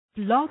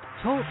Blog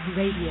Talk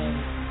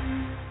Radio.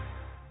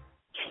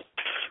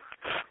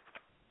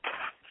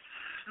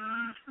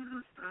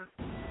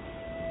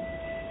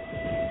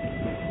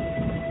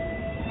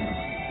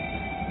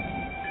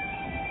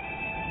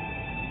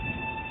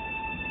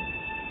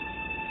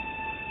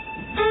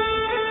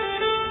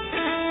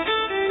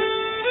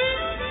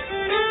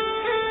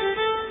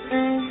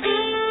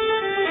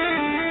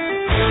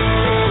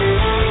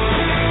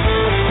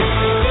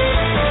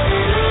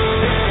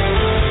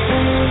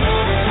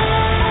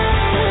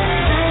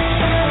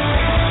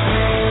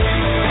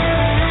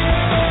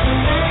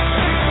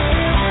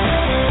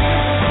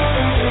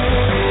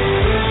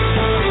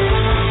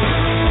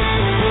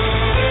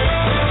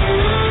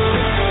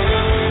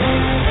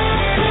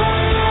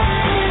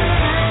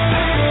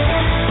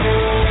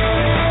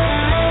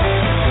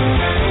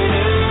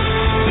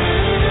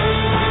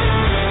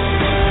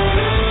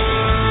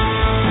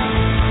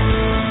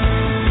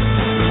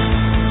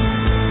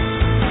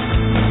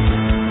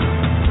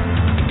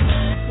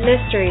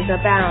 Mysteries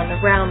abound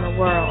around the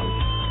world,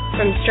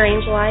 from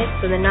strange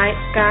lights in the night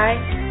sky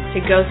to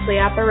ghostly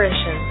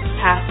apparitions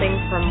passing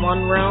from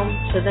one realm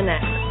to the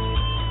next.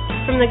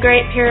 From the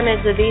great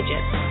pyramids of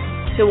Egypt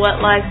to what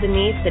lies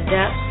beneath the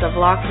depths of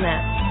Loch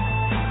Ness.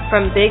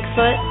 From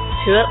Bigfoot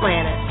to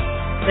Atlantis,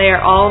 they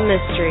are all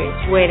mysteries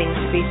waiting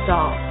to be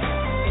solved.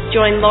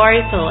 Join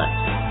Laurie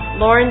Phillips,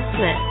 Lauren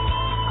Smith,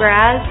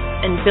 Graz,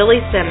 and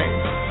Billy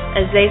Simmons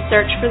as they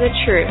search for the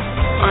truth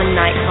on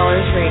Nite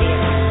Callers Radio.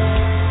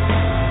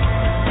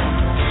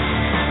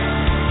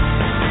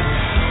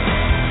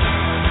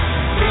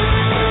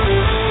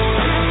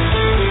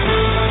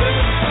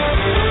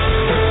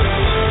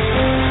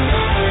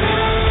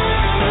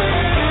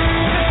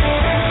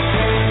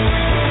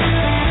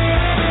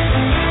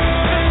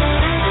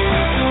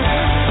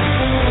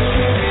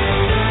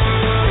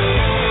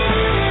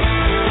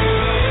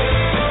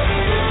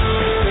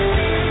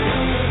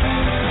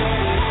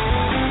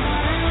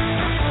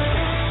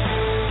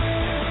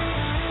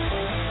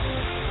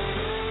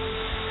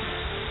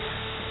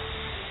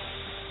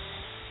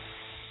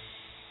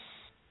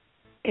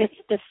 It's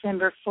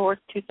December 4th,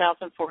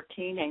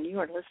 2014, and you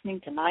are listening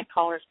to Nite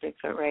Callers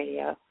Bigfoot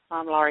Radio.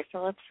 I'm Laurie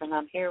Phillips, and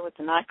I'm here with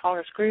the Nite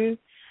Callers crew,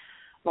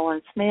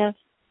 Lauren Smith,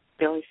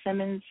 Billy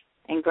Simmons,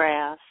 and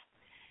Grass.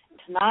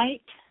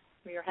 Tonight,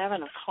 we are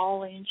having a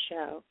call-in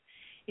show.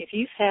 If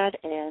you've had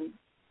an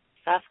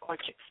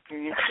Sasquatch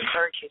experience, we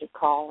urge you to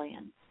call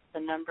in. The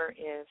number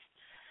is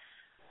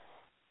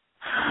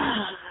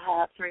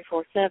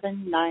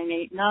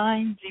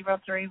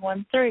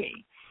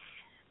 347-989-0313.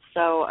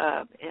 So,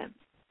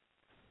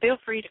 feel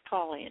free to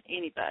call in,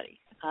 anybody,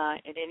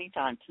 at any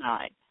time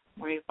tonight.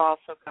 We've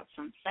also got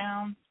some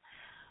sounds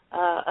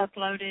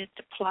uploaded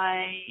to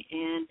play,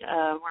 and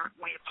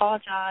we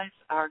apologize.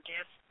 Our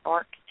guest,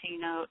 Bart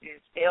Cutino,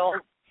 is ill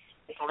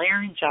with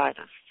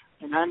laryngitis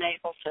and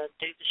unable to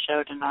do the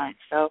show tonight.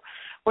 So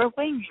we're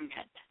winging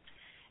it.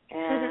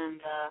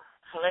 And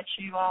I'll let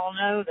you all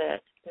know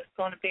that it's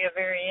going to be a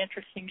very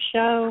interesting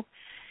show.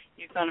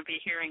 You're going to be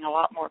hearing a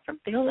lot more from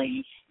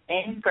Billy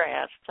and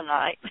Grass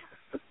tonight.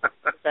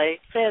 They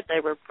said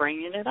they were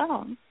bringing it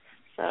on.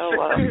 So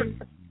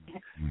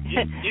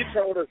you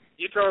told us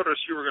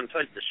you were going to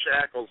take the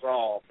shackles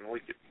off, and we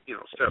could,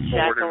 step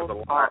forward into the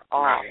light.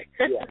 Off.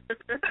 Yeah.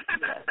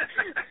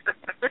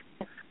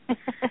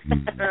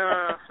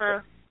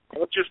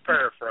 I'm just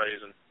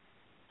paraphrasing.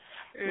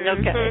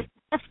 Okay.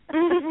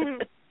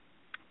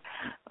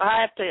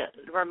 I have to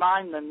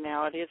remind them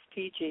now. It is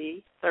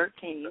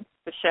PG-13,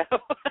 the show.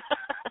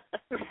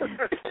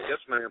 Yes,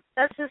 ma'am.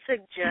 That's a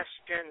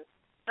suggestion.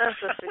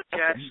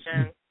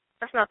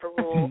 That's not the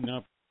rule.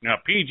 Now,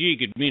 PG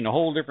could mean a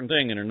whole different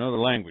thing in another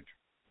language.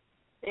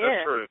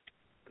 Yeah. That's true.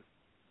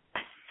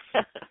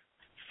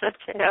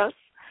 Such as?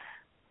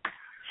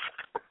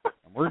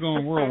 We're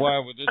going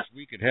worldwide with this.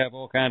 We could have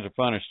all kinds of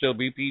fun and still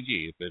be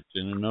PG if it's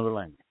in another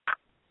language.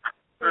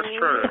 That's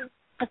true.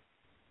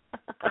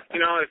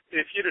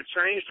 If you'd have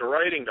changed the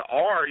rating to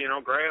R,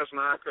 Grass and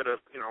I could have,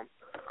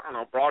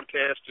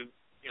 broadcasted,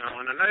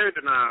 in the nude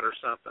tonight or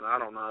something. I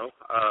don't know.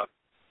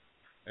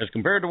 As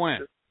compared to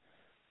when?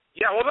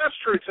 Yeah, well, that's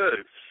true,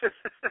 too.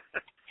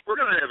 We're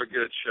going to have a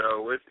good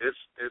show.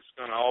 It's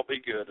going to all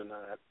be good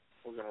tonight.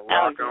 We're going to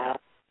rock on.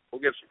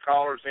 We'll get some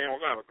callers in. We're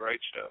going to have a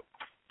great show.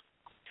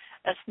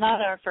 It's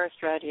not our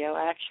first rodeo.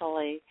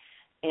 Actually,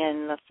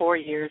 in the 4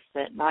 years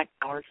that Nite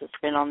Callers has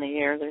been on the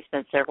air, there's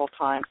been several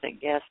times that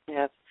guests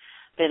have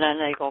been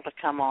unable to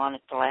come on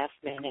at the last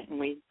minute, and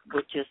we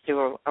would just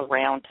do a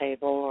round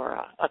table or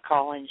a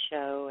call-in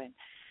show, and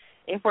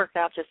it worked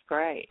out just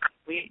great.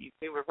 We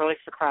were really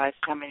surprised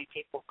how many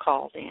people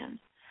called in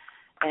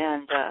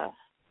and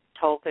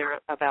told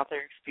about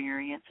their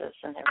experiences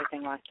and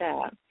everything like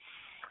that.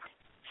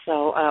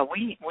 So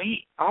we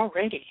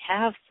already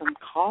have some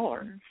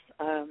callers.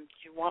 Do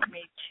you want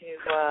me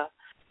to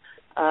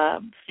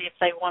see if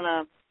they want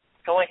to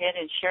go ahead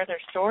and share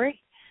their story?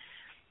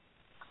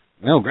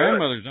 No,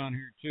 grandmother's on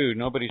here, too.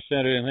 Nobody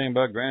said anything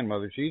about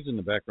grandmother. She's in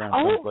the background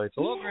someplace.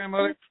 Hello,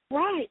 grandmother.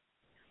 Right.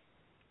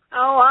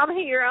 Oh, I'm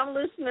here. I'm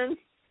listening.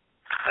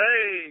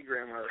 Hey,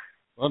 grandmother.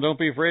 Well, don't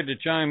be afraid to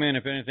chime in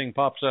if anything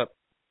pops up.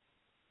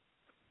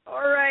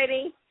 All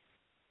righty.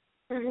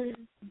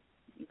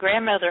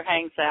 Grandmother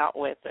hangs out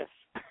with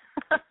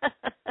us.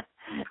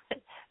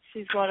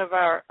 She's one of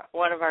our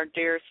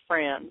dearest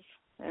friends,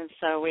 and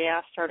so we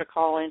asked her to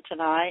call in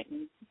tonight.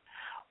 And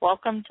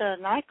welcome to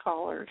Nite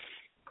Callers,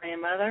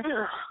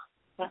 Grandmother.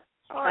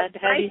 Glad to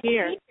have you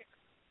here.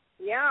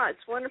 Yeah,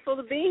 it's wonderful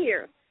to be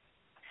here.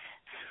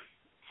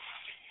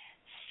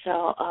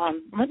 So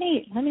let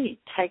me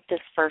take this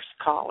first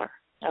caller,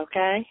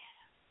 okay?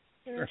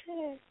 Sure.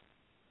 Okay.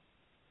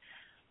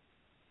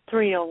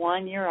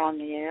 301, you're on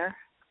the air.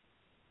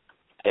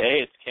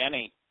 Hey, it's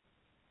Kenny.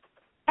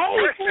 Hey,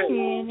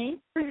 Kenny.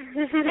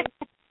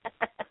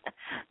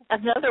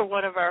 Another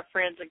one of our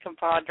friends and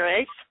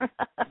compadres.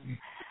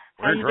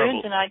 How you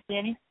doing tonight,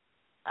 Kenny?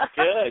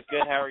 Good.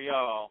 How are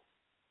y'all?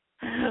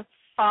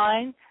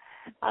 Fine.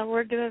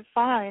 We're doing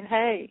fine.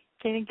 Hey,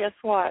 Kenny, guess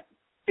what?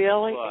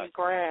 Billy and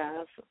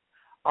Graz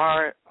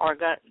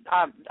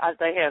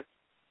they have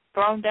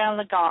thrown down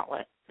the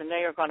gauntlet, and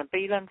they are going to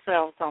be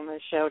themselves on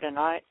this show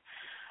tonight.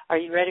 Are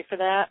you ready for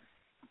that?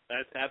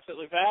 That's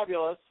absolutely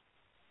fabulous.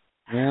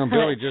 Well,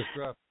 Billy just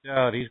dropped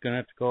out. He's going to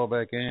have to call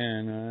back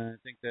in.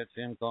 I think that's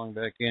him calling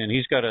back in.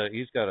 He's got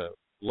a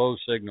low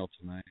signal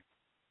tonight.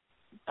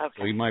 Okay.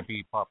 So he might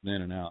be popping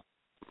in and out.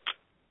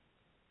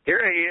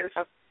 Here he is.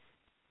 Okay.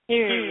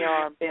 Here you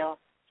are, Bill.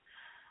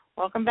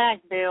 Welcome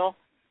back, Bill.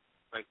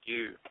 Thank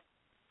you.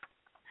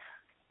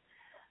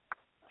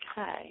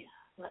 Okay.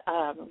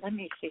 Let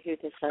me see who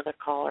this other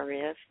caller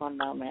is. One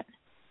moment.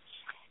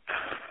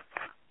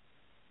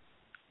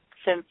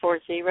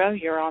 740,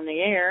 you're on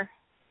the air.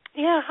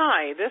 Yeah,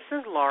 hi. This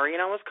is Laurie,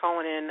 and I was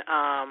calling in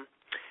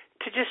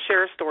to just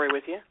share a story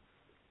with you.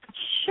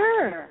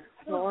 Sure,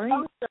 Laurie.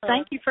 Awesome.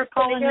 Thank you for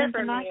calling in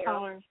from tonight, you.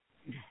 callers.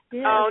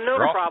 Yes. Oh, no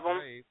You're problem.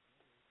 brave.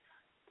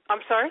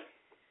 I'm sorry?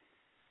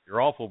 You're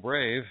awful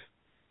brave.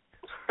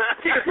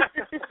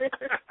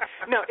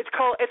 No, it's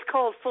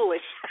called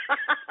foolish.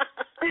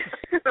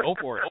 Go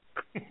for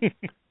it.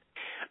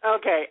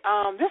 Okay,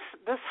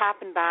 this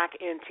happened back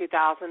in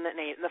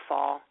 2008 in the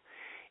fall,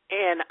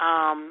 and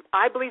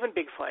I believe in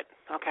Bigfoot.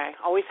 Okay,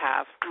 always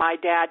have. My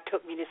dad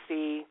took me to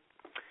see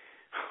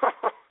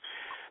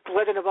The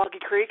Legend of Boggy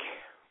Creek.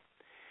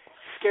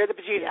 Scared the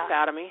bejesus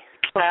out of me.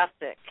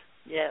 Classic.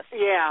 Yes.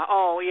 Yeah.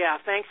 Oh, yeah.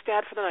 Thanks,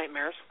 Dad, for the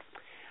nightmares.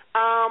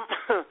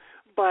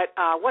 But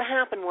what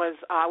happened was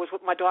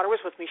my daughter was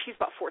with me. She's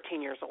about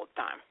 14 years old at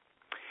the time.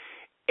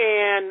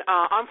 And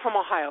I'm from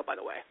Ohio, by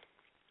the way.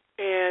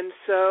 And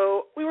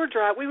so we were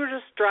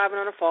just driving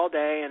on a fall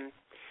day and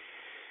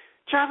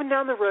driving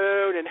down the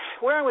road. And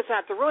where I was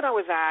at, the road I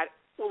was at,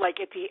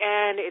 like at the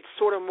end, it's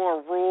sort of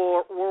more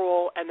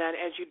rural. And then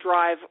as you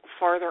drive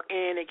farther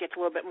in, it gets a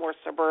little bit more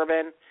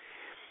suburban.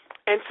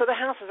 And so the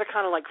houses are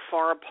kind of like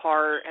far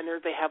apart, and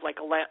they have like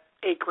a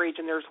acreage,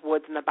 and there's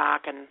woods in the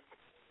back. And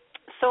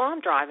so I'm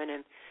driving,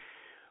 and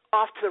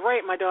off to the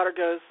right, my daughter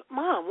goes,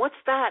 "Mom, what's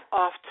that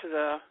off to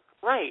the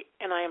right?"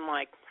 And I am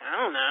like, "I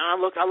don't know."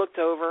 I looked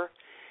over,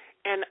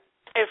 and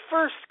at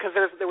first, because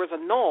there was a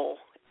knoll,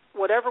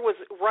 whatever was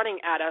running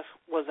at us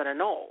was at a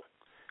knoll,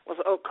 was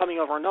coming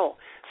over a knoll.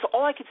 So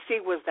all I could see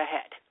was the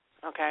head,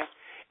 okay?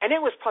 And it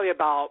was probably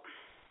about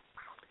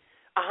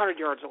 100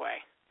 yards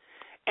away.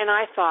 And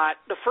I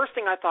thought, the first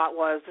thing I thought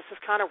was, this is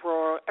kind of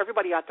rural.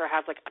 Everybody out there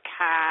has like a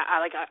cat,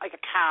 like a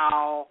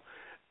cow,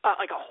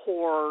 like a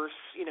horse,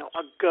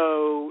 a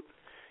goat,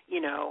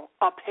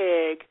 a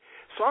pig.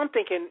 So I'm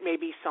thinking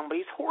maybe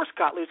somebody's horse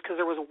got loose because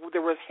there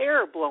was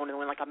hair blown in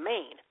like a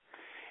mane.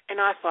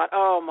 And I thought,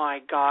 oh my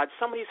God,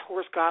 somebody's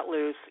horse got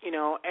loose,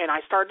 and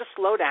I started to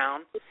slow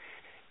down,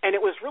 and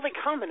it was really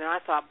coming, and I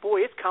thought,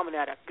 boy, it's coming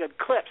at a good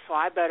clip, so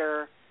I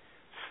better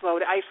slow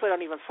down. I slowed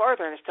down even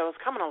farther, and it still was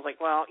coming. I was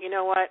like, well, you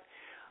know what?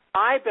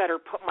 I better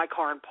put my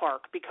car in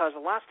park because the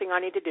last thing I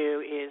need to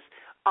do is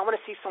I'm going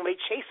to see somebody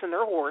chasing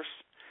their horse,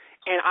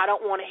 and I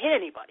don't want to hit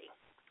anybody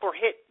or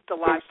hit the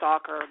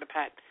livestock or the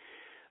pet.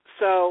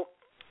 So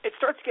it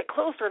starts to get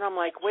closer, and I'm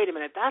like, wait a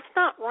minute, that's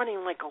not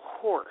running like a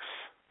horse.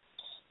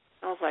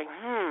 I was like,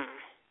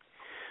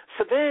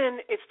 So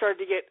then it started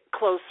to get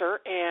closer,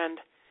 and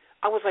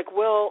I was like,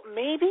 well,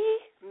 maybe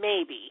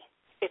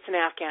it's an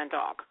Afghan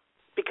dog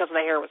because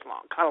the hair was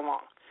kind of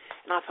long.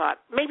 And I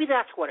thought, maybe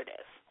that's what it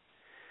is.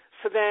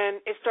 So then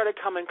it started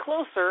coming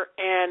closer,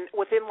 and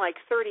within like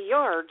 30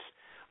 yards,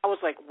 I was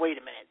like, wait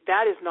a minute,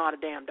 that is not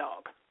a damn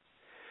dog.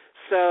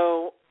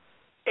 So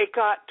it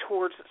got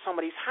towards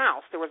somebody's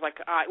house. There was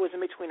it was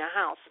in between a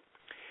house.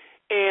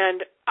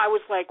 And I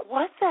was like,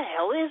 what the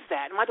hell is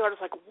that? And my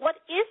daughter's like, what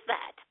is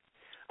that?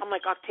 I'm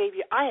like,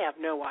 Octavia, I have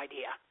no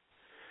idea.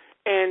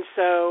 And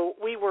so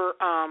we were,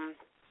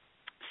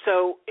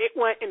 so it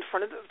went in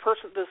front of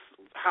this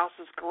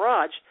house's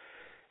garage.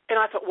 And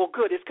I thought, well,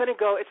 good, it's not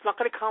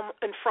going to come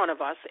in front of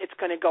us. It's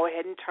going to go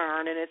ahead and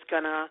turn, and it's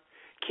going to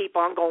keep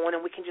on going,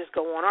 and we can just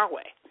go on our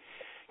way.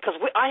 Because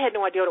I had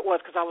no idea what it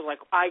was because I was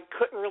like, I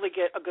couldn't really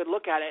get a good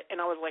look at it.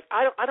 And I was like,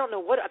 I don't know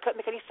I couldn't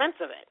make any sense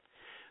of it.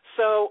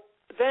 So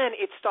then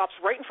it stops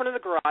right in front of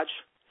the garage,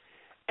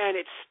 and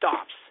it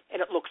stops,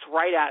 and it looks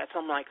right at it. So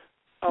I'm like,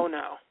 oh,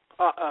 no,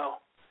 uh-oh.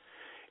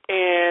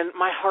 And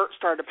my heart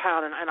started to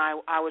pound, and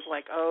I was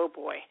like, oh,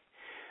 boy.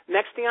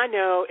 Next thing I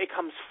know, it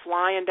comes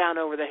flying down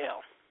over the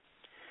hill.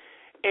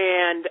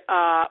 And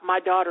my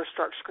daughter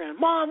starts screaming,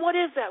 Mom, what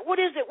is that? What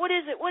is it? What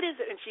is it? What is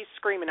it? And she's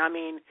screaming. I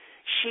mean,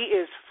 she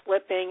is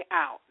flipping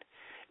out.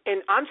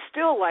 And I'm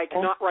still, like,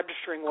 not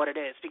registering what it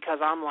is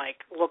because I'm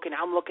looking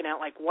at,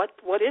 like,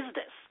 what is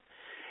this?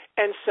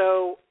 And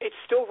so it's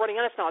still running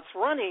at us now. It's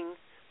running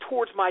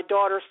towards my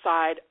daughter's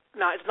side.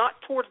 Now, it's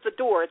not towards the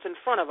door. It's in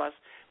front of us,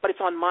 but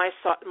it's on my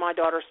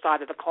daughter's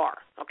side of the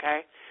car,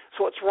 okay?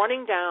 So it's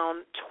running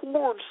down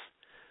towards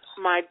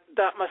my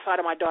side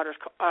of my daughter's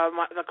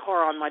the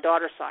car on my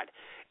daughter's side,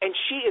 and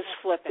she is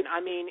flipping.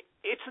 I mean,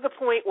 it's to the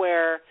point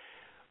where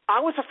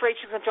I was afraid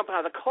she was going to jump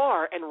out of the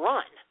car and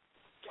run.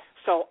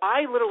 So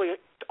I literally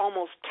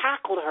almost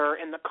tackled her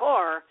in the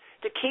car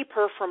to keep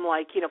her from,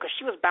 like, you know, because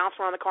she was bouncing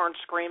around the car and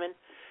screaming,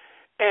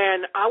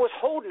 and I was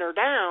holding her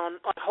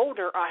down.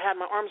 I had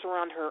my arms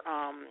around her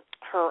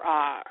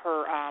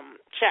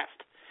chest,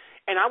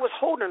 and I was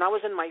holding her, and I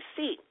was in my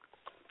seat,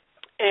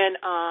 and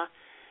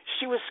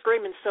she was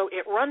screaming. So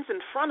it runs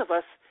in front of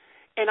us,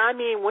 and I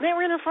mean, when it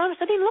ran in front of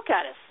us, it didn't look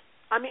at us.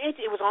 I mean,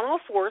 it was on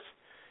all fours,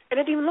 and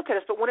it didn't even look at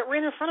us. But when it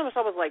ran in front of us,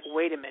 I was like,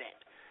 wait a minute,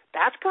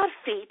 that's got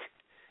feet,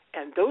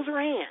 and those are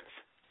hands.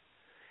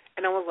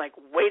 And I was like,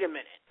 wait a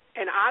minute.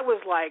 And I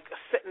was like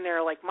sitting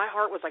there, like my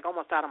heart was like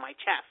almost out of my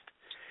chest.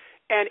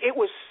 And it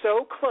was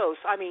so close.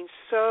 I mean,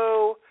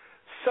 so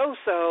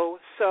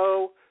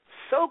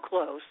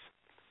close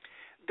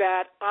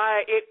that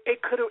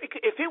it could have,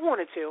 if it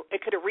wanted to,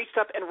 it could have reached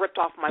up and ripped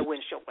off my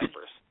windshield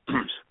wipers,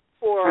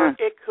 or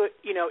it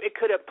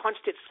could have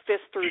punched its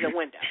fist through the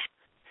window.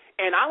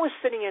 And I was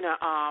sitting in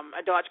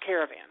a Dodge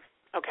Caravan,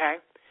 okay,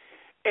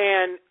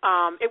 and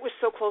it was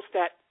so close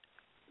that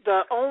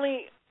the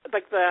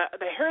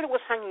hair that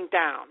was hanging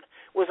down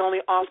was only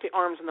off the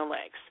arms and the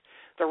legs.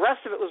 The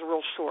rest of it was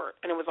real short,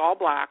 and it was all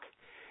black.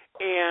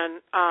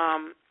 And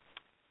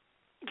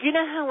you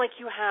know how, like,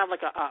 you have,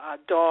 like, a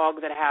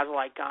dog that has,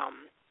 like,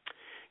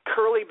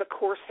 curly but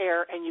coarse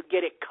hair, and you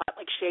get it cut,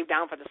 like, shaved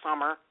down for the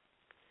summer?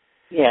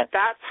 Yes.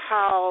 That's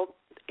how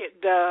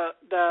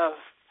the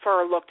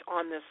fur looked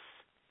on this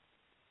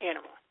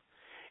animal.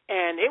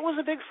 And it was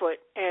a Bigfoot,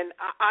 and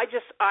I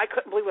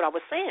couldn't believe what I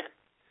was saying.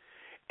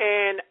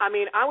 And, I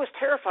mean, I was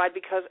terrified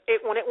because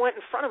when it went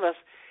in front of us,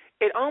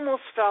 it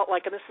almost felt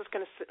like, and this is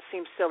going to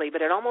seem silly,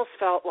 but it almost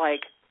felt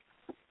like,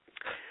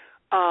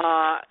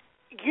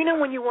 you know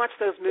when you watch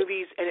those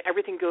movies and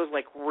everything goes,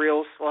 like,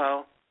 real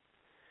slow?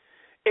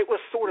 It was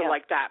sort of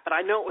like that, but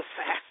I know it was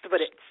fast,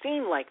 but it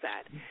seemed like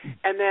that.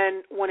 And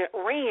then when it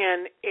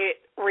ran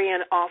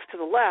off to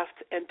the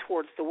left and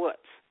towards the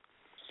woods.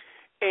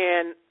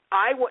 And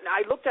I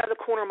looked out of the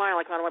corner of my eye,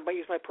 like I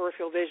used my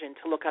peripheral vision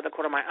to look out of the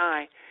corner of my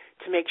eye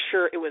to make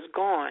sure it was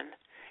gone,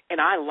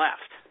 and I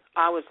left.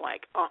 I was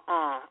like,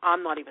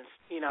 I'm not even,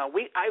 you know,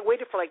 I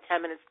waited for like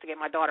 10 minutes to get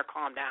my daughter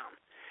calmed down.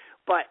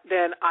 But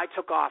then I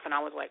took off, and I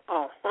was like,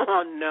 no.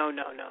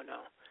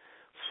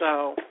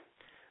 So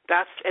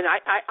that's, and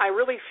I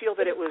really feel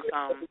that it was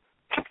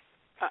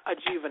a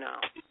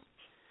juvenile.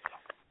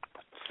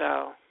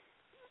 So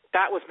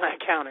that was my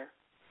encounter.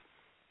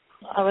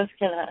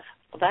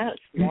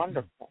 That's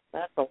wonderful.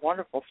 That's a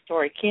wonderful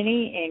story.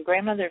 Kenny and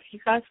Grandmother, if you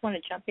guys want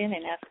to jump in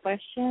and ask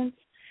questions,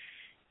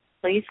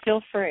 please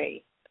feel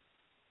free.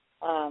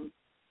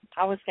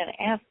 I was going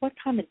to ask, what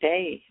time of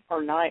day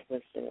or night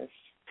was this?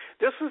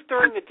 This was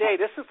during the day.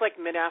 This is like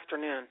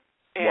mid-afternoon.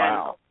 And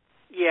wow.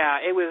 Yeah,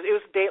 it was it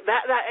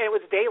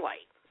was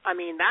daylight. I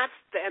mean,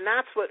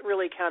 that's what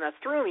really kind of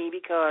threw me,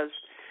 because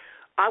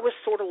I was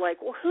sort of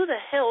like, well, who the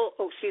heck?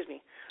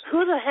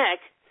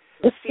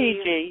 It's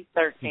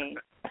PG-13.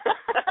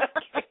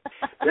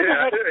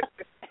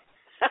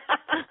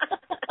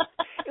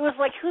 It was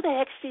like, who the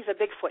heck sees a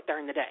Bigfoot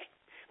during the day?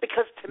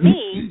 Because to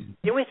me,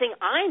 the only thing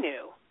I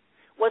knew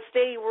was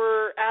they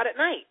were out at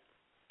night.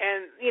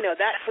 And, you know,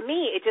 that, to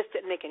me, it just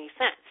didn't make any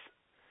sense.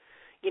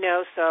 You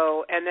know,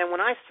 so, and then when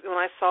I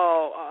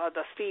saw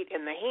the feet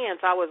and the hands,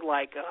 I was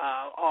like,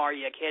 are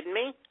you kidding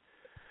me?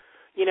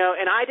 You know,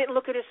 and I didn't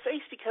look at his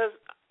face because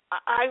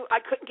I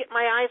couldn't get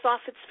my eyes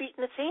off its feet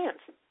and its hands.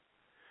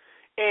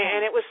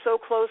 And it was so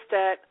close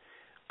that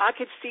I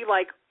could see,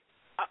 like,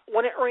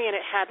 when it ran,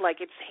 it had, like,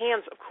 its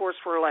hands, of course,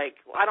 were, like,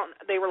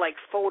 they were, like,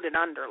 folded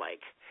under,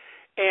 like,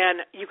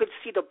 and you could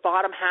see the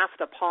bottom half of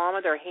the palm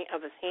of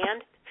his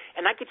hand,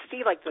 and I could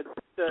see, like, the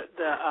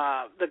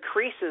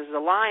creases, the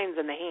lines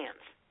in the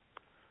hands.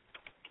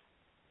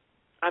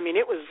 I mean,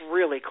 it was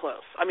really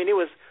close. I mean, it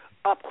was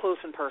up close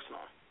and personal.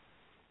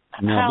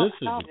 Now, this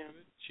is a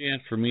good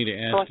chance for me to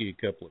ask you a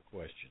couple of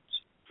questions.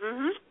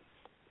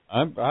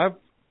 Mm-hmm. I've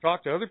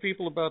talked to other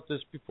people about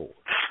this before.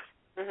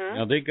 Mm-hmm.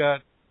 Now, they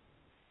got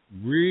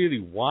really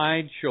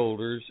wide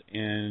shoulders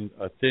and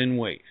a thin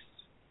waist.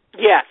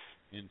 Yes.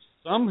 And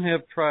some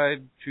have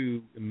tried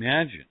to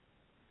imagine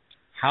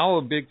how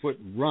a Bigfoot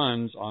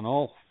runs on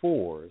all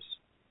fours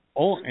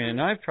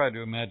And I've tried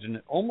to imagine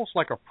it almost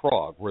like a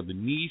frog, where the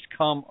knees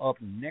come up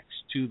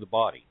next to the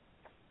body.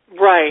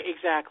 Right,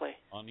 exactly.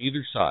 On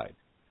either side.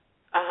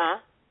 Uh-huh.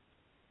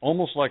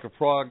 Almost like a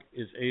frog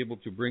is able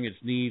to bring its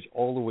knees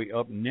all the way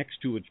up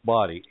next to its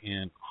body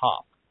and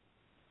hop.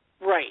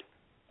 Right.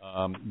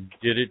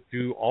 Did it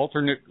do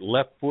alternate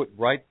left foot,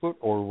 right foot,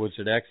 or was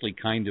it actually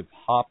kind of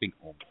hopping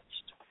almost?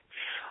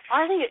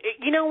 I think,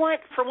 you know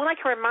what, from what I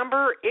can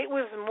remember, it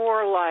was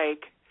more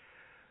like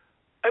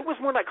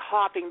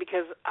hopping,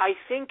 because I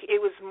think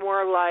it was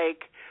more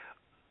like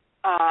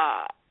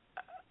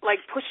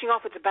pushing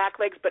off its back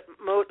legs, but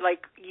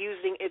like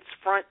using its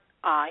front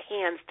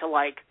hands to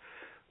like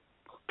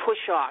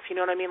push off. You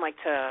know what I mean? Like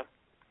to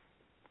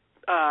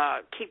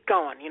keep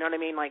going. You know what I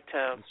mean? Like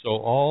to. So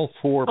all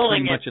four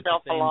pretty much at the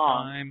same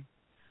along. time,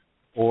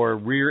 or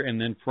rear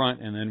and then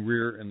front, and then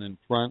rear and then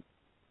front.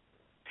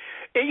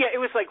 Yeah,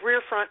 it was like rear,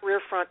 front,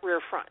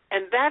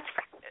 and that's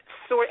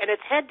and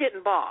its head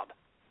didn't bob,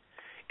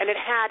 and it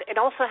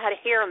also had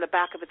hair on the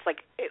back of its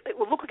like it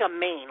would look like a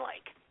mane,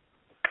 like,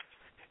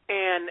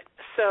 and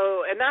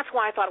that's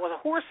why I thought it was a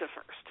horse at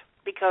first,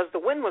 because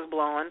the wind was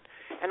blowing,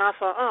 and I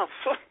thought,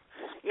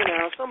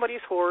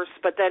 somebody's horse,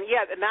 but then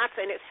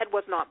and its head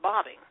was not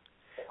bobbing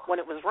when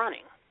it was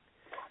running,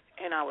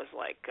 and I was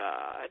like,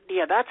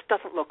 that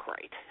doesn't look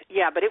right.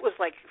 Yeah, but it was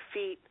like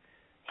feet.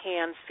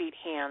 Hands, feet,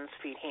 hands,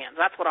 feet, hands.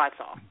 That's what I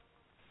saw.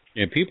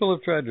 Yeah, people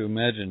have tried to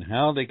imagine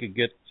how they could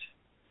get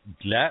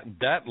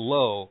that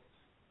low,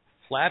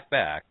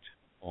 flat-backed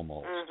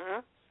almost,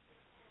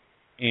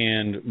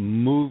 and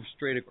move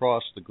straight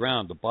across the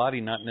ground. The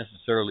body not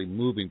necessarily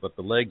moving, but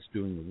the legs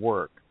doing the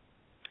work.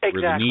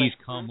 Exactly. Where the knees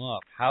come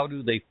up. How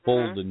do they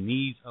fold the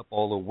knees up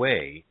all the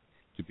way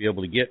to be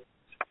able to get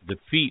the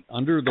feet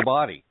under the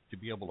body to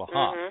be able to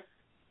hop?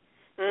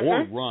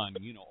 Or run,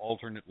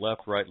 alternate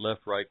left, right,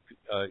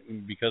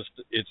 because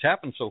it's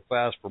happened so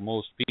fast for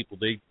most people,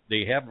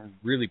 they haven't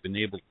really been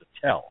able to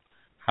tell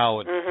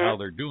how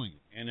they're doing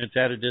it. And it's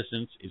at a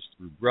distance, it's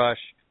through brush,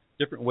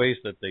 different ways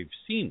that they've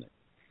seen it.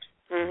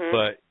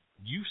 But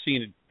you've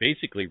seen it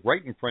basically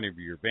right in front of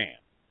your van.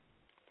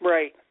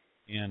 Right.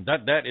 And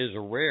that is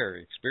a rare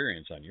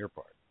experience on your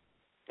part.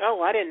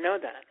 Oh, I didn't know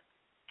that.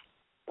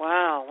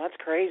 Wow, that's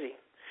crazy.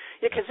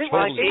 Yeah, because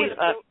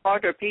a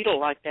quadrupedal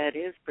like that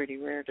is pretty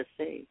rare to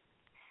see.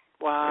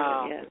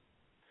 Wow. Really,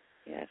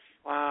 yes.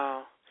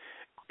 Wow.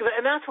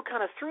 And that's what kind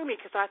of threw me,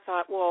 because I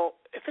thought, well,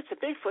 if it's a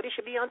Bigfoot, it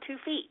should be on 2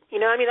 feet. You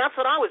know, I mean, that's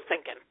what I was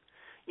thinking.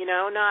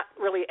 Not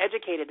really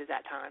educated at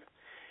that time.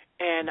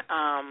 And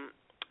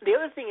the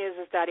other thing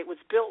is that it was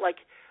built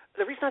like,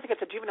 the reason I think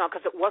it's a juvenile,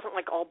 because it wasn't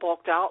like all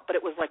bulked out, but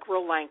it was like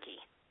real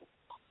lanky.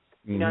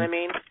 You know what I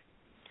mean?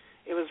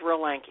 It was real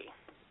lanky.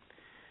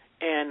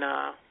 And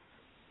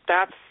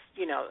that's,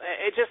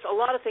 it just, a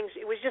lot of things,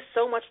 it was just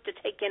so much to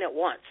take in at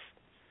once.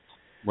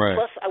 Right.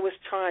 Plus, I was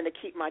trying to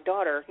keep my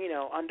daughter,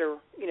 under,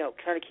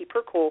 trying to keep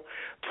her cool.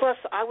 Plus,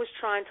 I was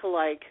trying to,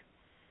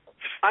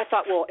 I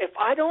thought, well, if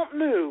I don't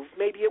move,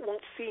 maybe it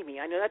won't see me.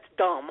 I know that's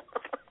dumb.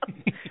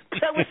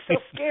 But I was so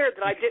scared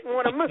that I didn't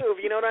want to move,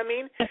 you know what I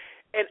mean?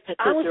 And it's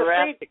I was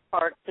Jurassic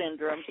Park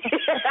syndrome.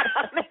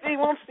 Maybe he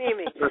won't see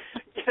me,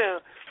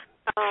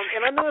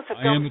 and I know it's a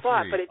dumb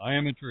thought, but I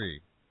am a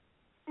tree.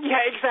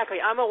 Yeah, exactly.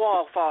 I'm a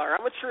wallflower.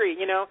 I'm a tree,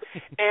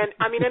 And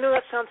I mean, I know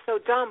that sounds so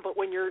dumb, but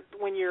when you're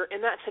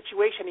in that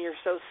situation and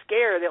you're so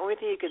scared, the only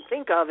thing you can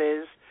think of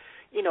is,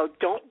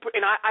 don't.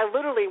 And I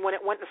literally, when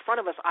it went in front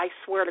of us, I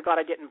swear to God,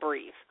 I didn't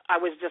breathe. I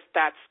was just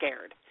that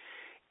scared.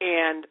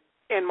 And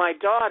my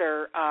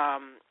daughter, I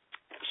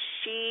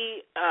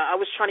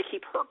was trying to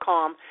keep her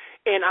calm,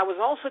 and I was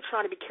also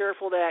trying to be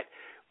careful that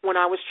when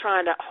I was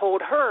trying to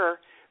hold her,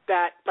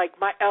 that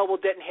my elbow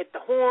didn't hit the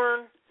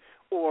horn.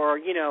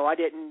 Or, I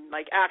didn't,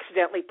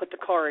 accidentally put the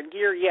car in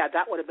gear. Yeah,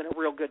 that would have been a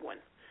real good one.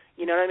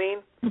 You know what I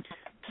mean?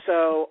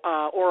 So,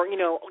 I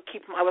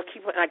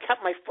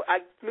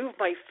moved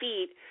my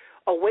feet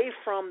away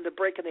from the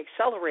brake and the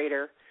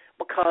accelerator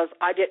because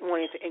I didn't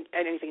want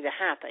anything to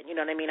happen. You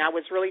know what I mean? I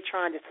was really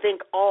trying to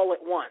think all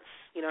at once.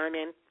 You know what I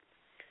mean?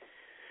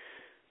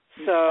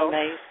 So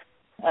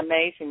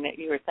amazing that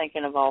you were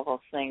thinking of all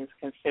those things,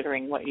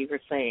 considering what you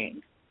were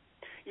seeing.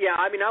 Yeah,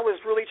 I mean, I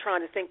was really trying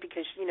to think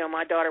because,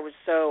 my daughter was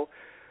so,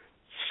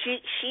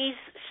 she's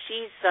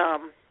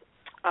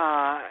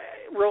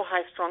real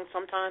high strung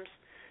sometimes,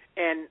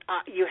 and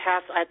I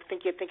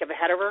think you'd think of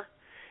ahead of her,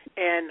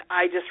 and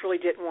I just really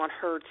didn't want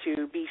her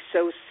to be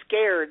so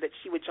scared that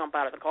she would jump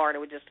out of the car,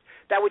 and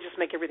that would just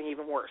make everything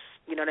even worse.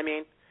 You know what I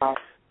mean?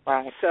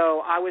 Right.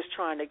 So I was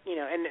trying to,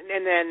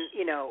 and then,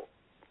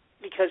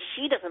 because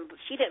she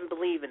didn't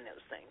believe in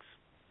those things.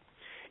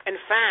 In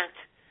fact,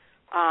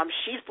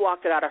 she's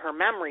blocked it out of her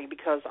memory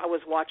because I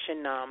was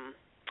watching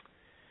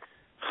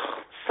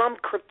some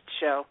cryptid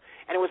show,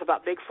 and it was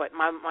about Bigfoot.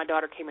 My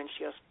daughter came in,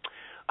 she goes,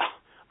 "Oh,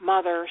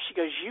 Mother," she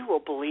goes, "you will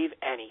believe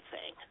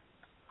anything."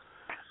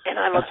 And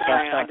I looked at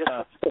her, and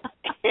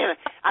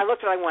I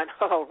looked at her, I went,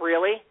 "Oh,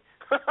 really?"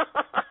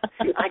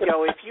 I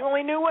go, "If you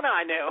only knew what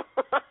I knew."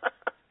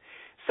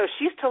 So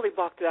she's totally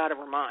blocked it out of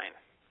her mind.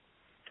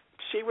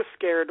 she was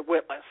scared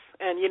witless.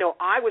 And, you know,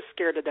 I was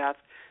scared to death.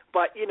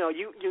 But, you know,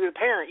 you're a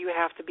parent. You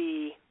have to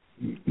be,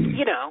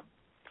 you know,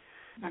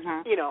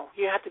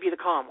 you have to be the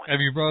calm one. Have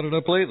you brought it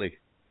up lately?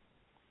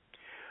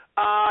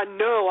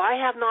 No, I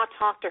have not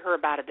talked to her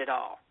about it at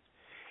all.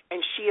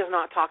 And she has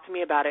not talked to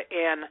me about it.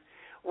 And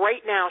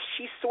right now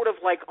she's sort of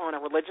like on a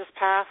religious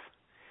path.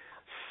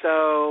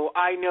 So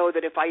I know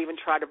that if I even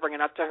tried to bring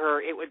it up to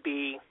her, it would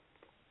be,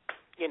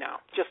 you know,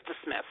 just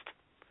dismissed.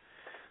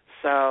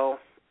 So,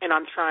 and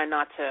I'm trying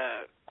not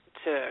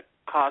to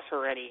cause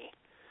her any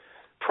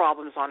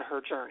problems on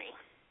her journey.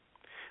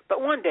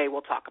 But one day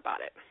we'll talk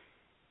about it.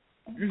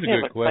 Here's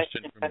a good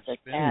question from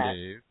Spin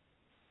Dave.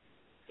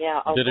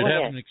 Yeah, did it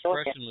have an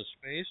expressionless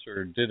face,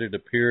 or did it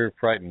appear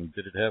frightened?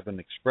 Did it have an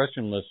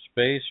expressionless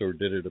face, or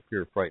did it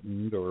appear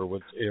frightened,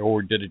 or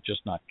did it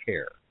just not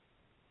care?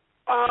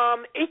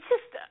 It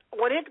just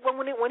when it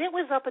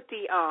was up at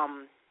the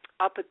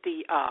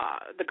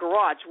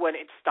garage when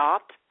it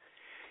stopped,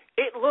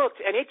 it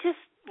just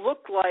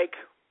looked like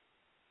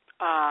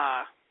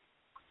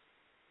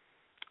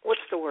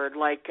what's the word,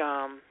 like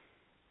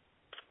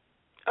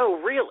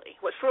oh really?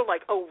 What's sort of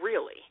like oh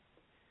really?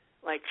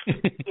 Like,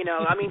 you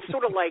know, I mean,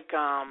 sort of like.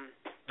 Are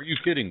you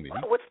kidding me?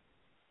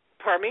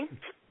 Pardon me?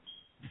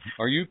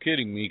 Are you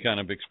kidding me? Kind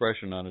of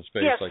expression on his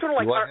face. Yeah, like, sort of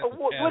like,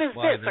 what is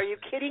this? Are you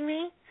kidding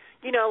me?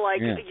 You know,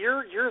 like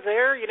you're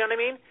there. You know what I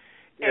mean?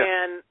 Yeah.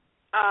 And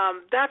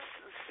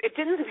it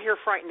didn't appear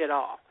frightened at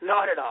all.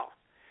 Not at all.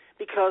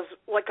 Because,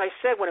 like I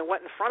said, when it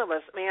went in front of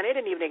us, man, it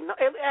didn't even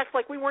it acted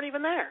like we weren't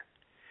even there,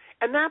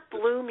 and that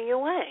blew me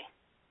away.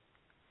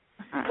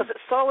 Because it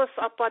saw us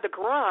up by the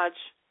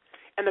garage.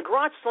 And the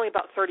garage is only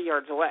about 30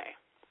 yards away.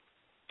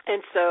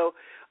 And so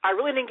I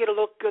really didn't get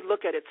a good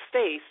look at its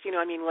face, you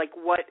know, I mean, like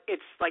what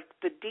it's like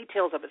the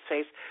details of its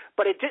face,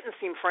 but it didn't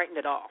seem frightened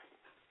at all.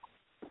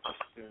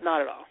 Yeah.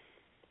 Not at all.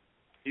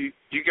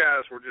 You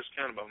guys were just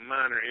kind of a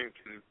minor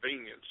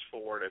inconvenience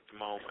for it at the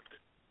moment.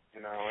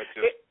 You know, I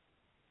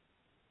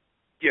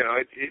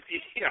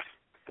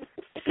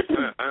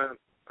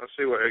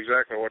see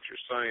exactly what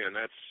you're saying.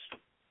 That's,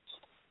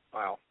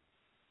 wow.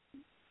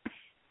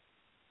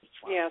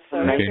 Yeah, so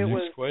okay, it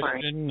was. Next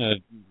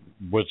question: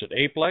 was it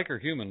ape-like or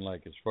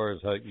human-like, as far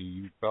as how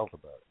you felt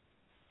about it?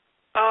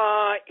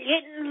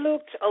 It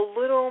looked a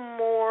little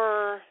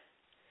more.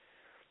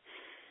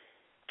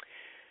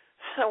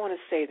 I want to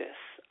say this.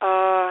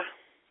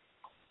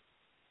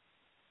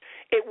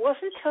 It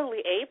wasn't totally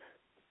ape.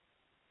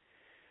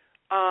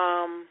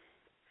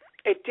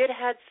 It did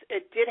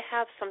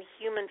have some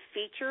human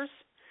features.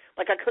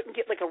 Like I couldn't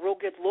get like a real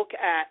good look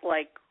at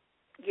like.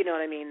 You know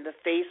what I mean, the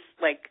face,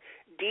 like,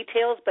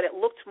 details, but it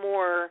looked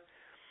more,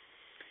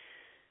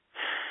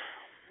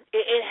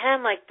 it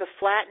had, like, the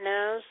flat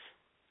nose,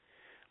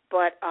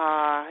 but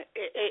I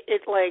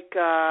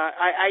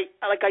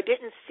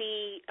didn't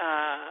see,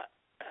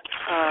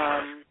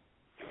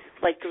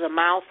 like, the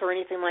mouth or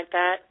anything like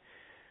that,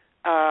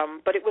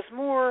 but it was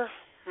more,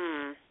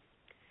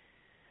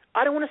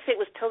 I don't want to say it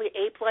was totally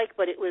ape-like,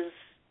 but it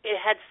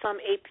had some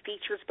ape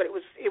features, but it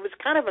was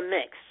kind of a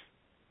mix.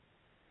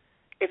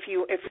 If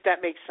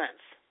that makes sense.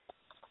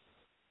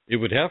 It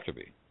would have to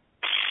be.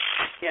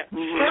 Yeah.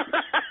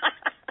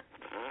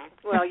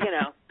 Well, you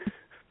know.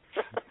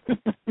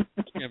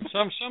 Yeah,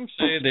 some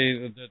say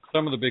that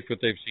some of the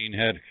Bigfoot they've seen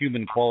had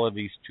human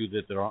qualities to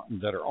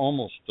that are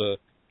almost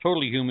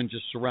totally human,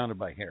 just surrounded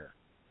by hair.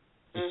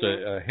 It's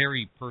a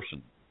hairy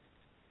person.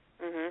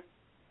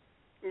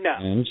 No.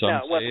 And some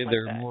say like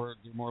they're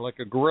that. more like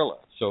a gorilla.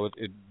 So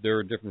there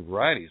are different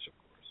varieties, of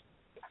course.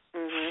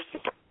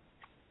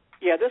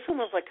 Yeah, this one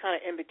was like kind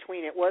of in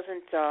between. It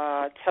wasn't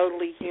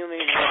totally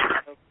human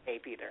or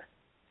ape either.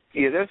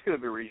 Yeah, there's going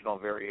to be regional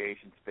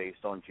variations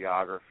based on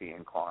geography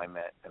and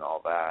climate and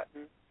all that.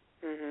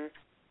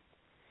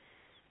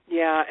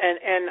 Yeah,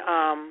 and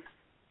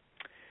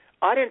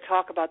I didn't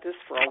talk about this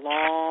for a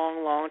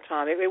long, long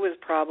time.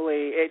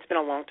 It's been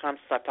a long time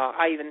since I've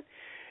talked.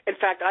 In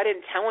fact, I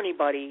didn't tell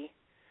anybody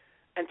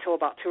until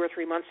about 2 or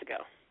 3 months ago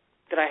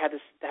that I had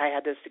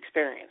this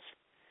experience.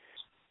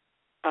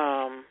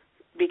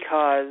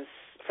 Because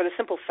for the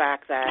simple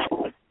fact that,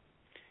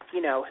 you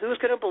know, who's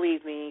going to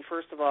believe me?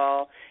 First of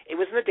all, it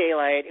was in the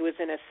daylight. It was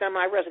in a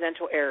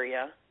semi-residential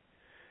area,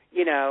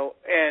 you know,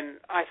 and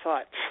I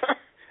thought,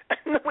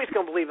 nobody's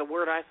going to believe a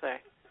word I say.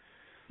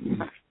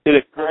 Did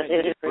it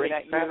grin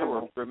at you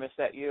or grimace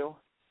at you?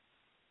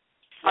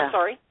 I'm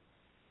sorry?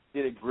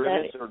 Did it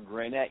grimace or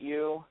grin at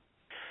you?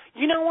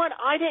 You know what?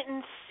 I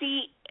didn't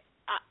see,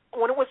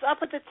 when it was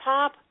up at the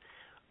top,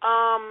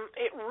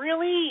 it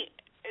really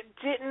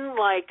didn't,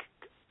 like,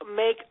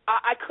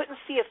 I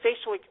couldn't see a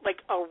facial,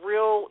 like a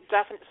real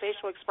definite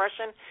facial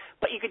expression,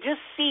 but you could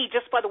just see,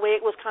 just by the way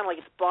it was kind of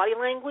like its body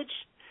language,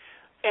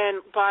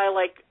 and by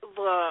like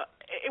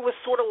it was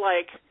sort of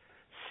like,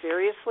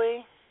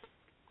 seriously?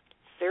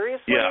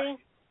 Yeah.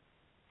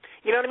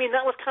 You know what I mean?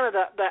 That was kind of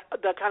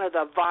the kind of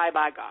the vibe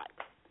I got.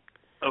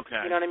 Okay.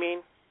 You know what I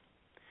mean?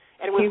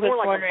 And it was he was more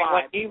like wondering a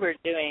vibe. what you were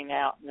doing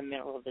out in the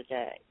middle of the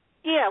day.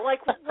 Yeah,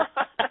 like,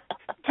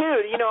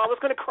 dude, I was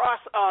going to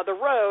cross the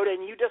road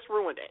and you just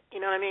ruined it.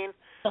 You know what I mean?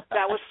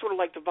 That was sort of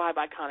like the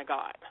vibe I kind of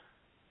got.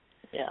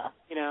 Yeah.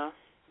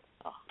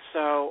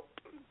 So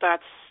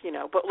that's,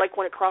 but like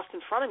when it crossed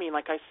in front of me,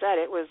 like I said,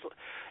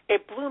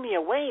 it blew me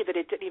away that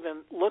it didn't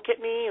even look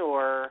at me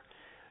or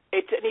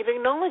it didn't even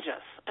acknowledge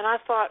us. And I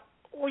thought,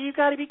 well, you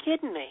got to be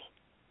kidding me.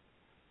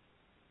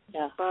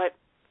 Yeah. But,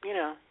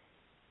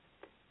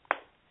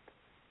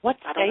 What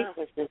state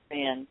was this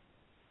in,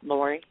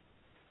 Lori?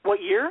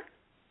 What year?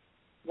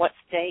 What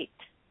state?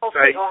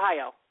 State,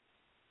 Ohio.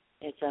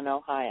 It's in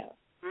Ohio.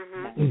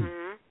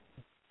 Mm-hmm.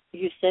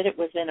 You said it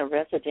was in a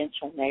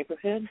residential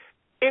neighborhood?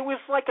 It was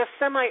like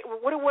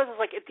what it was is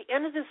like at the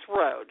end of this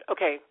road,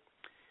 okay,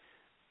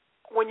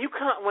 when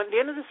the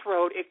end of this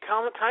road, it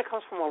kind of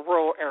comes from a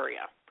rural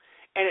area.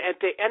 And at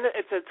the end,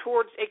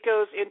 it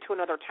goes into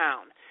another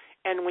town.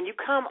 And when you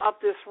come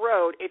up this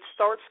road, it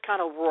starts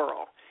kind of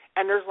rural.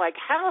 And there's like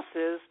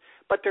houses,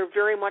 but they're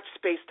very much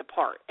spaced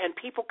apart. And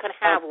people can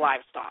have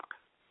livestock.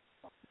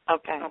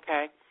 Okay.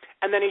 Okay.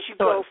 And then as you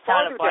go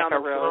farther down the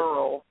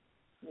road,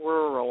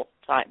 rural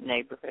type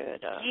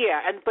neighborhood.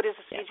 But as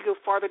you go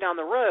farther down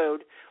the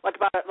road, like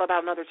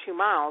about another 2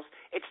 miles,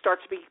 it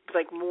starts to be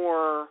like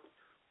more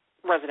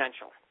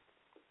residential.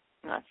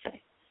 I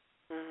see.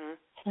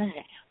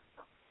 Mhm.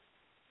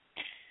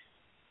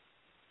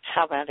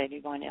 How about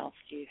anyone else?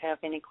 Do you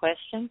have any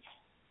questions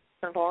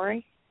for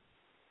Lori?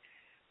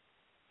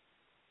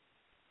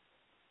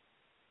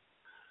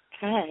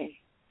 Okay.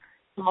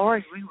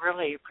 Lori, we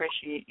really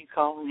appreciate you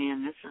calling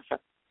in. This is a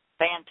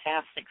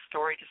fantastic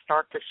story to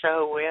start the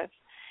show with.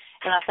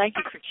 And I thank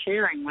you for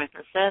sharing with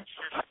us. That's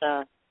just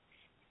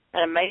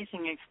an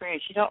amazing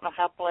experience. You don't know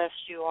how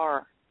blessed you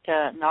are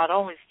to not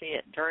only see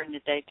it during the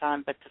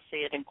daytime, but to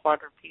see it in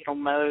quadrupedal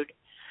mode,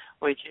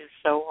 which is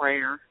so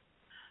rare.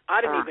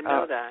 I didn't even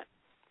know that.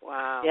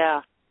 Wow.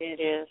 Yeah, it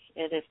is.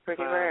 It is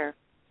pretty rare.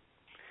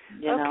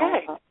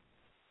 Okay.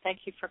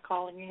 Thank you for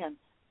calling in.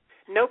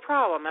 No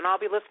problem. And I'll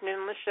be listening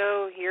on the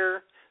show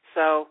here.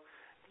 So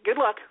good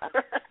luck.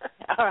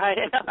 All right.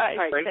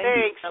 Thanks.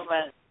 You so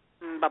much.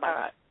 Bye-bye. All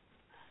right.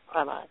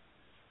 Bye-bye.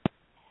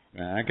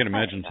 I can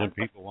imagine some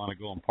people want to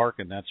go and park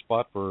in that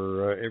spot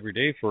for every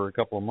day for a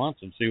couple of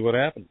months and see what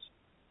happens.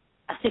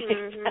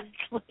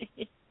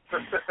 Exactly.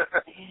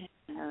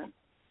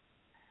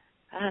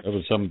 That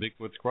was some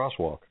Bigfoot's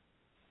crosswalk.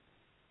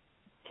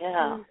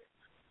 Yeah.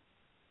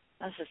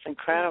 That's just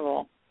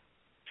incredible.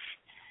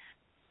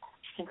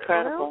 It's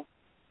incredible.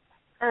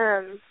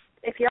 Well,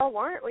 if y'all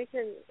want, we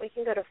can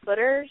go to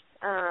Footers.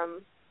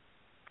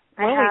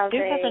 We have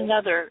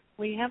another caller.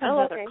 We have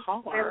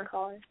a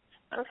caller.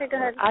 Okay, go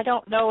ahead. I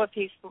don't know if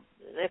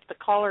the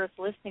caller is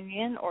listening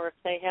in or if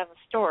they have a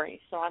story,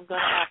 so I'm going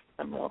to ask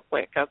them real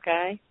quick,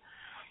 okay?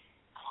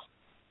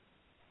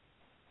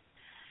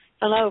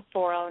 Hello,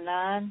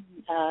 409.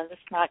 This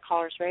is Nite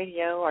Callers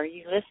Radio. Are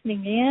you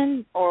listening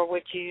in, or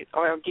do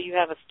you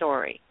have a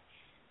story?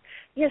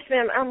 Yes,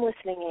 ma'am. I'm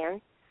listening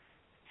in.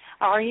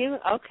 Are you?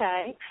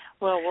 Okay.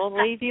 Well, we'll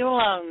leave you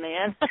alone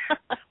then.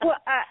 Well,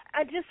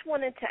 I just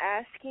wanted to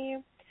ask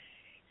you,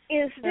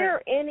 is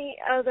there any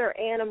other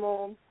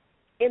animal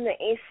in the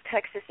East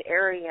Texas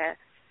area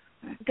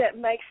that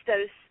makes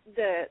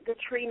the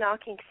tree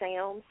knocking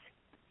sounds?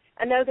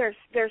 I know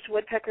there's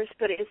woodpeckers,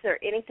 but is there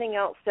anything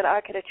else that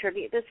I could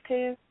attribute this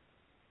to?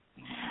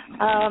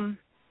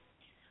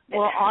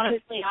 Well,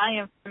 honestly,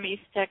 I am from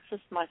East Texas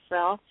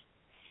myself,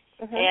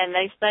 and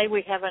they say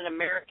we have an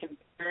American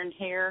bittern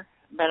here,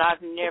 but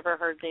I've never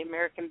heard the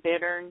American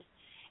bittern.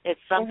 It's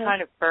some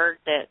kind of bird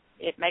that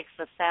it makes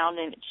a sound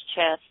in its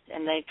chest,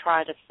 and they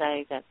try to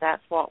say that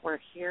that's what we're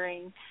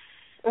hearing.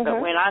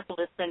 But when I've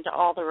listened to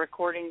all the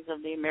recordings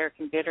of the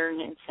American bittern,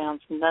 it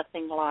sounds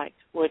nothing like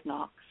wood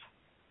knocks.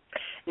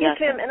 Yes,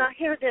 ma'am, and I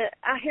hear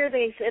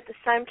these at the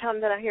same time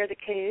that I hear the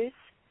coos.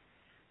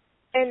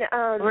 And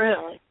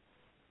really,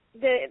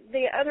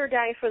 the other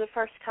day for the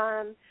first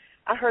time,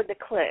 I heard the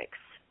clicks,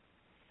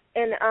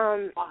 and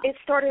it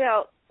started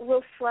out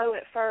real slow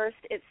at first.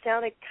 It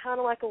sounded kind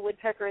of like a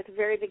woodpecker at the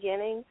very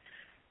beginning,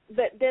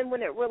 but then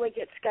when it really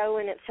gets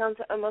going, it sounds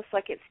almost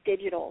like it's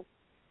digital.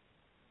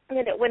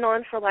 And it went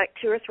on for like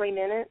 2 or 3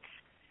 minutes.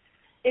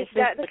 Is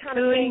that the kind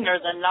of thing, or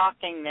the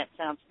knocking that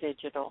sounds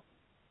digital?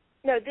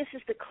 No, this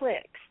is the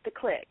clicks. The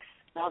clicks.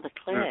 Oh, the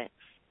clicks.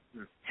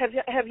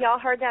 Have y'all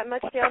heard that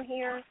much down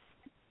here?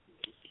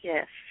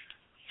 Yes,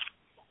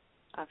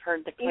 I've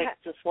heard the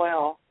clicks as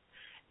well.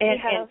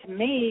 And to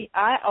me,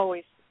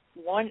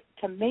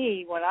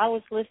 when I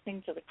was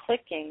listening to the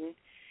clicking,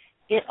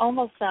 it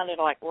almost sounded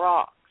like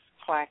rocks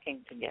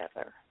clacking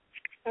together.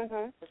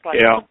 It's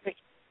like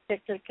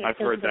I've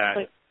heard that.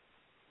 Click.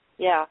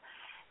 Yeah,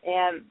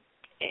 and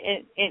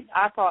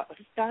I thought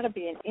it's got to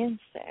be an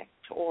insect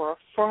or a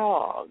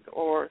frog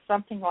or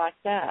something like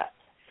that.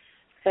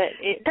 But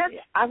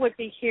I would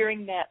be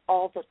hearing that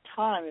all the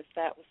time if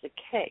that was the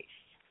case.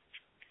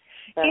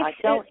 But I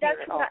don't hear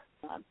it all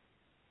the time.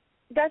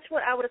 That's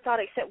what I would have thought,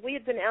 except we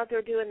had been out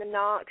there doing the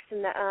knocks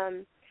and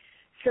the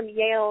some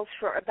yells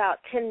for about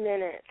 10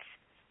 minutes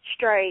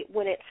straight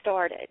when it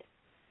started.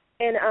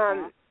 And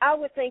I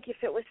would think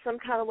if it was some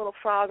kind of little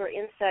frog or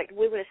insect,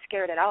 we would have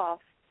scared it off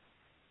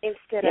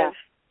instead of,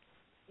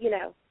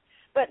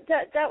 But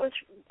that was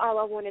all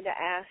I wanted to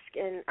ask,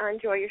 and I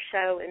enjoy your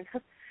show, and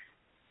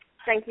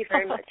thank you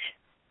very much.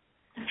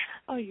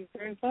 Oh, you're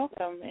very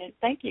welcome, and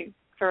thank you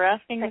for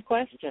asking the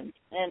question.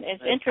 And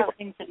it's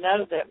interesting to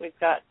know that we've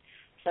got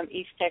some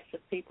East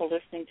Texas people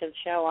listening to the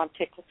show. I'm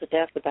tickled to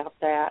death about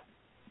that.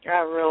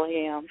 I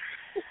really am.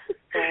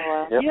 So,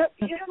 you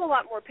have a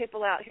lot more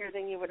people out here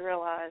than you would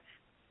realize.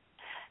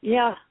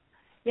 Yeah,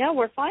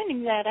 we're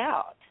finding that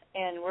out,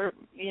 and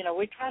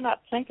we try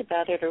not to think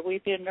about it, or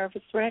we'd be a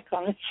nervous wreck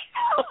on the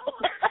show.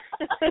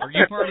 Are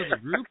you part of the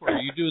group, or are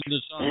you doing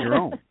this on your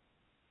own?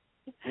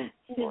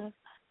 Yeah.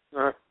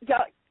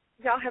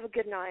 Y'all have a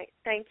good night.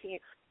 Thank you.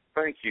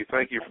 Thank you.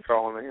 Thank you for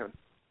calling in.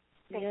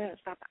 Yes.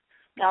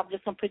 Now I'm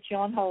just going to put you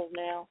on hold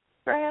now.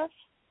 Grass?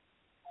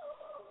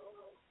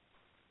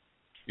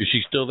 Is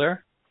she still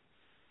there?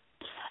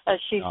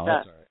 She's no,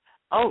 that's all right.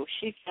 Oh,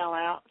 she fell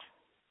out.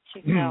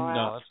 She fell out.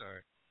 No, that's all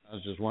right. I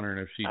was just wondering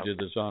if she did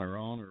this on her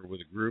own or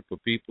with a group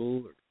of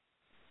people. Or...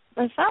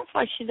 It sounds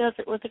like she does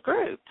it with a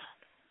group.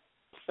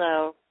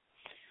 So.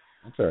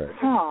 That's all right.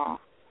 Huh.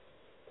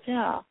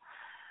 Yeah.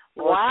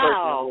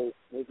 Wow.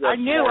 I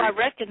knew I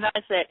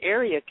recognized that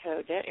area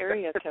code. That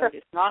area code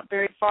is not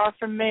very far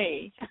from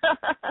me.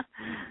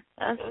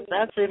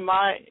 That's in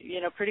my,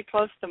 pretty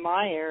close to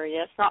my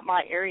area. It's not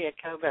my area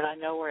code, but I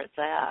know where it's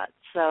at.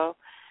 So,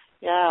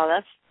 yeah,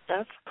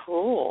 that's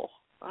cool.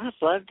 I'd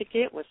love to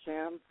get with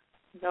them.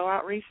 Go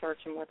out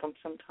researching with them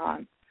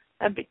sometime.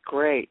 That'd be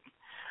great.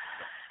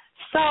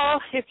 So,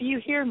 if you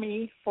hear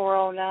me,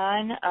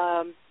 409,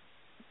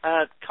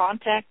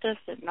 contact us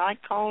at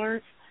Nite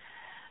Callers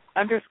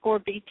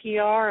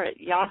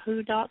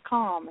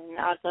 _BTR@yahoo.com, and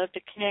I'd love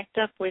to connect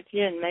up with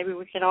you, and maybe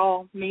we could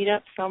all meet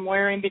up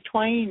somewhere in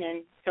between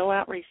and go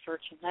out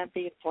researching. That'd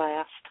be a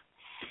blast.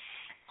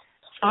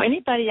 So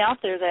anybody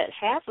out there that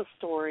has a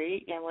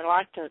story and would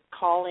like to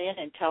call in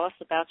and tell us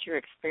about your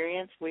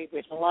experience, we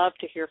would love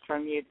to hear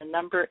from you. The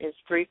number is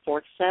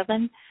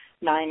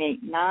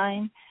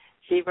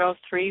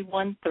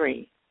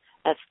 347-989-0313.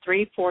 That's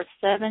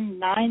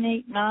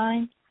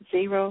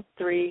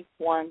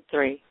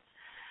 347-989-0313.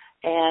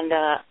 And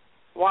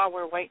while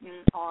we're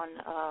waiting on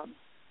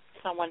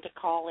someone to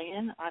call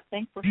in, I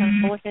think we're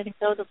going to go ahead and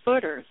go to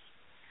footers.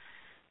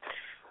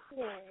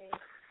 Yay.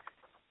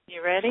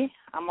 You ready?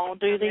 I'm going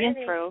to do the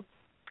intro.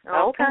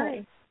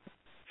 Okay.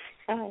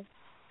 Okay.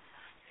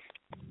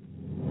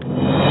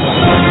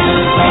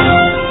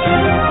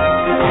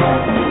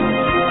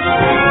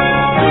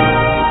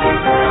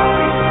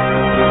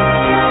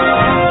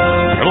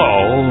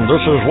 Hello,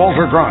 this is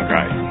Walter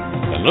Cronkite,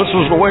 and this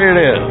is the way it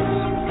is.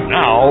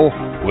 Now,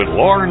 with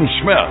Lauren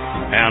Smith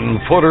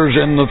and Footers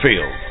in the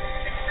Field.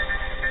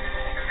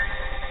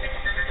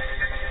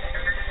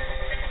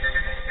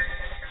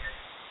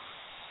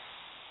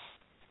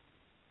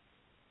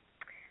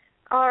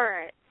 All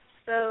right.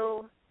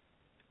 So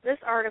this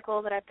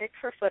article that I picked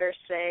for Footers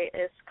today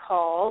is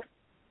called,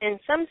 "In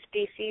Some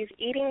Species,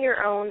 Eating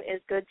Your Own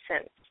is Good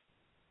Sense."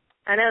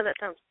 I know that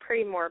sounds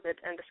pretty morbid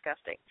and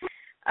disgusting.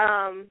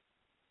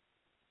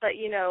 But,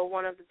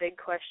 one of the big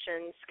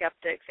questions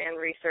skeptics and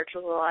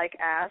researchers alike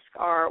ask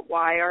are,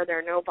 why are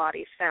there no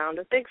bodies found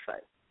of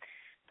Bigfoot?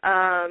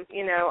 I've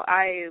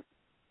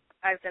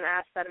been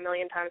asked that a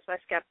million times by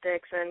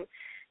skeptics, and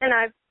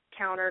I've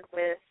countered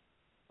with,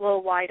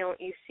 well, why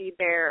don't you see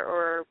bear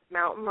or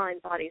mountain lion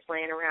bodies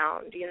laying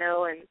around,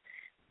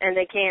 and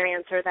they can't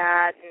answer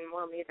that, and,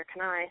 well, neither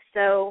can I.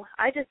 So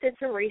I just did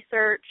some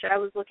research. I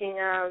was looking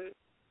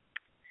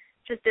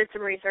did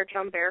some research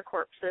on bear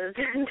corpses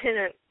and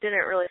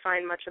didn't really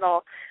find much at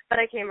all. But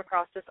I came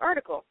across this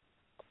article.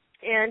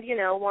 And,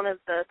 one of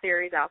the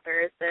theories out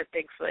there is that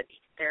Bigfoot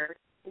eats their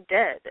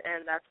dead,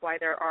 and that's why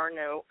there are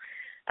no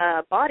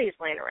bodies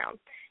laying around.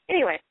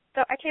 Anyway,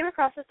 so I came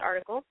across this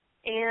article,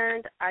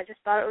 and I just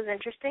thought it was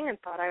interesting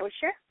and thought I would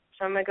share.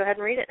 So I'm going to go ahead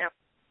and read it now.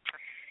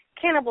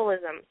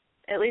 Cannibalism,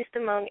 at least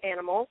among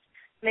animals,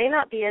 may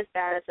not be as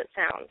bad as it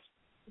sounds.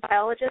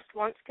 Biologists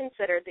once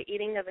considered the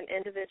eating of an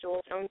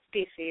individual's own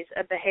species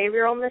a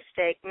behavioral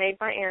mistake made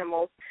by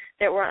animals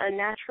that were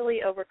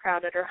unnaturally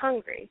overcrowded or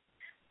hungry.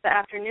 But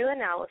after new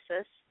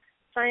analysis,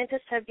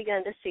 scientists have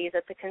begun to see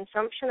that the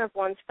consumption of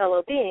one's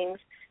fellow beings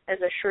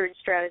is a shrewd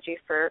strategy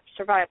for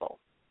survival.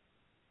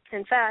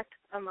 In fact,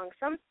 among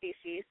some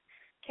species,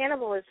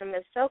 cannibalism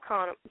is so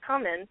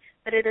common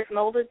that it has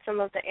molded some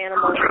of the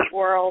animal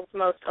world's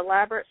most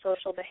elaborate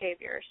social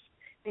behaviors,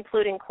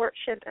 including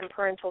courtship and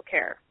parental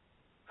care.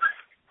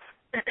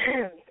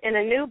 In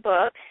a new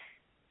book,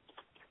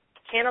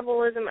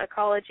 Cannibalism,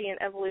 Ecology,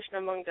 and Evolution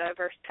Among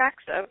Diverse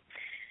Taxa,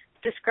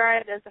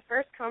 described as the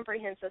first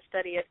comprehensive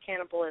study of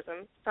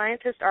cannibalism,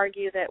 scientists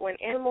argue that when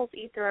animals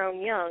eat their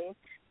own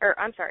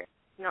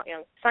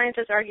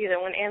Scientists argue that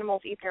when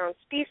animals eat their own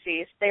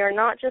species, they are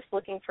not just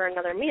looking for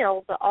another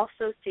meal, but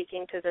also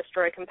seeking to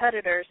destroy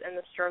competitors in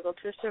the struggle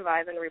to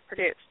survive and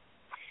reproduce.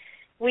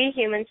 We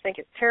humans think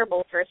it's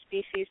terrible for a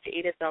species to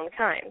eat its own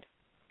kind.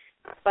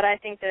 But I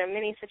think that in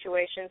many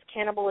situations,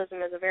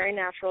 cannibalism is a very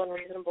natural and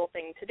reasonable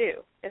thing to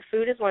do. If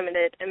food is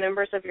limited and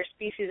members of your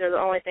species are the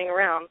only thing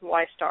around,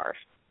 why starve?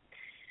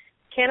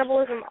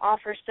 Cannibalism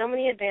offers so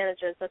many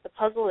advantages that the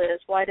puzzle is,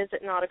 why does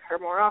it not occur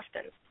more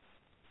often?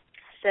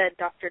 Said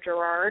Dr.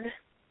 Gerard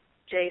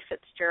J.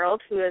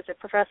 Fitzgerald, who is a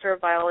professor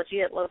of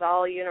biology at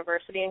Laval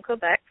University in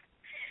Quebec.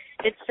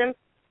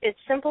 Its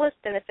simplest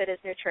benefit is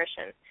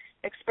nutrition.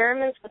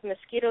 Experiments with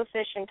mosquito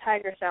fish and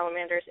tiger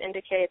salamanders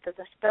indicate that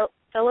the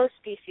fellow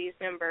species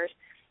members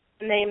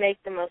may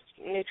make the most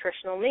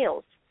nutritional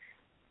meals.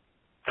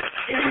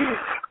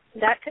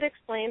 That could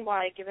explain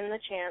why, given the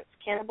chance,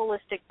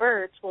 cannibalistic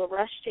birds will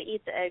rush to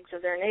eat the eggs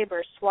of their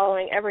neighbors,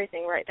 swallowing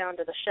everything right down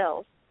to the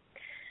shells.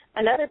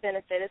 Another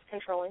benefit is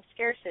controlling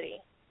scarcity.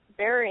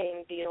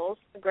 Burying beetles,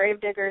 the grave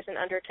diggers and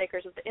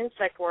undertakers of the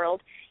insect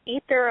world,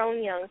 eat their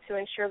own young to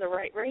ensure the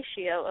right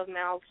ratio of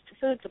mouths to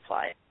food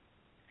supply.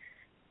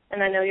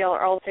 And I know y'all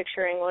are all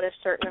picturing what if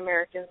certain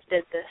Americans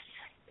did this.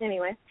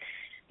 Anyway,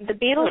 the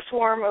beetles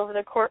swarm over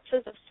the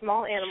corpses of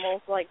small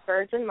animals like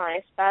birds and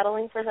mice,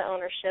 battling for the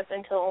ownership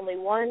until only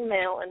one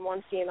male and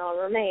one female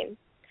remain.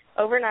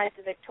 Overnight,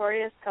 the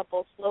victorious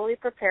couple slowly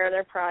prepare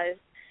their prize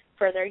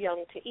for their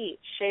young to eat,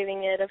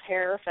 shaving it of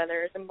hair or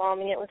feathers,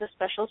 embalming it with a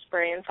special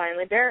spray, and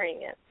finally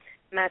burying it,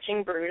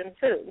 matching brood and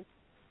food.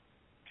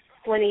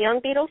 When the young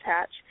beetles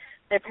hatch,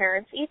 their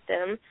parents eat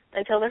them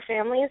until their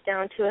family is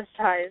down to a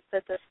size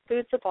that the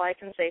food supply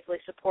can safely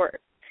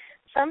support.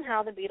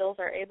 Somehow the beetles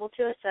are able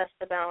to assess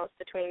the balance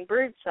between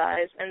brood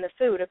size and the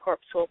food a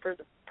corpse will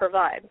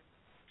provide.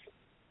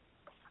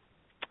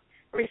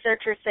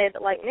 Researchers say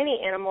that, like many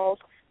animals,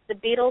 the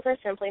beetles are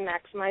simply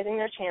maximizing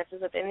their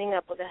chances of ending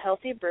up with a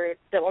healthy brood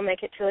that will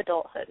make it to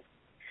adulthood.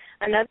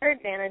 Another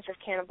advantage of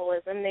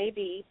cannibalism may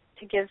be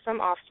to give some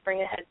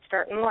offspring a head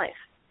start in life.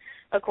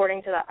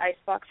 According to the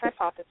icebox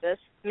hypothesis,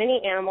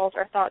 many animals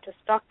are thought to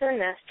stock their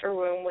nest or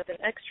womb with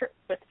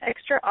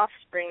extra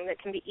offspring that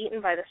can be eaten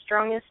by the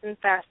strongest and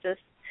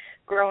fastest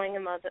growing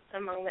among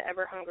the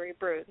ever-hungry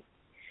brood.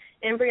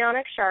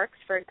 Embryonic sharks,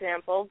 for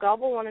example,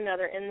 gobble one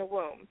another in the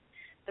womb.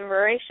 The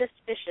voracious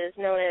fishes,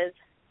 known as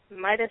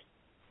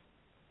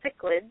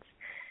cichlids,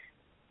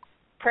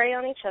 prey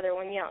on each other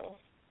when young.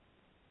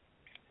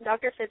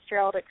 Dr.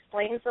 Fitzgerald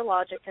explains the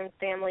logic in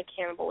family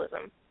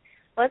cannibalism.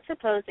 Let's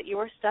suppose that you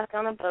were stuck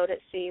on a boat at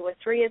sea with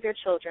 3 of your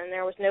children.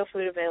 There was no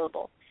food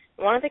available.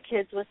 One of the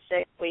kids was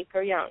sick, weak,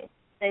 or young,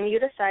 and you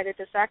decided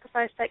to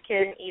sacrifice that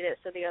kid and eat it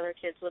so the other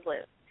kids would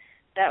live.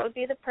 That would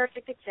be the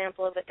perfect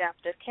example of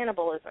adaptive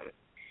cannibalism.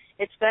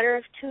 It's better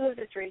if 2 of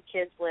the 3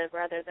 kids live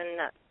rather than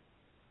none.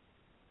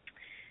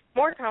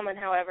 More common,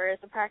 however, is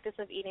the practice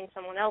of eating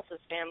someone else's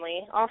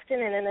family, often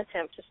in an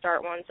attempt to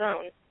start one's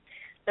own.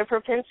 The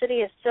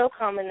propensity is so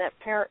common that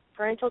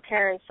parental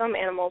care in some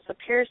animals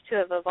appears to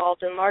have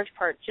evolved in large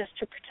part just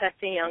to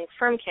protect the young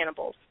from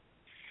cannibals.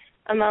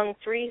 Among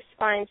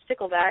 3-spined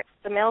sticklebacks,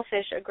 the male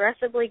fish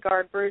aggressively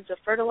guard broods of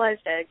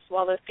fertilized eggs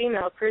while the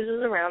female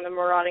cruises around in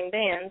marauding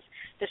bands,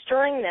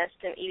 destroying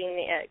nests and eating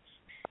the eggs.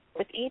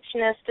 With each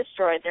nest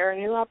destroyed, there are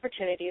new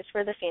opportunities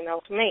for the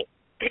female to mate.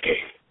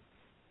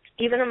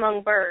 Even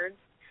among birds,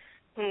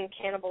 whom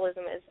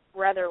cannibalism is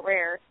rather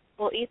rare,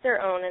 will eat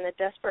their own in a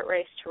desperate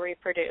race to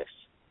reproduce.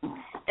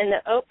 In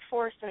the oak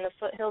forest in the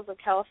foothills of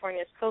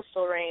California's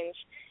coastal range,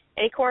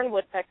 acorn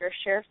woodpeckers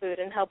share food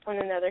and help one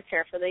another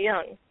care for the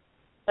young.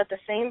 But the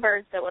same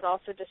birds that would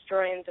also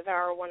destroy and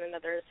devour one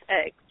another's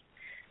eggs.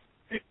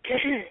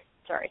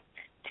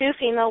 2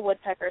 female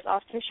woodpeckers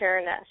often share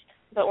a nest,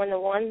 but when the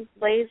one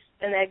lays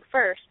an egg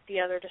first,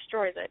 the other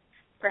destroys it,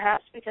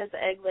 perhaps because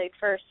the egg laid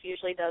first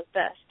usually does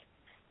best.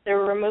 The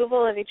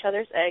removal of each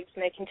other's eggs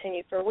may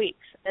continue for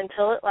weeks,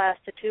 until at last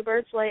the 2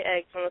 birds lay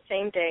eggs on the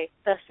same day,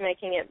 thus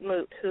making it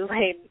moot who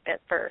laid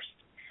it first.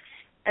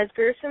 As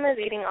gruesome as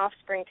eating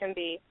offspring can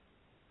be,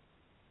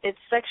 it's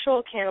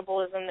sexual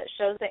cannibalism that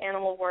shows the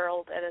animal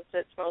world at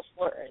its most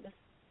lurid.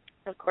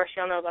 Of course,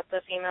 y'all know about the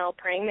female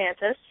praying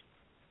mantis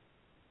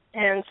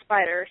and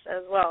spiders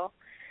as well.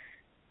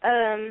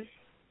 And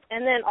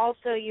then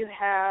also you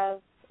have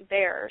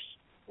bears,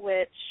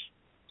 which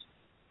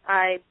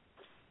I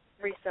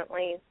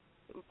recently,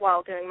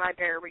 while doing my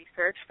bear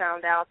research,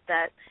 found out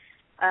that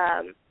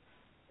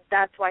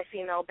that's why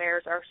female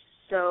bears are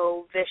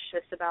so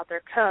vicious about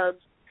their cubs,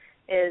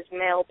 is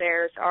male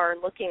bears are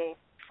looking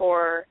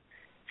for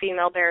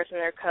female bears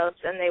and their cubs,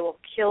 and they will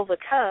kill the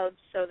cubs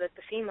so that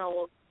the female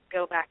will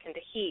go back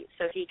into heat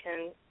so he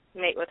can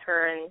mate with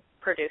her and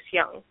produce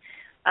young.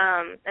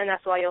 And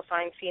that's why you'll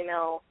find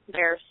female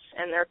bears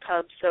and their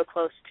cubs so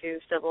close to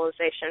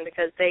civilization,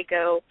 because they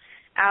go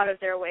out of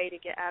their way to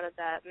get out of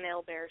that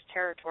male bear's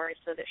territory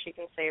so that she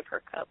can save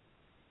her cub.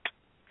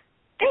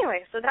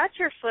 Anyway, so that's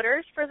your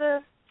footers for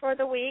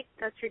the week.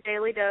 That's your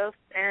daily dose.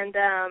 And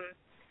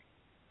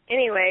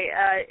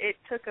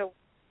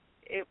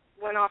it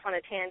went off on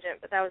a tangent,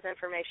 but that was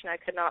information I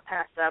could not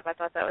pass up. I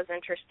thought that was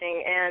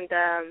interesting. And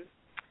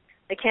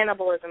the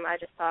cannibalism, I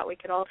just thought we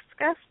could all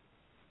discuss.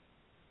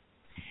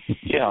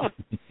 Yeah.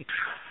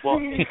 Well,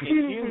 in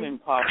human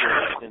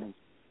populations,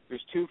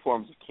 there's two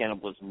forms of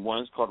cannibalism.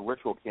 One is called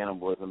ritual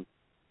cannibalism,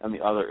 and the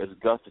other is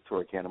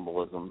gustatory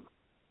cannibalism.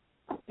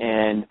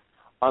 And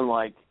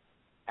unlike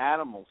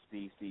animal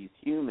species,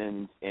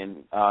 humans,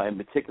 in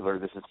particular,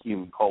 this is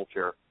human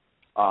culture,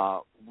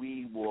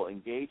 we will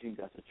engage in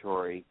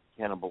gustatory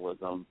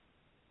cannibalism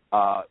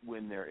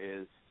when there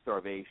is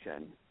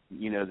starvation.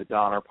 The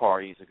Donner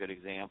Party is a good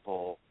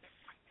example,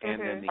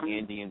 and then the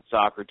Andean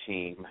soccer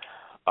team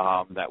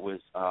that was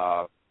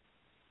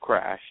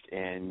crashed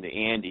in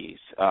the Andes.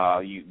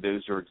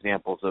 Those are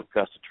examples of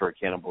gustatory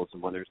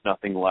cannibalism when there's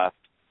nothing left.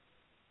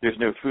 There's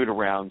no food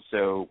around,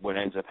 so what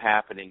ends up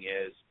happening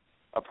is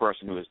a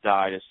person who has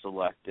died is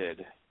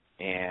selected,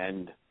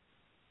 and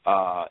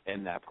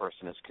that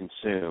person is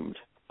consumed.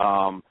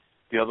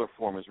 The other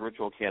form is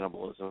ritual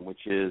cannibalism,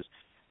 which is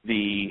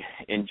the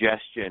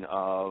ingestion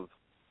of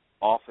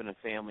often a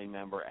family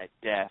member at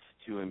death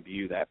to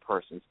imbue that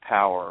person's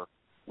power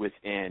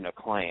within a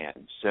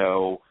clan.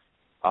 So,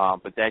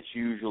 but that's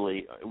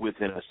usually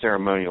within a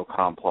ceremonial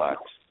complex.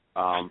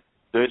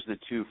 Those are the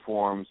two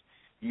forms.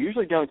 You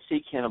usually don't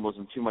see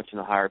cannibalism too much in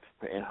higher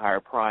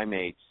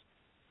primates.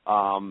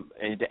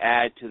 And to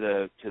add to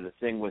the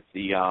thing with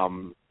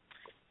the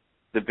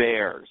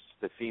bears,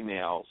 the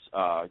females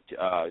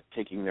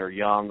taking their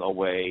young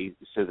away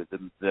so that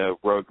the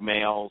rogue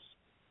males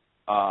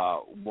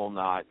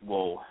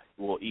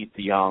will eat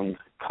the young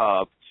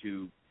cub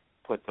to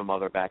put the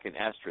mother back in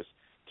estrus.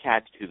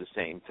 Cats do the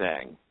same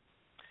thing.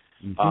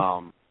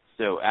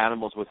 So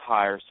animals with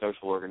higher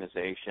social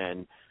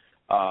organization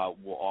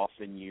will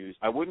often use.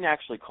 I wouldn't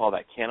actually call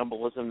that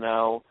cannibalism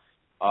though,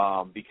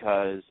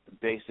 because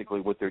basically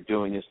what they're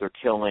doing is they're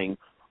killing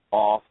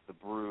off the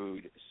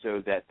brood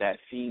so that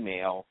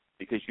female,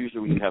 because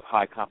usually when you have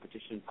high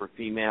competition for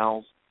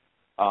females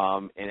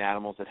in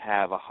animals that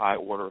have a high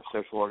order of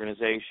social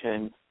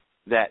organization,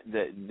 that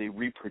the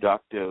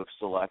reproductive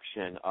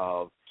selection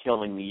of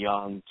killing the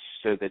young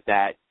so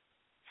that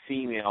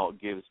female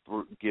gives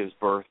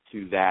birth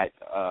to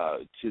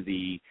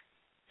the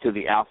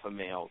alpha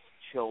male's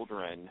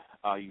children,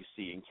 you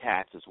see in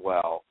cats as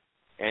well.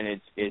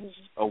 And it's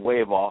a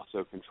way of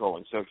also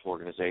controlling social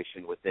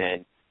organization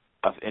within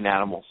an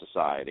animal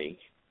society.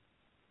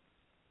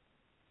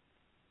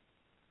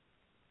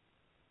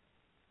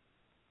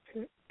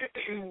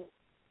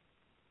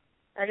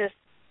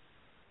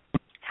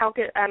 How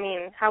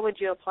would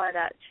you apply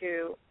that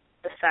to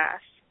the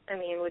fast?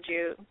 Would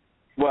you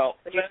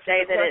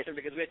say that it's...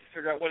 Because we have to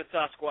figure out what a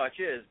Sasquatch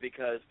is,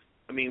 because,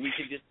 we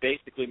can just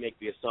basically make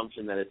the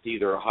assumption that it's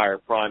either a higher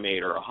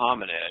primate or a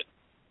hominid.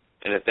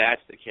 And if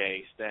that's the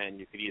case, then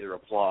you could either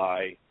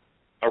apply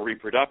a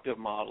reproductive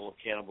model of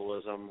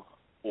cannibalism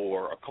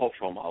or a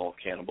cultural model of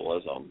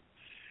cannibalism.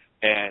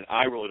 And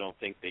I really don't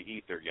think they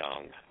eat their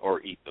young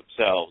or eat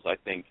themselves. I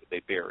think they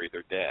bury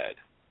their dead.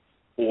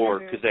 Or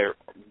because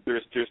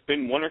there's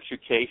been one or two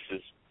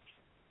cases,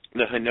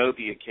 the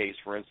Hanovia case,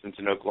 for instance,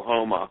 in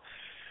Oklahoma,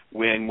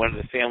 when one of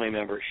the family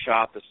members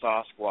shot the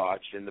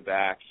Sasquatch in the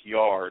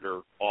backyard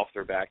or off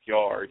their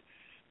backyard.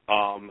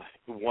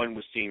 One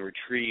was seen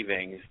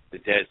retrieving the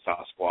dead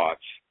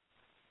Sasquatch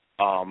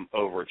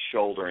over its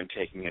shoulder and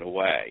taking it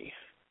away.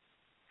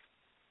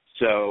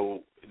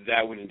 So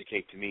that would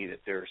indicate to me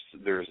that there's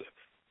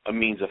a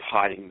means of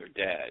hiding their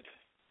dead,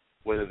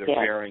 whether they're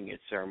burying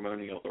it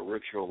ceremonial or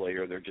ritually,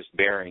 or they're just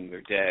burying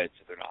their dead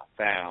so they're not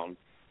found.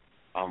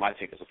 I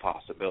think is a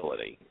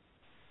possibility.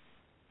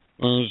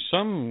 Well,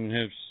 some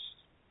have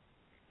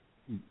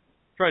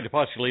tried to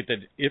postulate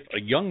that if a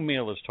young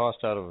male is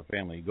tossed out of a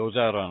family, he goes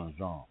out on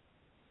his own,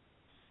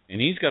 and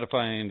he's got to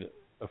find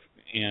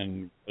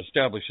and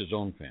establish his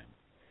own family.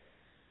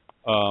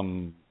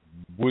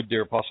 Would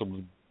there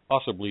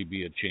possibly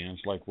be a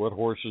chance, like what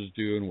horses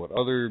do and what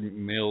other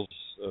males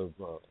of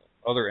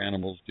other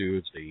animals do,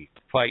 is they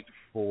fight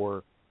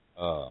for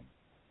an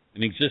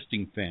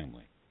existing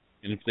family?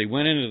 And if they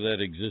went into that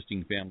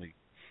existing family,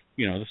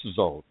 this is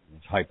all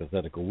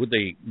hypothetical, would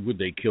they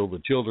kill the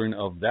children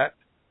of that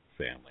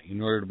family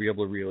in order to be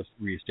able to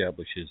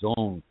reestablish his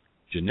own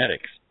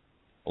genetics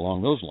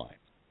along those lines?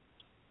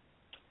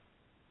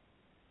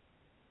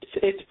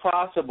 It's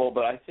possible,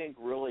 but I think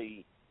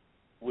really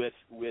with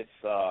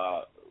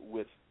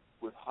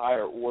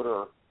higher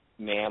order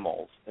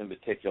mammals in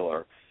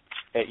particular,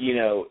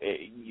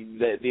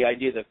 the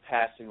idea of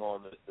passing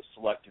on the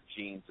selective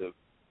genes of,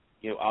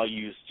 I'll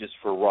use just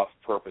for rough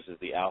purposes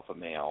the alpha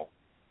male,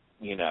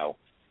 and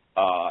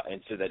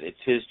so that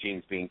it's his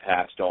genes being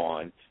passed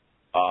on,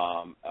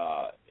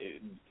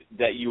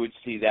 that you would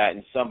see that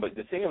in some. But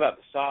the thing about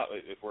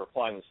if we're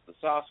applying this to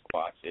the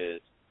Sasquatch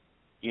is,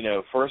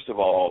 first of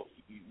all,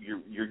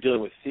 you're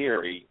dealing with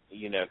theory,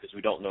 because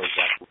we don't know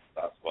exactly what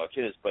the Sasquatch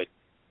is. But,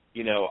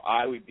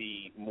 I would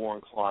be more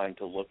inclined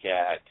to look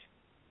at,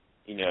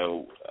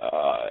 the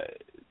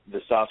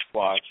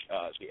Sasquatch,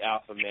 the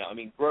alpha male.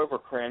 Grover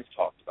Krantz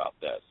talked about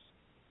this.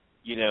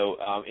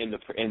 In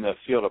the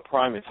field of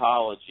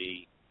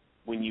primatology,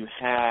 when you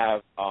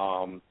have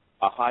a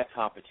high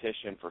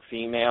competition for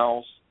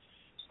females,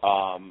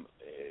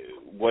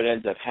 what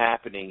ends up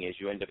happening is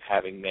you end up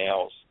having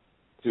males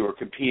who are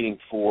competing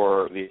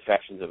for the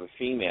affections of a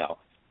female.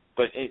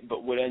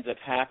 But what ends up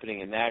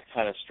happening in that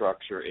kind of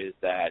structure is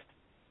that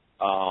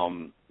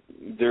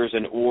there's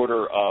an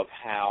order of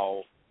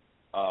how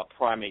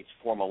primates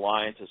form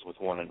alliances with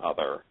one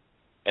another,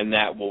 and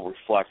that will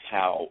reflect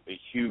how a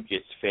hue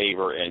gets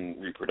favor in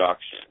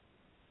reproduction.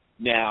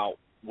 Now,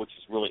 which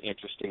is really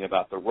interesting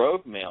about the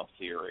rogue male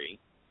theory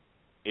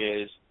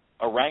is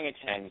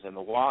orangutans in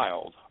the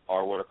wild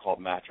are what are called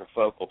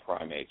matrifocal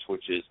primates,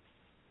 which is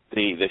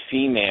the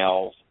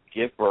females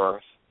give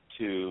birth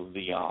to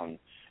the young,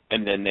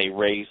 and then they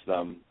raise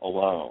them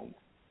alone.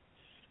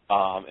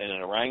 In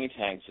an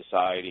orangutan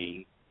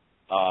society,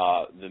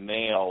 the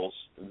males,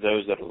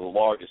 those that are the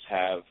largest,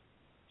 have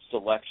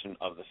selection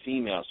of the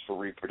females for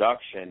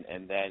reproduction,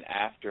 and then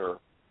after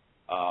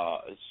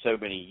so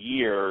many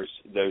years,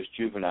 those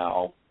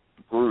juvenile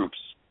groups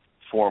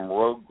form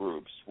rogue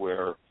groups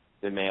where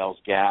the males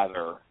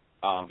gather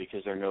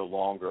because they're no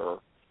longer,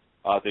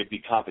 there'd be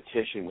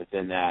competition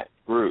within that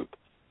group.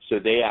 So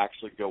they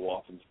actually go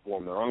off and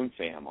form their own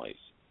families.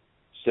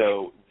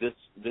 So this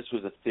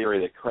was a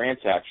theory that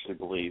Krantz actually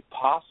believed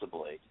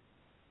possibly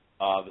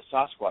the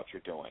Sasquatch are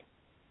doing.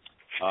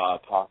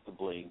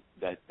 Possibly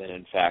that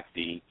in fact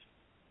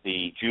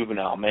the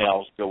juvenile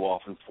males go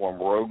off and form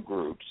rogue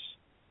groups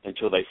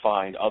until they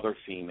find other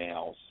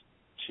females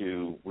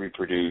to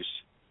reproduce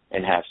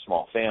and have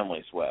small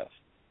families with.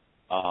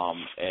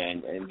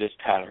 And this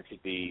pattern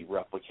could be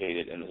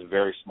replicated in a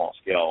very small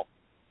scale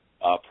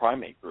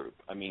primate group.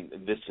 I mean,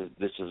 this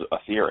is a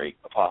theory,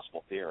 a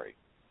possible theory.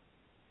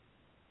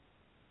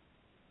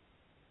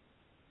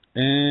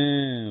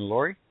 And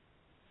Lori?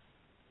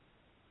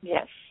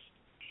 Yes.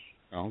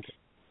 Oh, okay.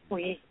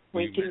 We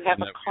do have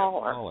a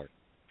caller.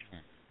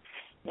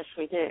 Yes,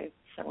 we do.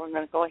 So we're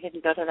going to go ahead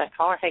and go to that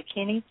caller. Hey,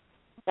 Kenny,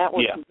 that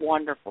was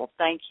wonderful.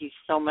 Thank you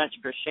so much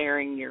for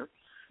sharing your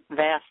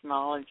vast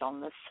knowledge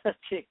on this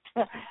subject.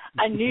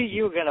 I knew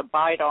you were going to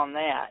bite on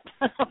that.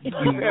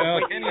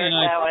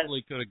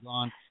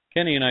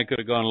 Kenny and I could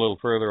have gone a little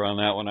further on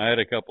that one. I had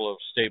a couple of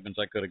statements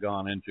I could have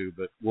gone into,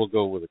 but we'll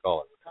go with the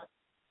caller.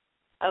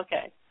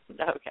 Okay.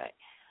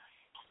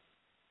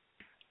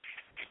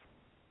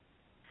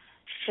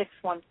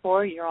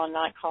 614, you're on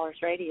Nite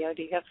Callers Radio.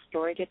 Do you have a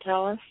story to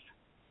tell us?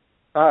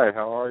 Hi,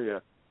 how are you?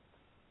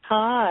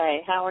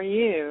 Hi, how are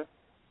you?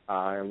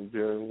 I'm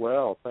doing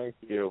well, thank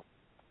you.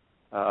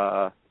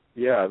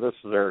 This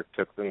is Eric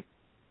Tipton.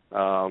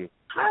 Hi,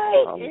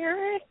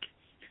 Eric.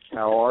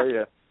 How are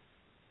you?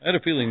 I had a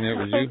feeling that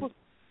was you.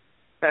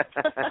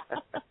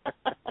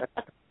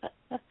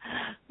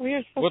 We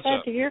are so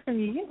glad to hear from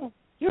you.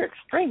 You're an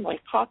extremely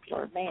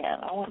popular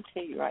man. I want to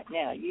tell you right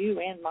now, you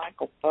and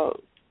Michael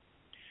both.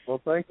 Well,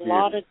 thank you. A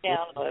lot of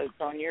downloads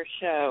on your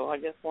show. I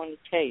just wanted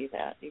to tell you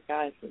that. You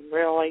guys are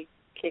really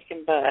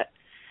kicking butt.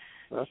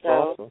 That's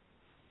awesome.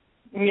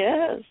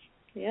 Yes,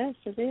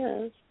 it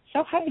is.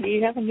 So, hey, do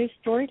you have a new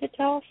story to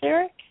tell us,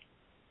 Eric?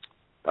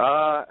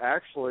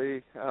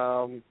 Actually,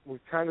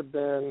 we've kind of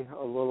been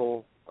a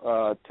little,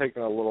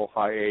 taking a little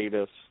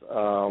hiatus.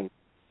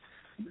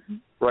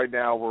 Right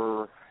now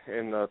we're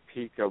in the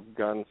peak of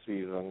gun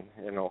season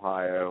in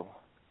Ohio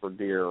for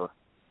deer.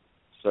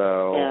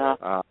 So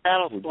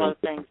that'll slow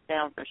things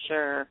down for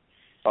sure.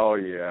 Oh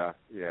yeah.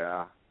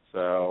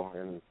 So,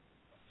 and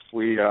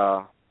we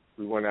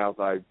went out.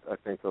 I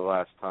think the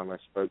last time I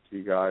spoke to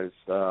you guys,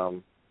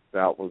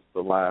 that was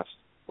the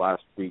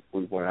last week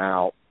we went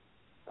out.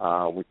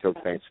 We took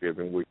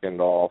Thanksgiving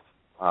weekend off,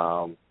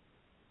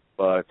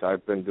 but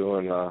I've been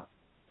doing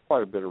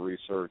quite a bit of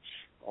research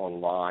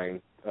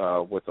online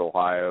with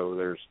Ohio.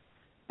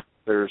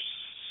 There's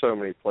so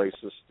many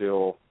places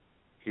still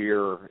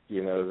here,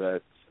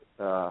 that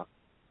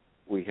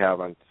we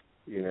haven't,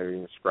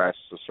 even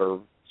scratched the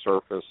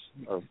surface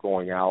of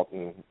going out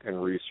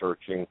and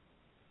researching.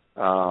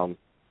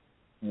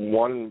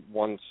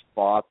 One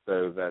spot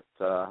though that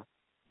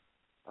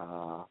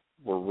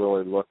we're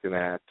really looking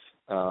at.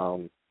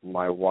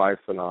 My wife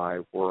and I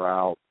were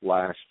out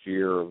last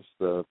year. It was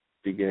the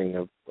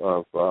beginning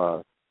of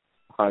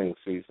hunting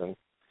season,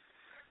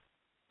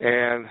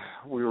 and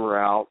we were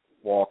out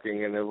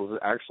walking, and it was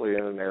actually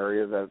in an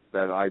area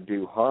that I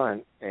do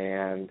hunt,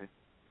 and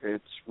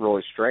it's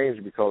really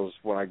strange because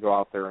when I go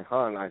out there and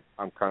hunt,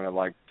 I'm kind of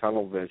like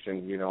tunnel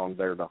vision. I'm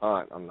there to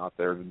hunt. I'm not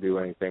there to do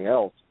anything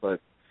else. But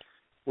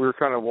we were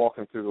kind of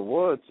walking through the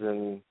woods,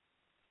 and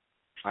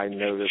I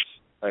noticed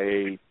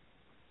a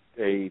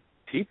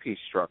teepee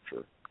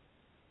structure,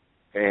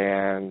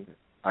 and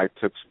I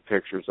took some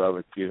pictures of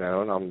it,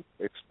 and I'm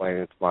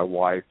explaining to my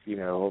wife,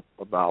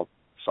 about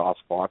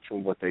Sasquatch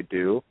and what they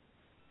do.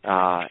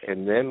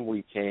 And then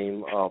we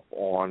came up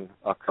on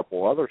a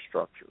couple other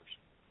structures,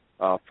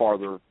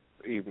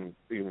 even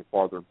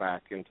farther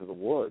back into the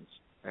woods.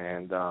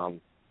 And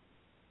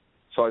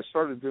so I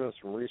started doing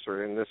some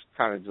research, and this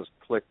kind of just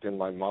clicked in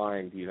my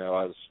mind,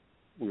 as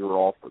we were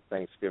off for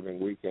Thanksgiving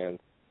weekend.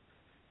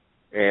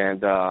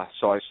 And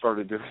so I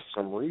started doing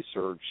some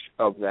research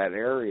of that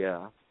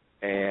area,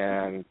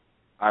 and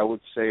I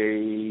would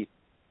say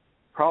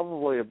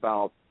probably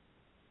about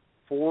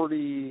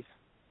 40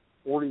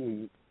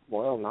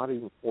 not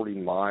even 40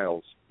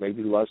 miles,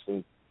 maybe less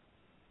than,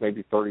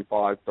 maybe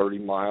 35, 30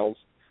 miles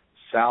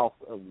south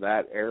of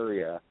that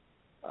area.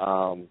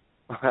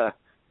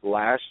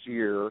 Last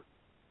year,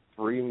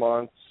 3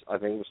 months, I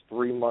think it was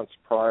 3 months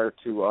prior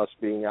to us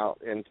being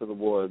out into the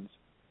woods,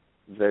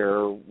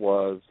 there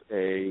was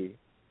a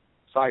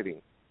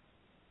sighting.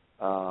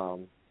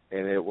 And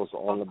it was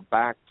on the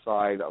back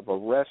side of a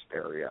rest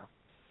area.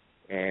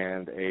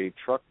 And a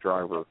truck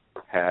driver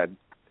had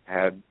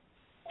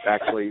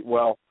actually,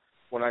 well,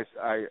 when I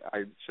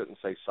shouldn't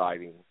say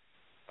sighting.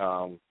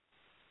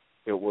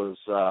 It was,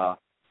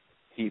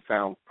 he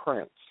found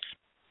prints.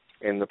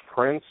 And the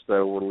prints,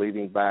 though, were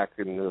leading back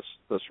in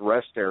this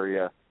rest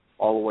area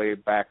all the way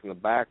back in the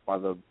back by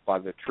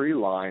the tree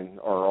line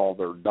are all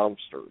their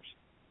dumpsters.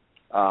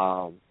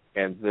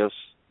 And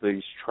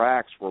these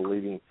tracks were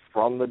leading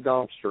from the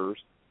dumpsters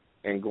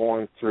and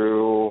going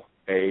through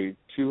a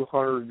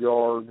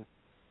 200-yard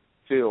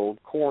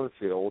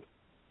cornfield,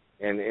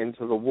 and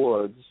into the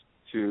woods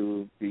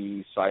to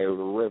the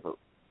Scioto River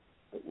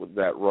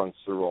that runs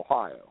through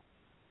Ohio.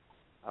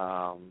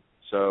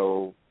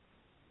 So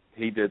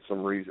he did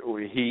some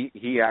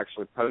he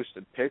actually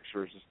posted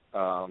pictures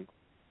out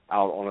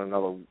on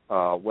another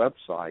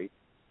website,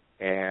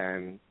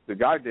 and the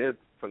guy did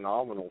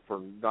phenomenal for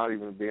not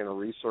even being a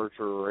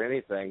researcher or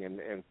anything,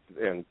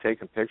 and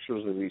taking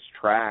pictures of these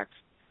tracks,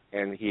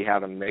 and he had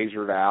them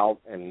measured out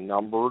and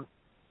numbered,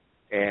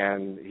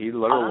 and he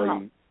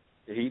literally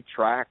he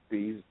tracked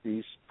these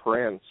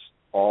prints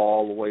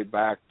all the way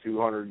back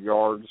 200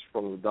 yards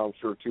from the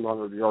dumpster,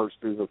 200 yards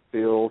through the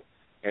field,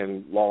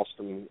 and lost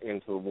them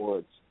into the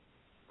woods.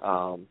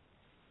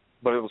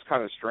 But it was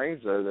kind of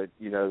strange, though, that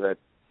that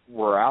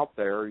we're out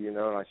there, and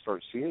I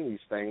start seeing these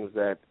things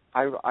that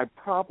I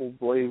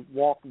probably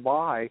walked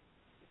by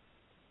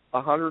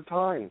 100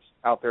 times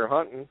out there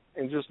hunting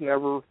and just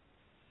never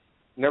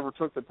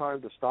took the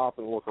time to stop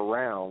and look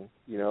around.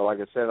 Like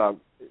I said,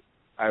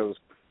 I was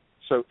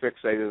so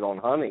fixated on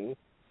hunting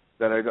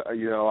that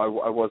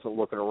I wasn't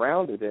looking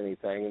around at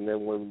anything. And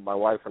then when my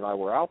wife and I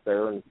were out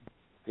there, and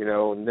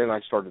then I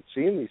started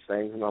seeing these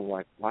things, and I'm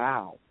like,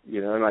 wow,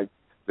 and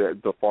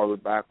the farther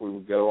back we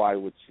would go, I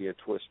would see a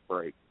twist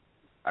break.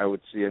 I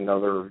would see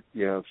another,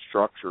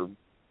 structure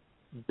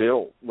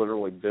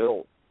literally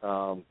built.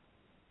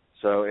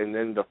 So, and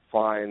then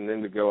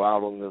to go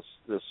out on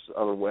this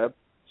other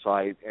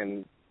website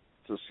and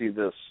to see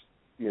this,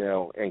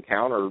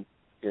 encounter,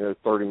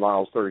 30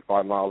 miles,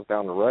 35 miles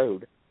down the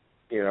road,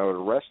 at a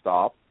rest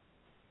stop,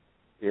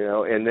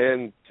 and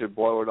then to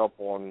blow it up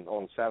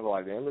on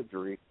satellite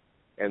imagery,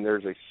 and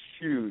there's a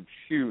huge,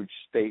 huge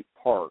state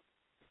park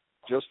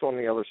just on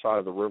the other side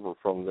of the river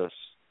from this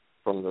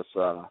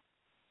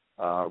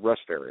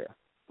rest area.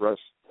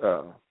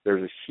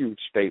 There's a huge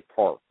state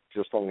park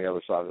just on the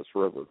other side of this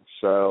river.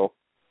 So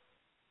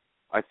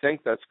I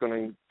think that's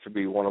going to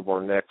be one of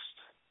our next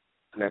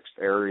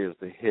areas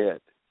to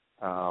hit,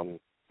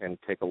 and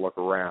take a look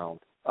around.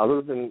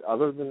 Other than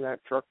that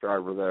truck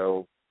driver,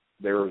 though,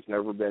 there has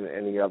never been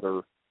any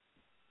other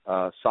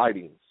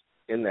sightings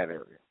in that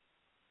area.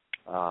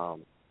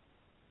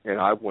 And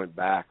I went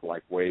back,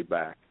 like way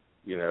back,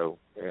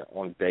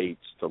 on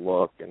dates to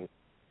look, and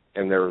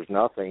there was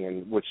nothing,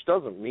 and which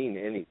doesn't mean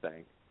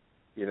anything.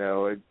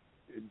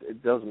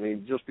 It doesn't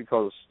mean just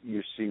because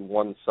you see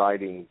one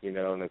sighting,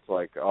 and it's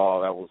like,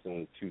 oh, that was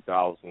in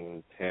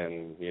 2010,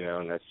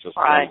 and that's just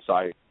one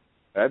sighting.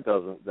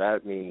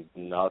 That means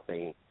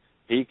nothing.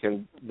 They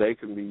can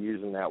be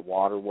using that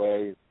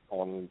waterway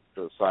on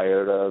the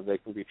Scioto. They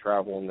can be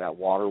traveling that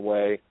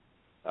waterway.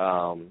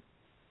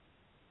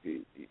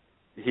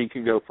 He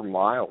could go for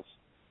miles.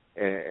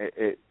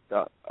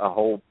 A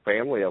whole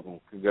family of them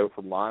could go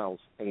for miles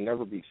and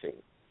never be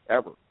seen,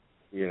 ever,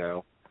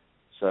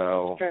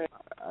 So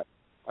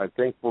I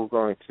think we're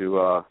going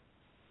to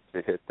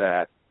hit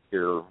that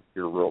here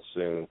real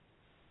soon.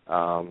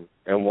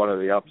 And one of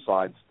the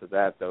upsides to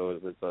that, though,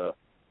 is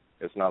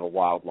it's not a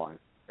wildlife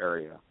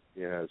area,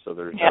 so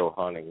there's no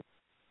hunting,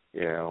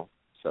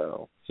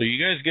 So you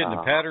guys getting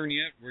a pattern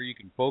yet where you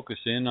can focus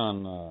in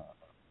on a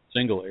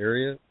single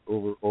area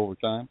over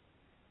time?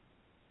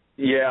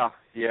 Yeah,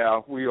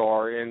 we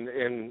are,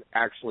 and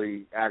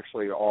actually,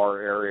 our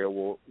area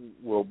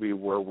will be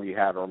where we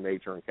had our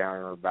major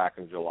encounter back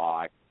in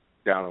July,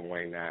 down in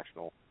Wayne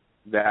National.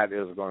 That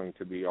is going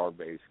to be our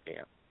base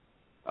camp.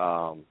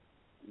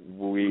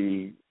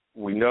 We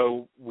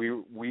know we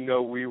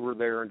were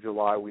there in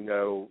July. We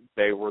know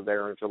they were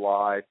there in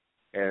July,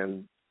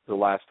 and the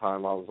last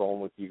time I was on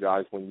with you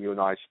guys when you and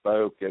I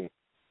spoke, and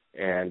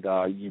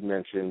you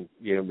mentioned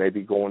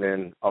maybe going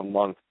in a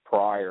month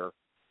prior.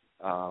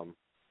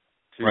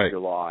 To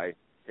July,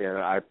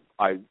 and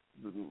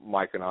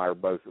Mike and I are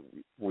both,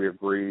 we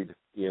agreed,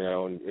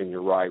 and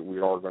you're right,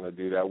 we are going to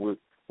do that.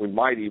 We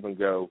might even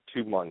go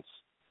 2 months,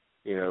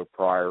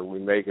 prior. We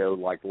may go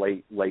like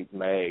late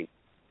May,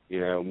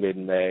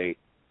 mid-May,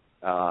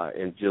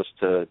 and just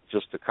to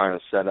kind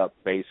of set up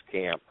base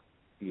camp,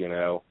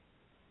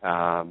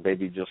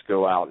 maybe just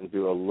go out and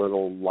do a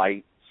little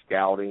light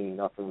scouting,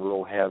 nothing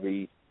real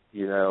heavy,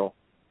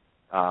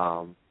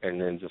 and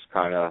then just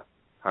kind of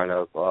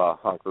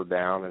hunker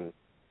down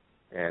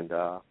and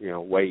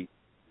wait,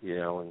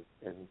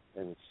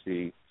 and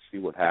see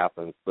what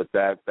happens. But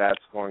that's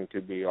going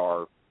to be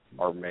our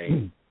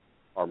main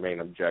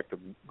objective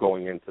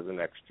going into the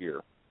next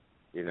year.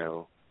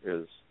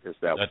 Is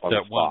that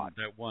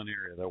one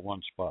area, that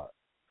one spot.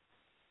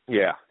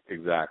 Yeah,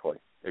 exactly.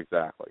 So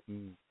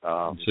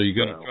you're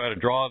going to try to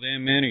draw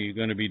them in, or you're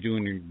going to be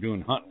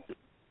doing hunting?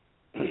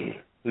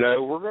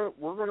 No,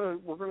 we're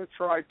going to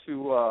try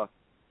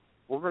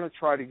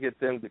to get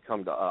them to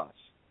come to us,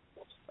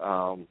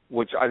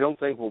 which I don't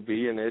think will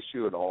be an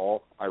issue at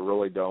all. I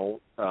really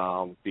don't,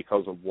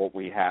 because of what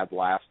we had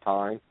last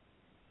time.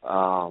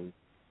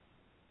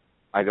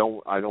 I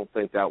don't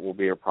think that will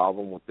be a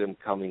problem with them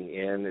coming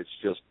in. It's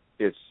just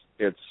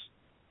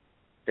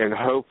and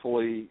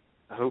hopefully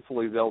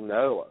they'll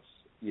know us.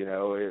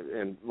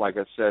 And like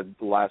I said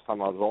the last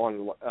time I was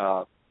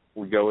on,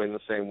 we go in the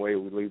same way,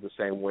 we leave the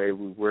same way,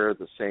 we wear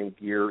the same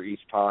gear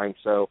each time.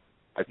 So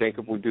I think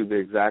if we do the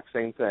exact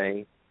same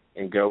thing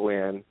and go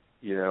in,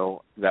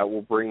 that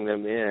will bring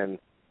them in.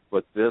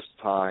 But this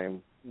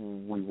time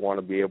we want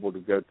to be able to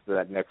go to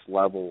that next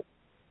level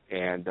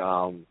and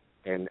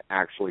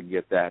actually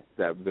get that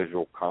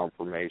visual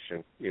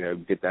confirmation,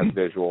 get that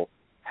visual,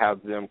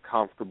 have them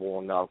comfortable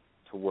enough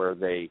to where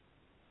they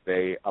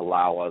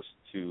allow us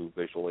to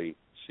visually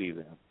see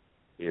them,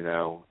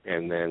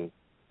 and then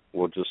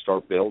we'll just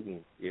start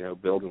building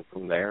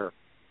from there,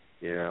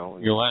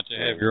 You'll have to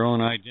have your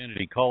own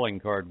identity calling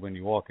card when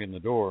you walk in the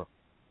door.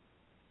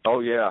 Oh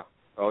yeah,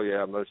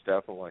 most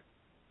definitely.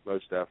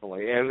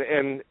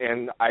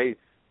 And I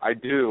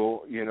do,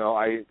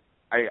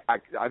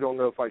 I don't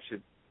know if I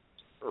should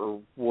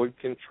or would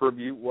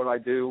contribute what I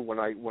do when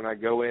I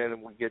go in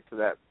and we get to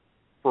that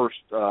first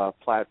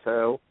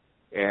plateau,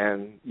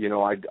 and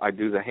I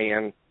do the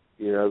hand,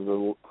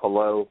 the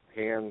hello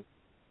hand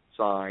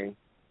sign,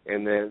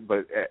 and then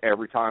but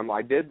every time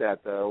I did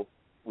that though,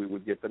 we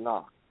would get the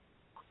knock.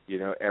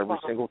 Every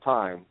single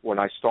time when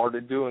I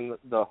started doing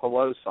the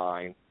hello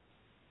sign,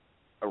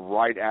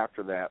 right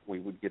after that we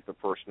would get the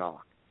first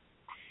knock.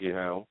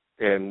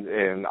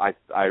 And I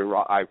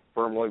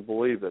firmly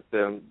believe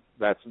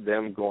that's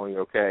them going,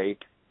 okay,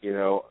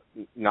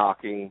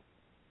 knocking.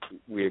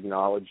 We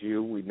acknowledge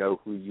you. We know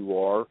who you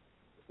are.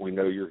 We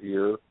know you're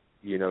here.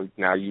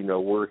 Now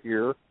we're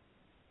here.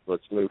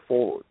 Let's move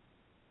forward.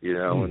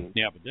 And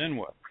yeah, but then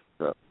what?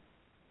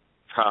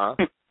 Huh?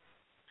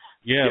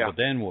 yeah, but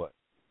then what?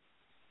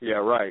 Yeah,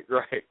 right.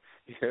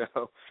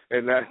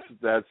 And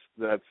that's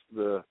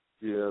the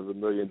the $1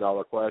 million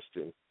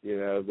question.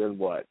 Then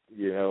what?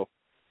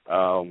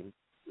 Are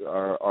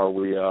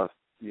we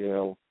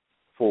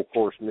full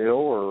course meal,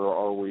 or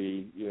are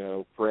we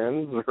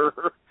friends,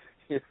 or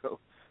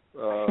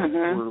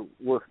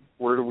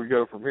where do we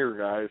go from here,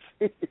 guys?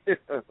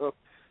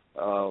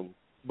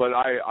 But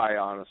I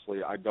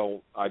honestly I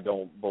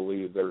don't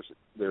believe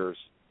there's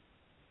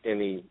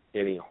any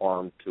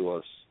harm to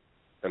us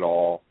at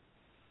all.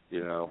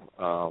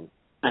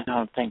 I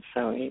don't think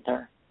so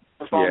either.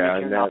 As long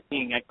as you're not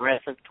being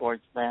aggressive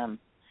towards them.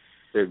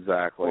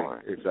 Exactly. Now,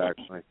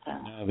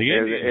 the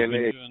Indians have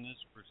been doing this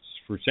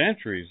for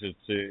centuries.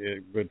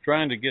 We're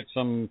trying to get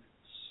some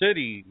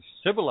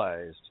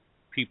civilized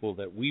people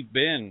that we've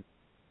been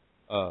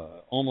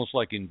almost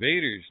like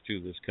invaders to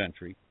this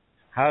country.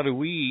 How do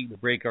we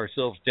break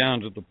ourselves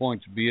down to the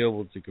point to be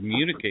able to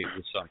communicate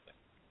with something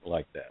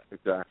like that?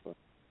 Exactly.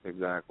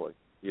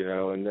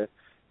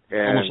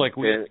 Almost like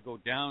we have to go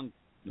down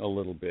a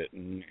little bit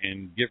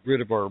and get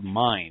rid of our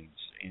minds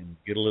and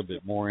get a little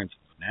bit more into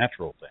the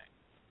natural thing.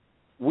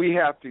 We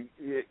have to.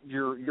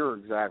 You're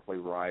exactly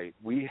right.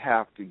 We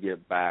have to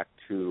get back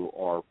to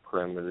our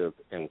primitive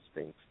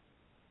instincts.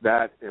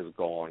 That is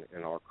gone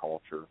in our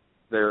culture.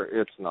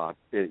 It's not.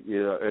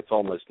 It's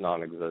almost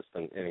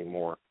non-existent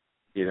anymore.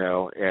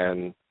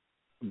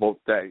 But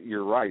that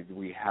you're right.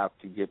 We have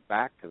to get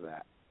back to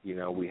that.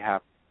 We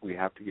have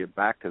to get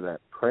back to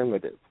that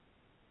primitive,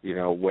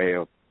 way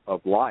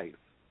of life.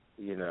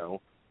 In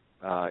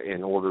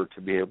order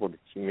to be able to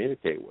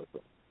communicate with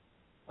them.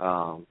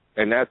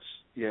 And that's,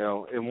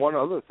 and one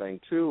other thing,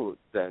 too,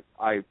 that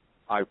I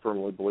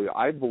firmly believe,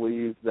 I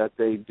believe that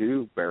they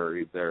do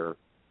bury their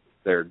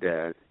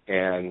dead.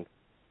 And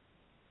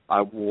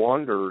I've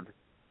wondered,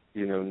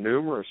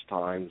 numerous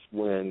times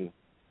when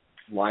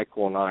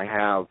Michael and I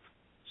have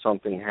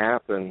something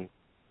happen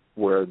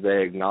where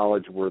they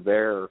acknowledge we're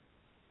there,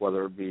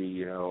 whether it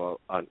be,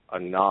 a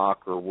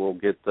knock, or we'll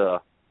get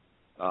the,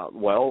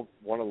 one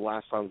of the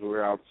last times we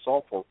were out at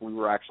Salt Fork, we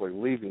were actually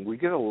leaving. We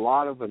get a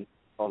lot of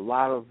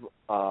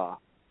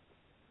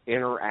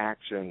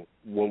interaction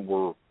when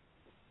we're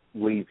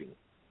leaving.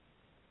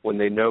 When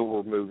they know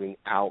we're moving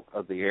out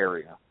of the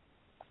area,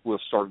 we'll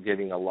start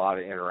getting a lot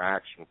of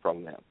interaction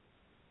from them.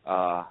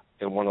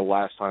 And one of the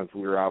last times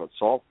we were out at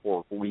Salt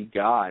Fork, we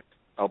got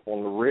up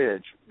on the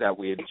ridge that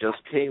we had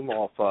just came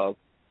off of.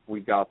 We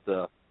got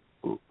the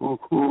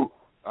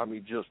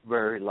just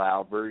very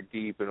loud, very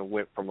deep, and it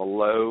went from a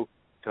low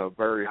to a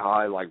very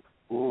high, like,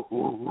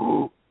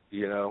 and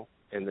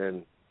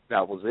then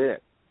that was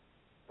it.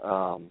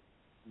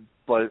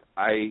 But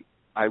I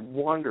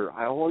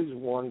always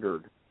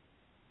wondered,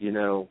 you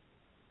know,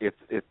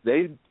 if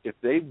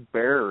they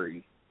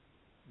bury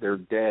their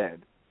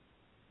dead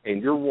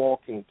and you're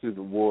walking through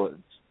the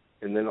woods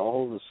and then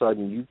all of a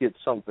sudden you get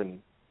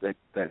something that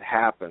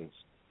happens,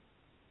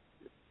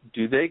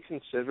 do they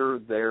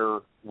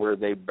consider where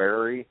they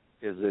bury,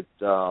 is it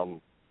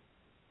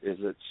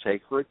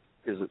sacred?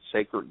 Is it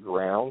sacred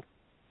ground?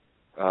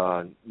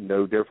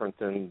 No different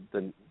than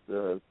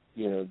the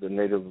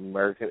Native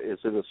American. Is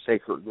it a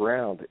sacred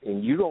ground?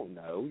 And you don't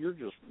know.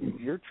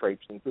 You're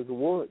traipsing through the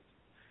woods.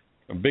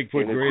 A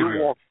Bigfoot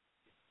graveyard.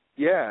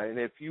 And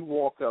if you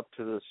walk up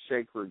to the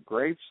sacred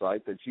grave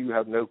site that you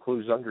have no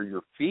clues under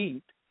your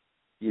feet,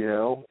 you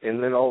know,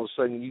 and then all of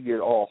a sudden you get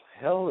all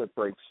hell that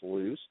breaks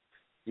loose,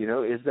 you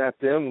know, is that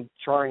them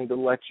trying to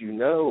let you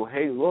know,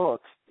 hey,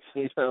 look,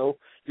 you know,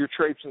 you're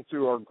traipsing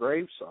through our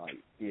grave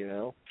site, you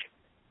know?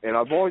 And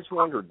I've always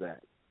wondered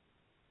that.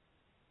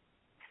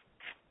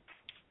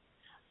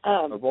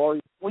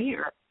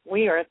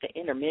 We are at the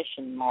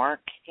intermission mark,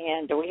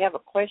 and we have a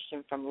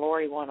question from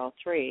Lori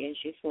 103, and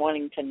she's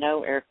wanting to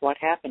know, Eric, what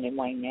happened in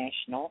Wayne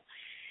National.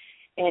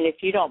 And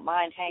if you don't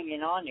mind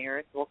hanging on,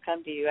 Eric, we'll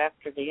come to you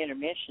after the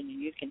intermission, and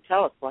you can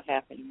tell us what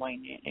happened in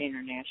Wayne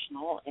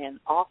International. And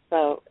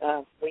also,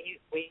 will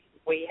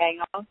you hang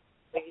on?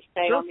 Will you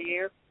stay on the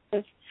air?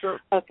 Sure.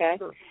 Okay.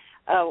 Sure.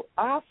 I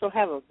also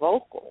have a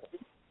vocal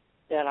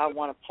that I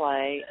want to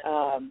play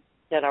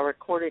that I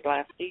recorded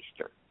last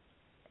Easter.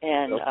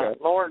 And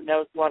Lauren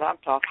knows what I'm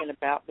talking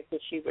about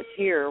because she was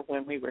here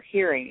when we were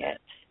hearing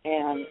it.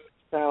 And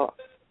so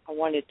I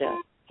wanted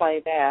to play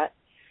that.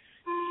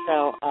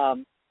 So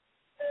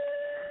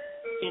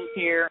in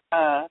here,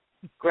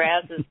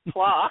 Graz's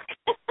clock.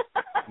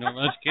 No,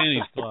 that's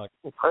Kenny's clock.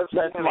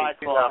 That's my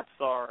clock,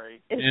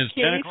 sorry. It's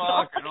 10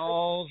 o'clock and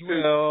all's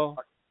well.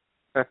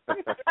 How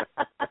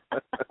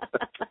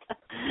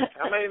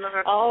many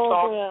minutes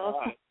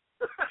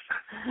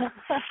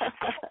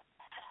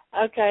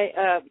Okay,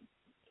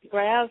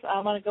 Graz,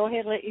 I'm going to go ahead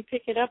and let you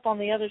pick it up on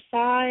the other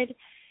side.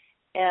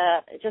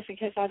 Just in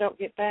case I don't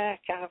get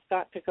back, I've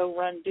got to go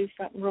run and do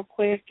something real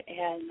quick.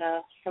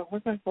 And so we're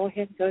going to go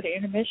ahead and go to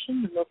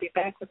intermission, and we'll be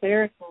back with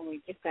Eric when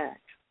we get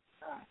back.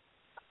 All right.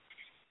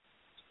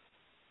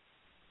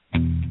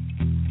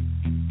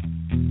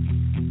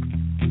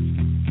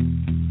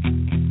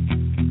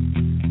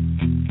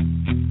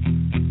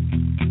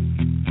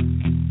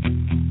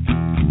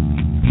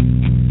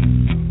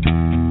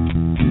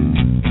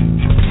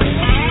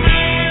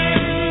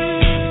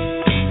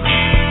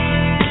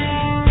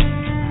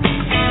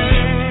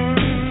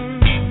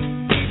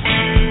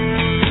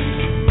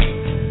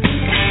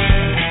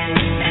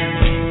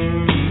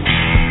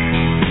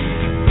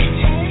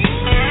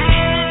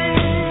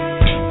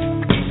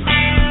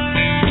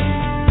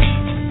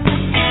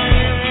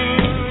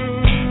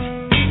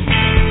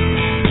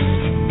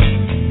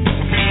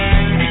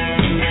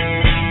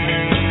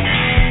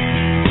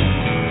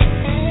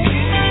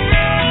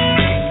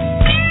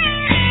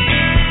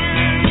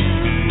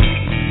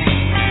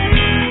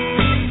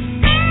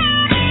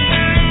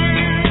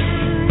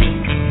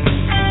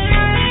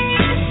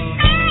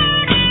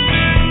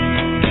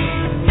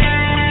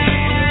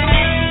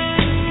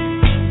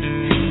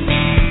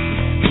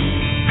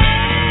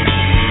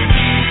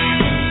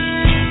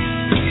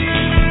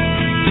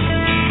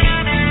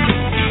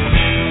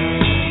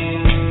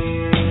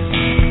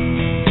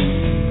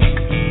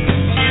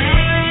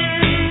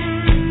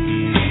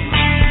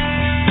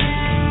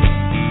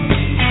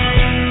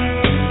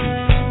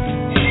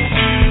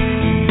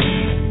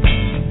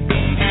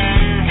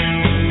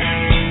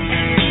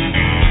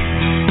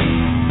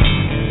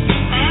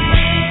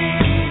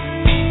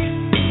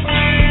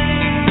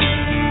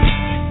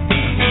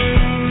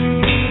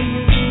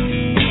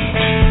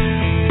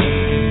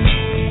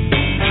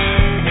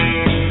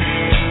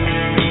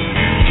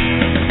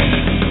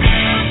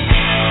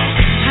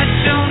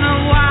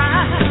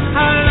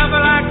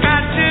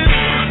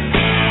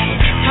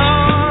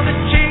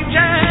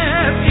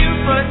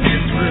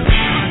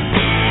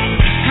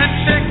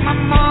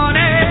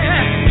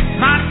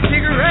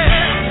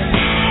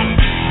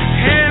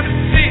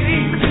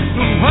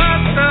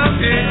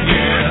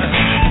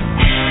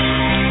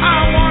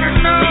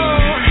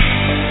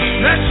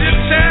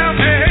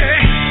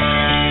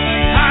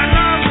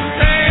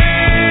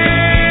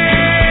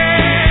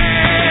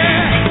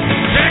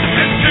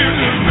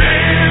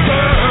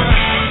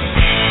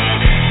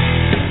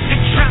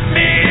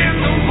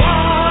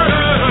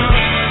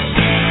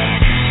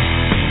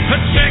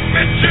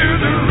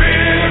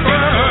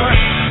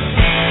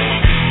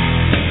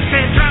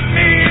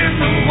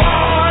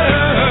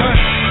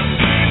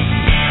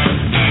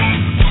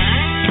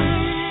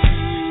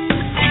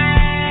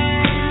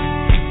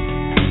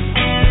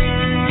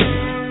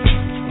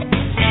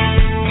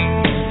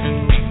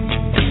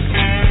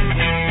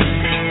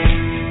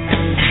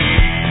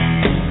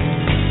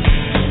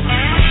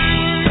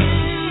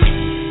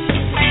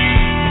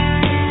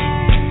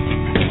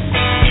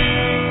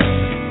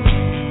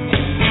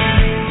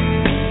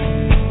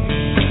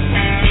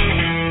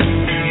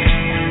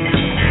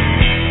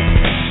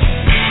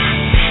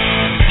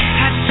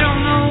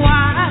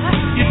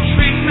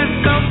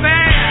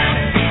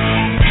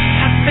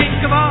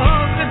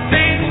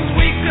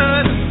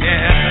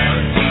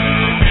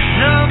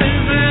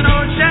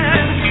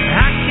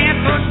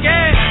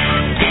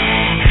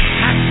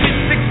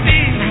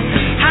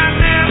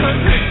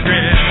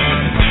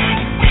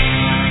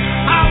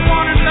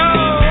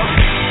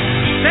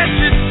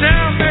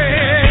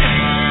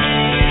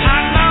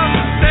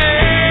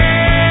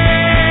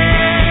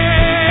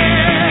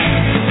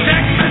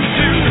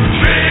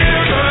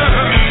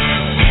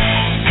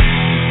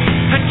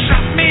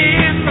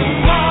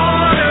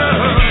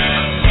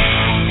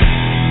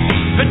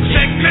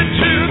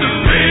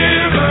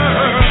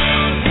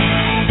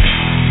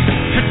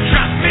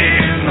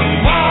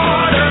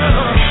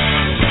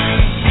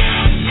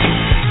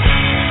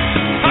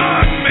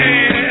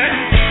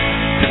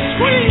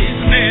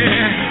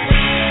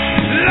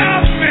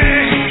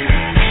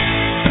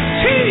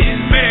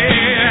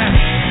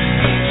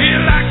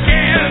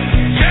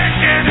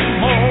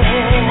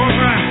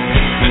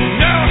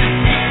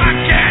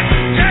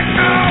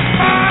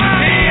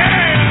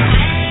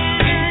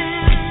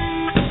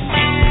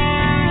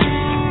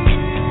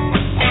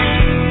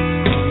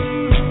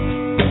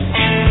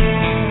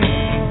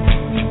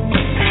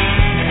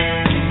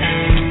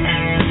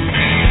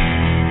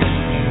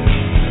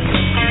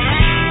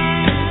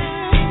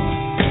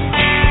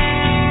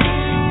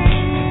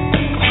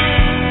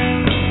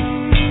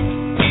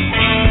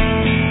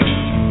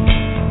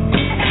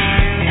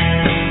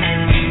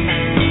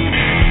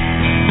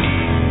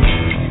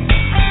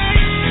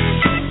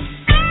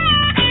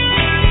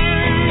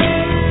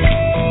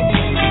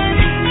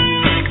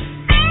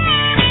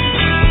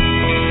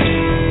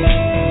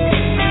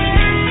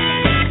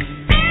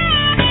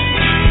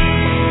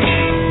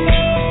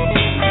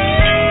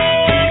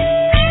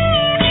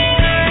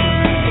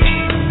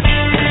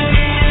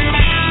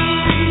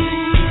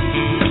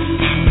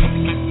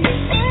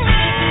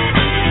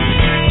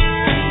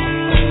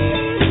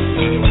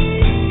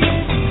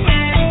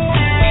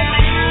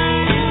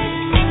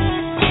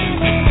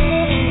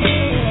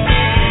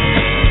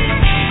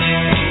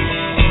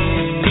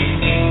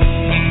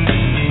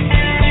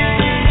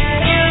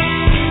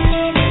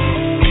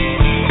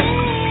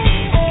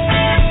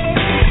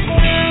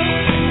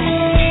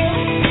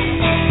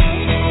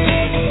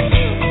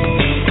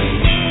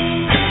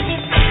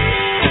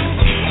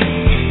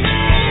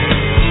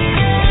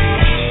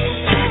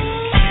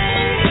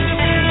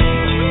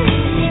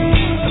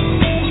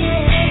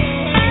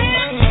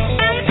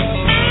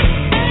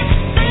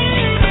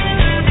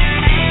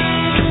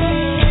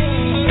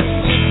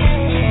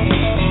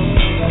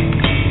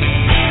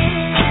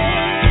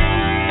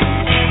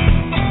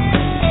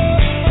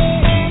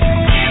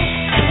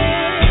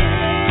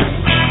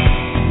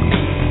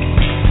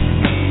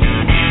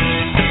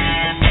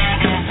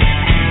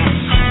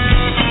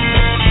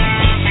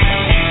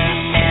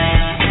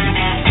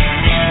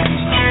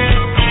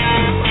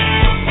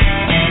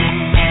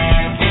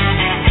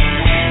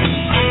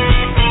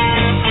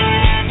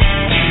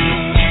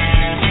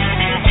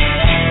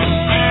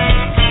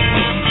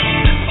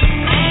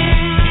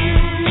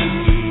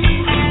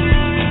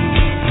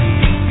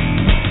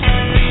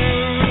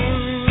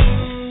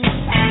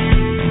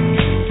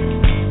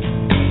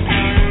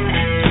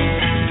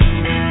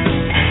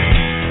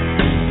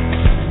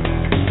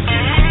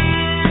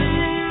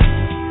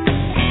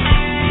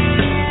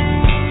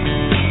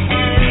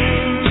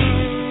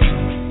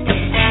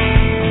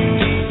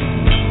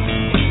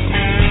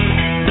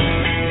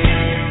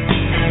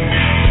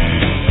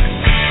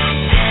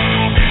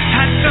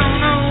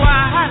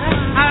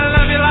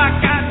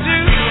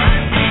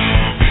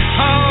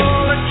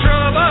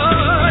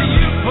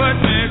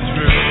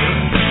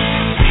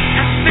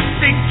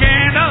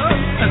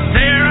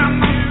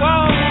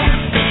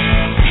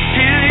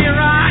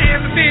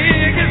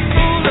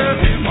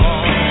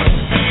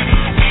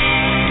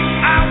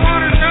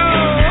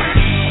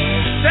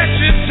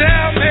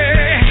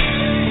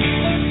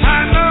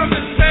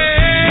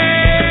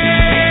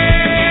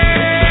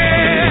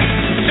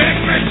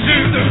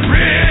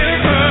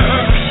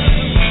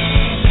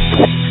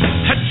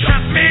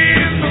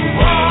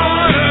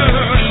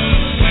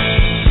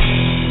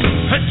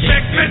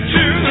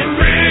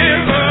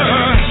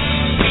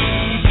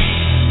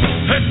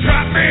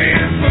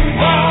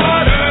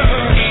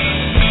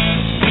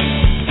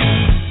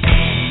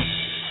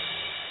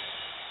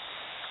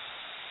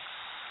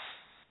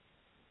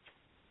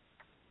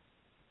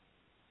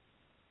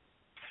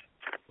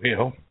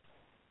 Well,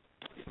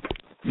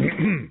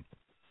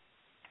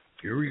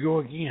 here we go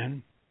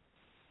again.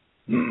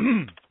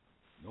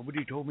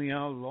 Nobody told me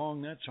how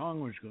long that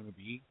song was going to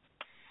be.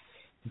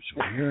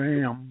 So here I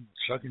am,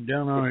 sucking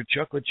down on a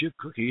chocolate chip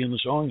cookie, and the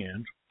song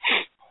ends.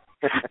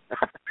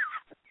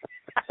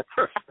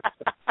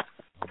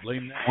 I'll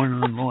blame that one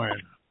on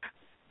Lauren.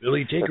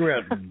 Billy, take her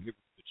out and give her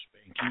a good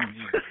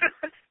spanking.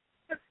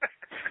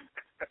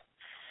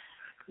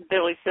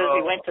 Billy says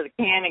he went to the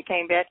can and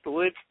came back to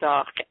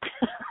Woodstock.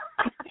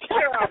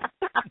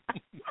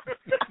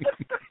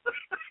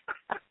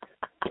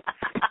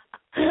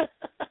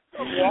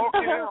 I'm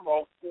walking in, I'm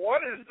like,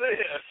 what is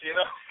this, you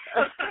know?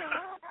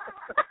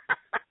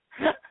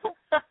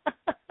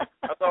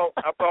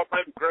 I thought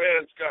maybe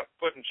Grant's got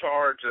put in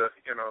charge of,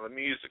 you know, the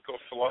musical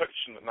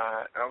selection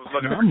tonight. I was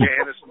looking for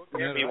Janice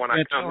looking at me when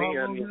I come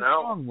in, you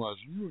know.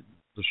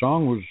 The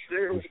song was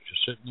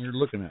just sitting there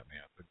looking at me.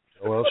 I said,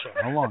 well, so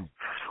how long?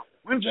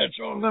 When's that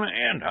song going to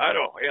end? I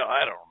don't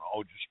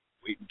know. Just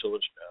wait until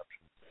it stops.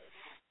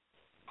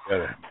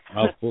 Got a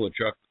mouthful of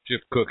chocolate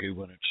chip cookie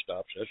when it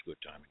stops. That's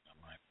good timing on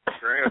mine.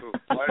 Grant was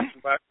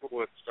flashing back to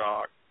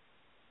Woodstock.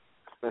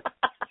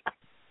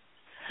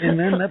 And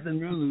then nothing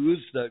wrong with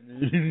Woodstock.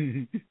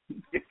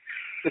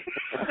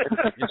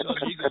 It's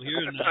illegal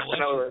here in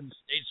Washington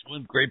State's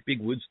one great big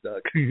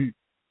Woodstock.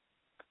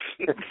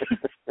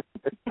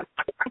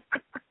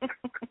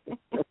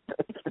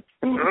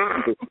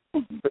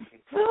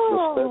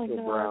 Special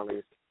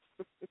brownies.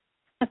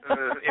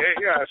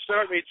 Yeah,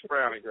 start each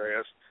brownie,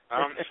 Grass.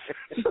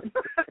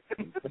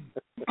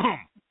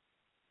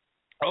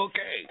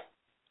 Okay.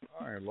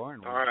 All right,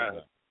 Lauren. All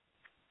right.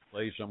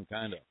 Play some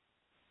kind of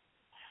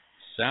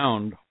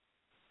sound.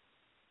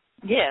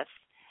 Yes.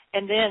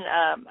 And then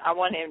I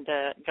want him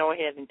to go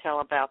ahead and tell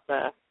about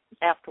the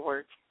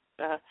afterwards.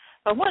 I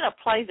want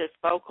to play this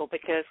vocal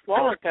because a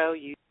while ago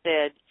you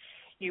said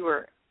you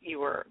were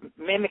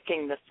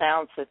mimicking the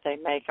sounds that they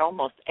make,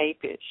 almost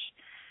apish.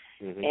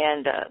 Mm-hmm.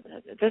 And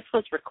this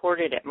was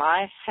recorded at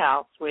my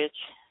house, which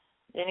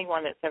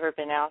anyone that's ever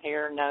been out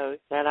here knows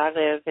that I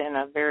live in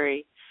a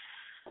very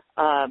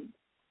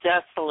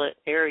desolate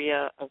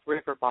area of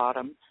river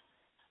bottom.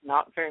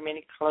 Not very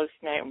many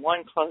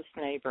one close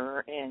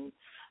neighbor, and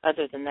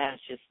other than that,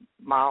 it's just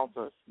miles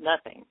of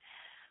nothing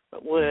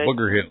but woods.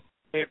 Booger Hill.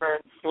 River,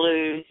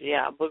 sloughs,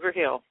 Booger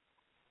Hill.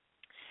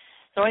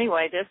 So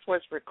anyway, this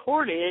was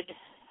recorded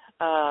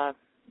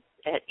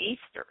at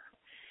Easter,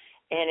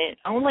 and it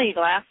only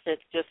lasted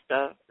just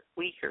a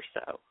week or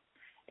so.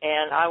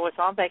 And I was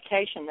on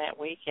vacation that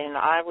week, and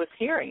I was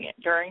hearing it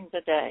during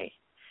the day,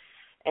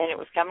 and it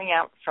was coming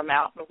out from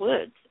out in the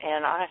woods,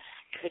 and I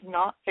could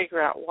not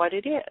figure out what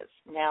it is.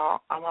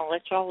 Now, I'm going to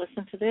let y'all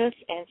listen to this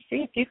and see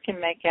if you can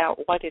make out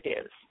what it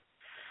is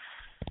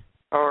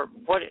or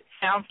what it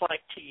sounds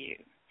like to you.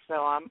 So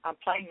I'm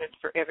playing this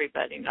for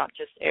everybody, not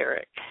just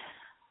Eric.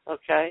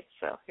 Okay,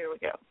 so here we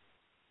go.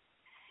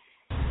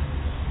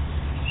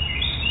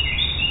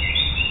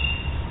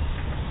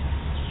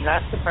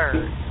 That's the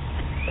bird.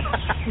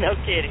 No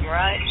kidding,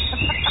 right?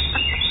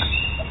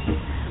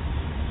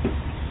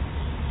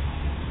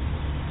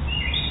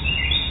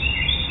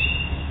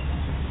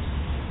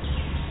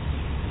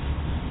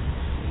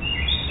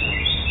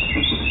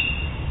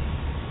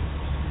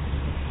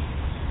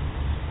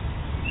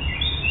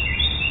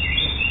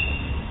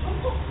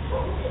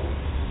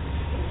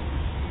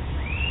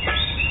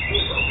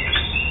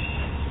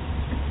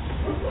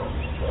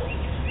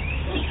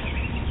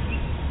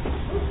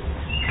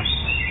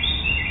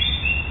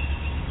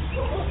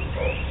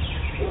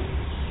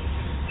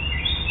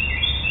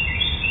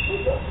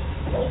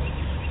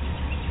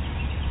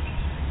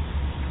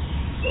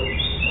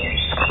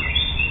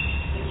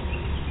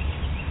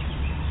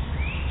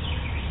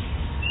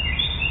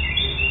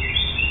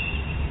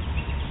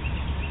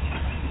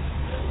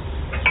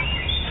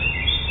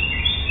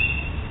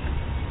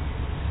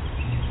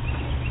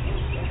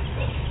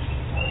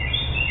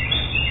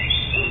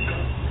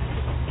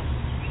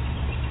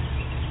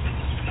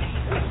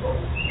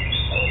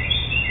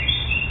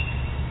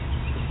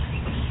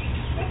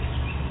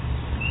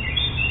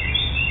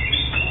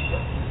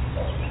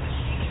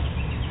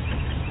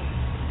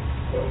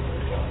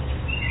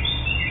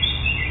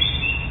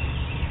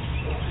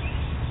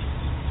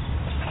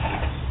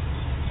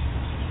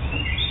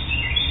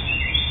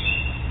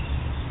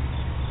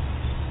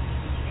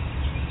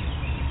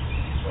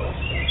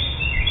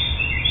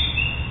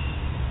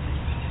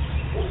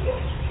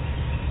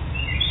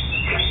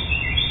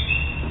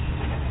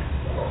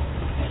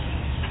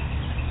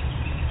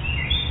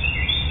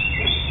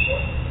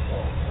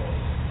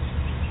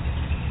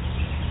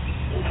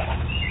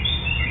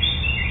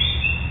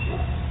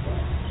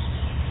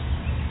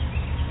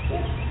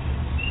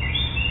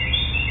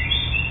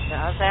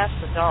 That's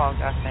the dog,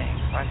 I think,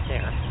 right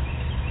there.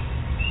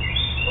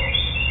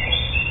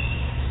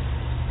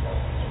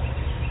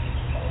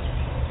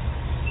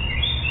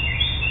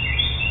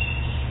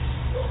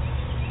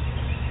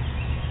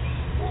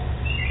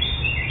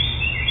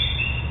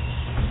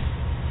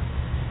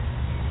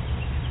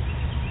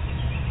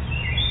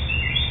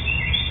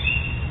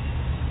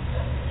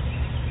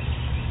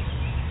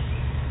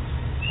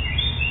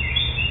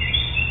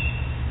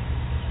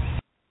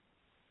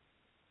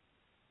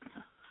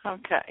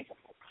 Okay.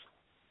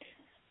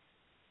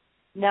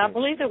 Now, I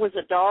believe there was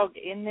a dog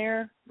in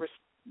there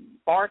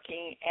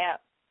barking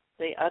at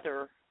the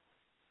other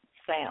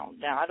sound.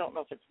 Now, I don't know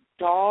if it's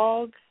a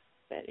dog,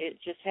 but it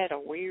just had a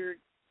weird,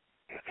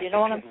 you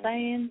know what I'm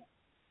saying?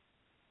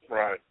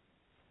 Right.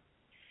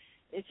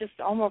 It's just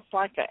almost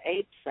like an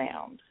ape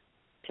sound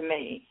to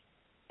me.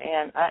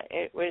 And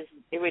it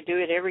would do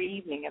it every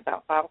evening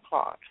about 5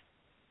 o'clock.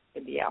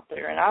 It'd be out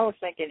there. And I was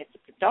thinking if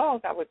it's a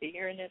dog, I would be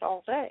hearing it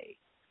all day,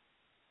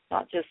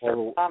 not just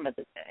the time of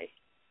the day.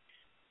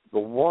 The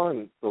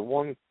one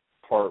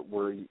part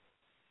where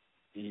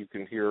you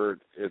can hear it,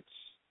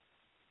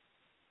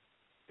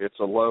 it's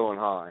a low and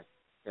high,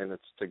 and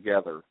it's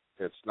together.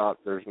 It's not.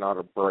 There's not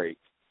a break.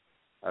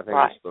 I think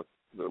it's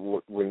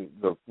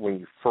when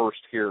you first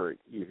hear it,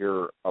 you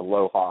hear a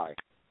low high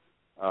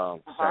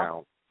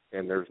sound,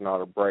 and there's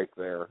not a break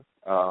there.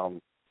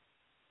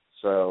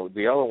 So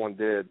the other one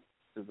did.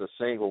 The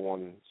single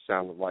one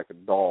sounded like a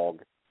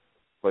dog,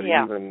 but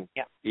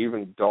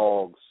even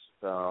dogs,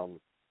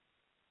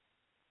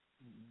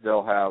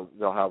 they'll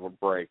have a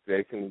break.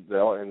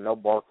 They'll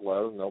bark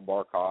low, and they'll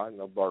bark high, and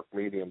they'll bark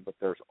medium, but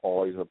there's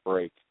always a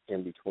break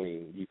in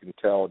between. You can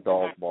tell a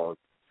dog bark.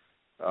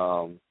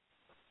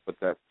 But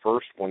the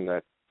first one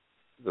that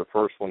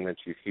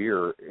you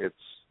hear, it's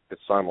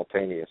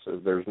simultaneous.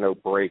 There's no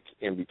break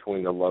in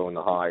between the low and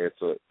the high. It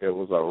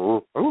was a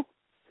ooh,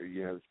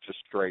 it's just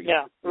straight,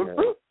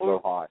 low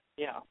high.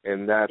 Yeah.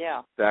 And that's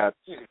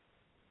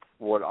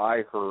what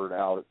I heard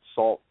out at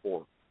Salt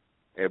Fork.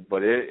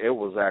 But it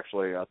was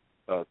actually a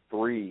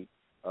three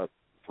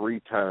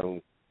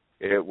tone.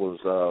 It was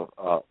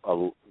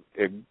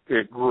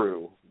it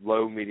grew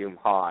low, medium,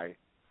 high,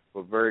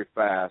 but very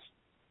fast.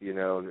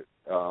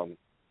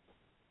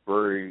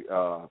 Very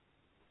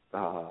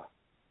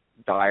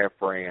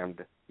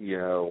diaphragmed.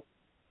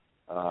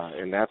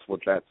 And that's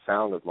what that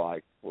sounded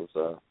like. Was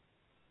a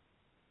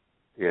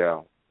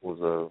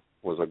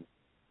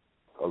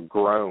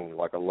groan,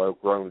 like a low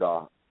groan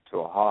to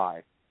a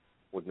high,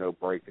 with no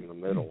break in the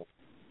middle.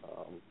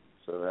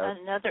 So that's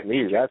another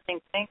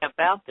interesting thing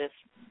about this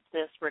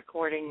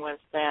recording was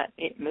that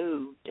it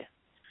moved.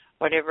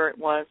 Whatever it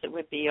was, it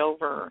would be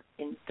over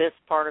in this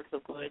part of the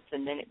woods,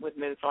 and then it would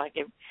move like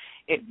it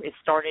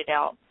started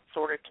out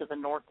sort of to the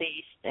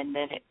northeast, and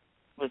then it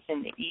was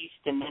in the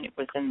east, and then it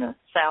was in the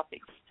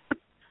southeast.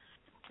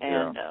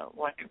 And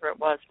whatever it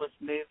was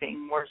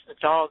moving, whereas the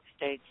dog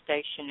stayed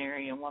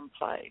stationary in one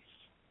place.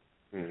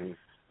 Mm-hmm.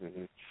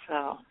 Mm-hmm.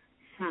 So,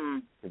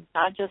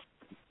 I just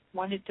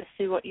wanted to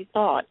see what you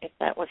thought, if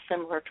that was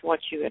similar to what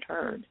you had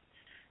heard.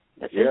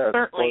 This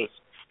certainly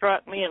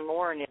struck me and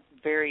Lauren as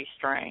very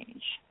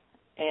strange.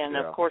 And,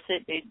 of course,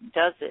 it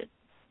does it,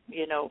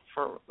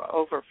 for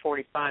over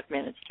 45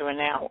 minutes to an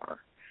hour,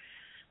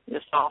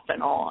 just off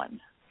and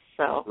on.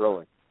 So,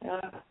 really?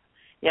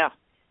 Yeah.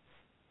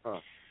 Huh.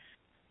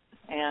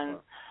 And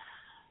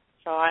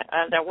so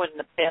that wasn't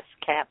the best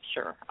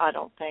capture, I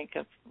don't think,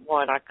 of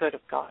what I could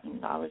have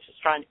gotten. I was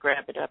just trying to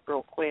grab it up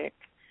real quick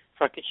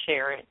so I could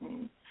share it.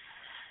 And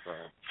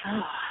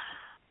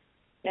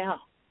yeah.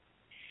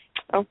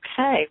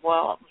 Okay,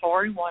 well,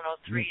 Lori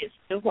 103 is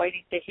still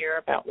waiting to hear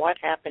about what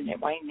happened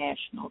at Wayne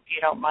National, if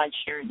you don't mind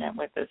sharing that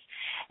with us.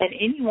 And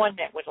anyone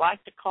that would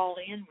like to call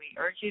in, we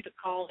urge you to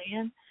call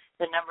in.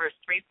 The number is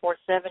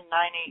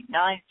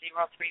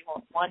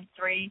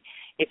 347-989-0313.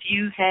 If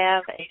you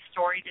have a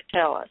story to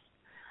tell us,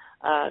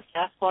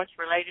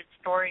 Sasquatch-related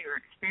story or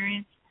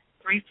experience,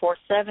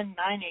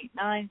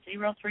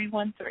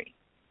 347-989-0313.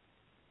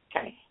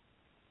 Okay.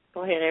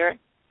 Go ahead, Eric.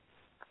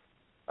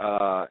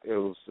 It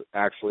was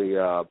actually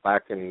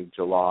back in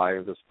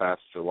July, this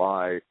past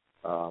July,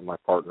 my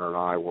partner and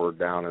I were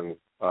down in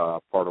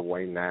part of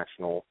Wayne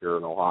National here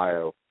in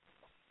Ohio,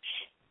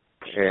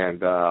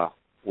 and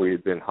we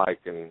had been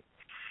hiking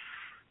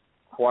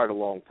quite a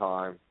long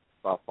time,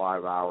 about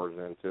 5 hours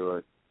into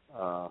it,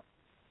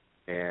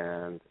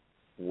 and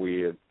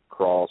we had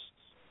crossed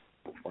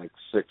like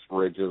 6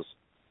 ridges,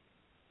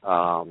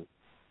 and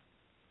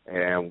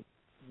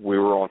we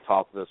were on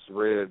top of this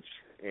ridge,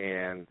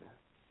 and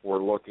we're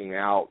looking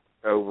out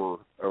over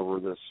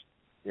this,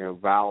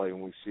 valley,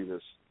 and we see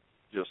this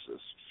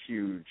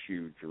huge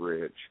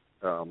ridge,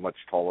 much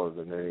taller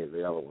than any of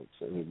the other ones.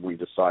 And we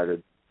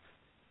decided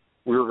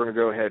we were going to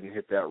go ahead and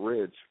hit that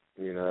ridge.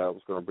 That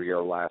was going to be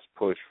our last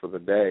push for the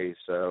day.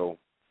 So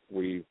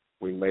we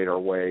made our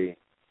way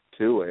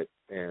to it,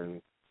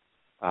 and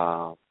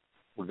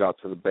we got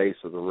to the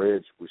base of the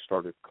ridge. We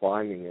started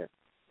climbing it,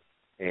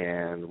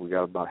 and we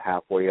got about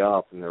halfway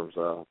up, and there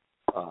was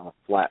a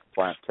flat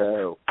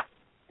plateau.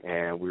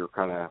 And we were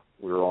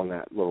on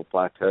that little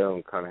plateau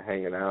and kind of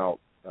hanging out,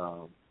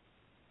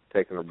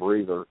 taking a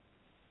breather.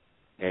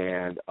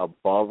 And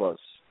above us,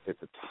 at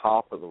the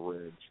top of the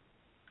ridge,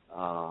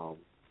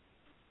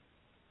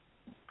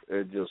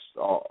 it just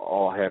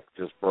all heck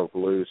just broke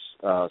loose.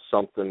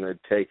 Something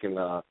had taken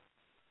a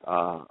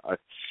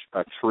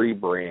tree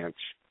branch.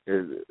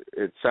 It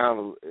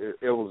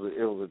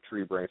was a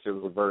tree branch. It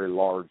was a very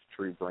large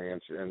tree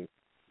branch, and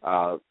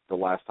the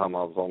last time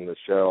I was on the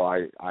show,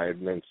 I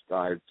had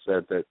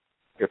said that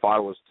if I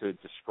was to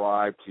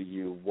describe to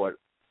you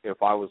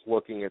if I was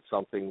looking at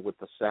something with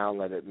the sound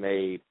that it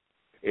made,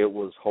 it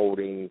was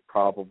holding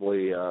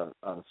probably a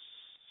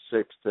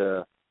 6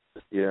 to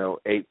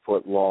 8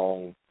 foot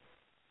long,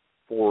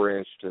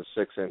 4-inch to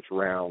 6-inch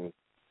round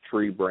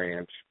tree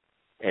branch,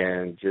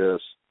 and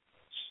just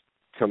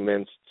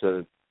commenced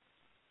to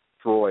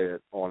destroy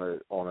it on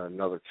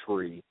another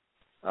tree.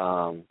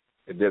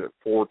 It did it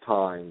 4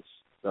 times.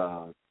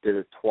 Did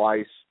it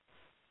twice,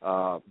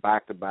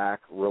 back to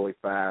back, really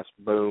fast,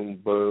 boom,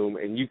 boom,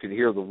 and you could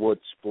hear the wood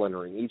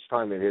splintering. Each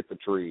time it hit the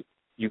tree,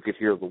 you could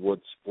hear the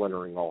wood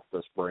splintering off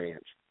this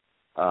branch.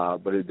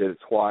 But it did it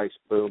twice,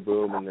 boom,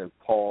 boom, and then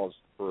paused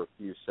for a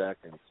few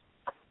seconds,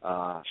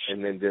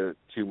 and then did it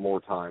 2 more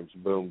times,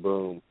 boom,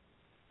 boom.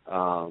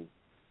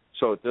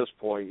 So at this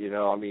point,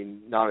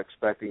 not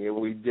expecting it.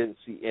 We didn't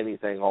see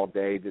anything all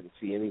day, didn't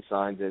see any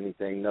signs of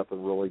anything,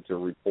 nothing really to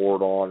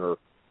report on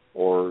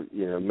or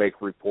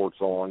make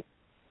reports on.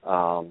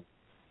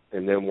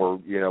 And then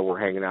we're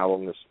hanging out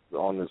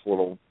on this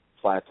little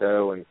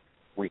plateau, and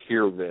we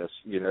hear this,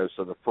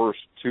 so the first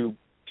two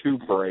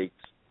breaks,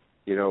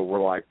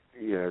 we're like,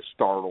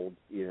 startled,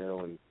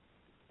 and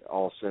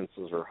all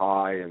senses are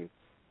high, and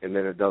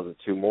then it does it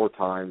 2 more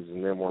times,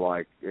 and then we're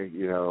like,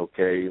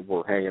 okay,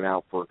 we're hanging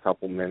out for a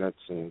couple minutes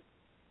and,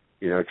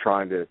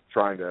 trying to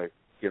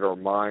get our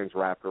minds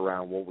wrapped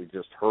around what we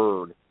just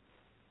heard.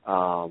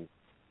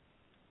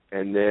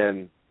 And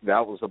then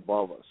that was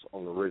above us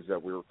on the ridge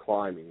that we were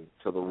climbing.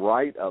 To the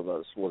right of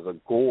us was a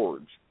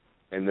gorge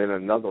and then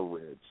another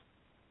ridge.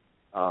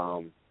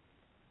 From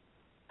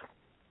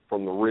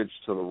the ridge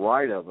to the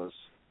right of us,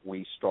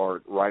 we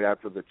start, right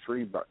after the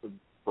tree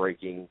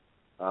breaking,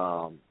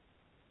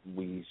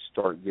 we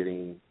start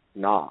getting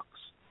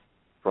knocks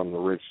from the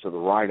ridge to the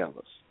right of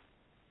us.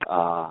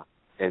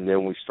 And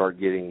then we start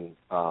getting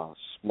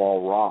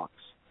small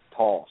rocks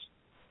tossed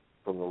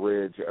from the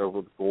ridge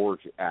over the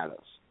gorge at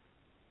us.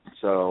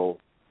 So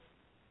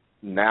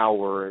now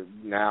we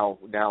know.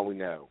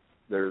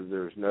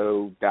 There's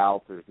no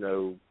doubt, there's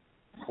no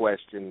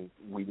question.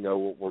 We know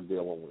what we're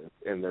dealing with,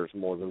 and there's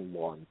more than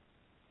one.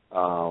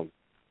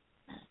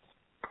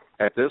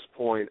 At this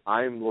point,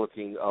 I'm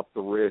looking up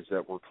the ridge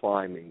that we're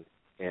climbing,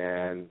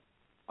 and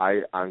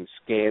I'm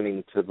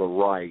scanning to the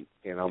right,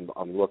 and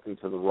I'm looking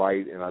to the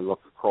right, and I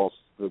look across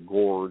the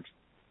gorge,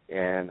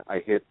 and I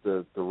hit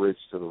the ridge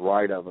to the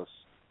right of us,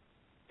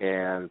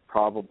 and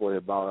probably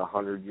about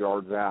 100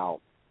 yards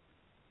out,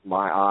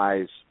 my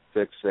eyes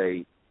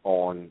fixate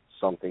on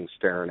something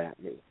staring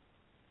at me,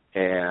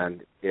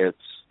 and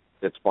it's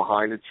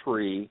behind a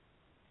tree.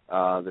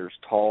 There's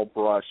tall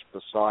brush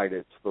beside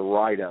it to the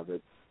right of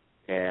it,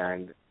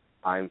 and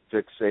I'm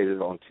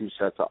fixated on 2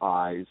 sets of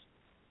eyes.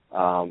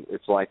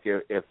 It's like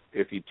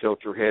if you tilt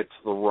your head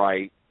to the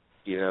right,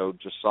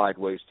 just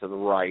sideways to the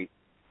right,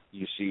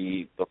 you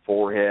see the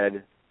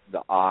forehead,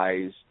 the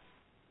eyes,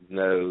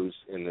 nose,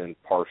 and then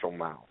partial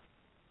mouth.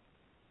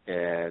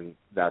 And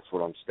that's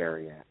what I'm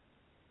staring at.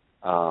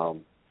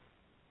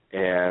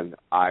 And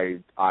I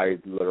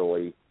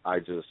literally, I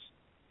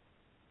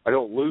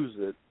don't lose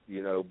it,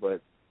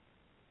 but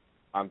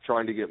I'm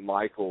trying to get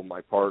Michael,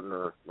 my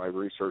partner, my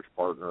research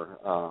partner,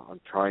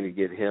 I'm trying to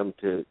get him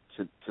to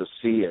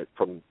see it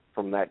from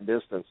that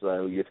distance,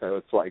 though.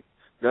 It's like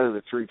none of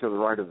the tree to the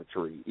right of the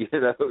tree.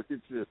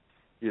 It's just,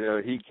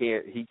 he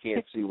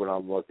can't see what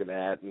I'm looking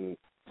at, and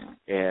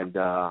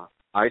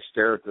I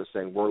stare at this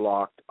thing. We're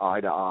locked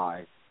eye to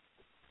eye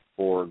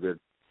for a good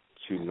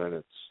 2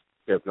 minutes,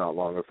 if not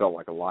longer. It felt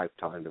like a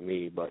lifetime to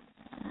me, but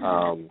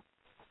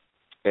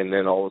and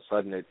then all of a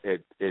sudden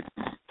it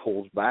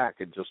pulls back.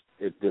 It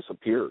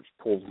disappears,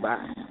 pulls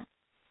back.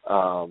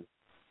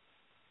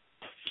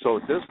 So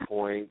at this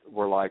point,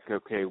 we're like,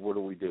 okay, what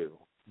do we do?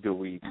 Do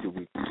we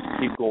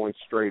keep going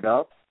straight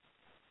up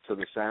to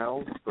the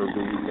sound, or do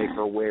we make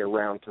our way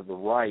around to the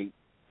right,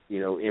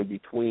 in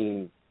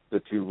between the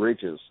 2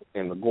 ridges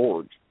and the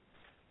gorge?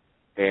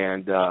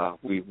 And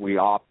we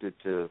opted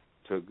to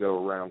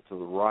go around to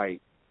the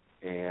right,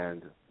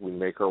 and we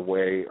make our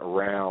way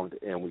around,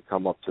 and we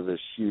come up to this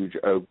huge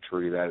oak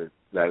tree that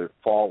had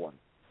fallen,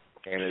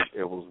 and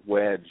it was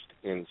wedged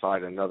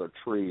inside another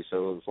tree.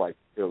 So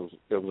it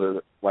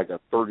was like a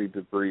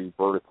 30-degree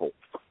vertical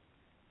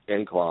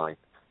incline,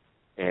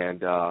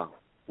 and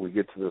we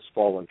get to this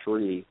fallen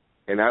tree,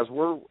 and as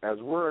we're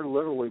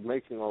literally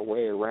making our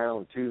way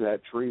around to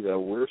that tree,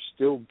 though, we're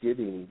still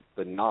getting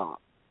the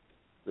knock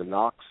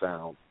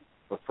sound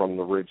from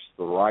the ridge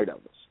to the right of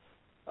us.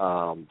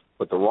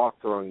 But the rock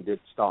throwing did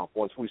stop.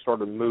 Once we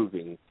started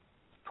moving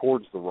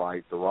towards the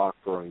right, the rock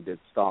throwing did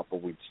stop,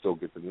 but we'd still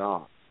get the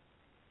knock.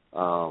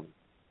 So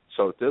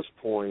at this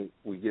point,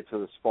 we get to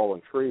this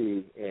fallen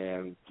tree,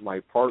 and my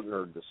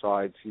partner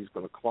decides he's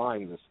going to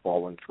climb this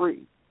fallen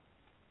tree.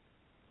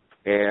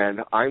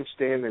 And I'm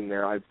standing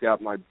there. I've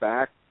got my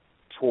back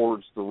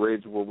towards the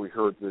ridge where we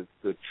heard the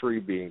tree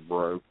being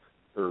broke,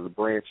 or the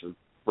branch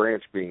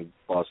being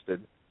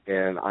busted,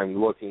 and I'm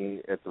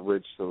looking at the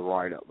ridge to the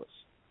right of us.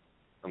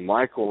 And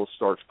Michael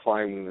starts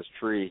climbing this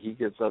tree. He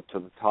gets up to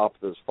the top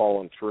of this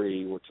fallen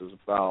tree, which is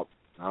about,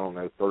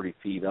 30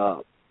 feet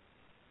up.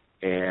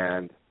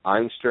 And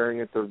I'm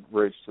staring at the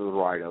ridge to the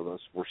right of us.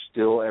 We're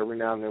still, every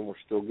now and then, we're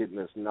still getting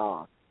this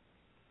knock.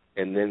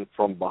 And then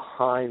from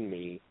behind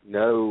me,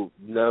 no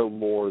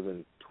more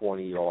than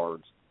 20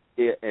 yards,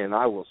 and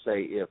I will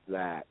say if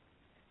that,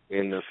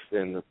 in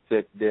the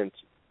thick, dense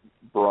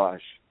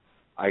brush,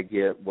 I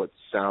get what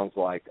sounds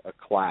like a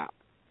clap,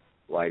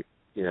 like,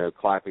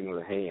 clapping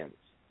the hands,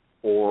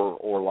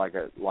 or like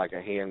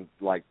a hand,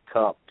 like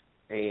cupped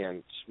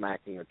hand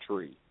smacking a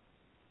tree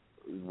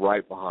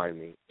right behind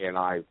me, and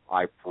I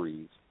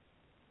freeze.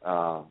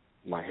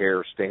 My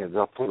hair stands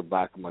up on the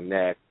back of my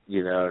neck,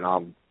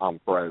 and I'm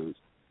froze.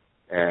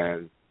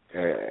 And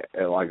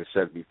like I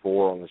said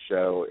before on the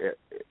show,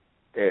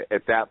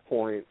 at that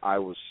point I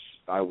was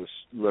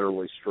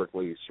literally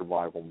strictly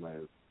survival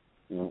mode.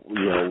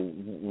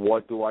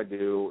 What do I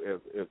do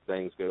if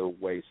things go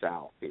way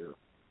south here?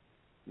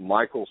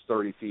 Michael's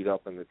 30 feet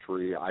up in the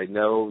tree. I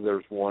know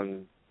there's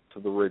one to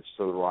the ridge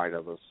to the right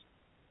of us,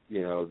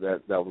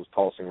 that was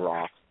tossing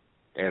rocks.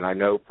 And I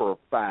know for a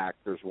fact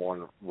there's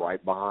one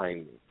right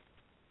behind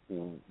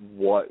me.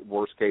 What,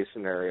 worst case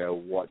scenario,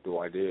 what do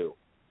I do?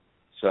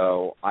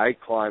 So I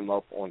climb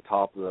up on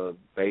top of the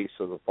base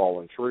of the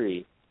fallen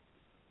tree,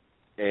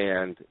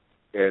 and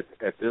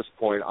at this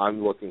point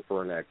I'm looking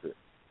for an exit.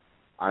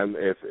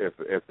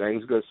 If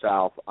things go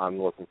south,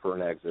 I'm looking for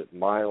an exit.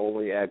 My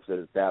only exit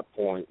at that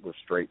point was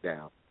straight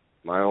down.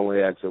 My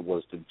only exit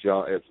was to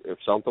jump. If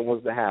something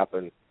was to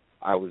happen,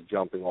 I was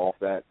jumping off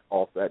that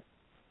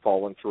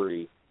fallen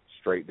tree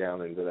straight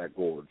down into that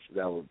gorge.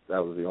 That was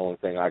the only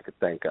thing I could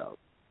think of.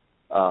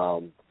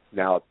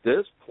 Now at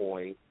this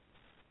point,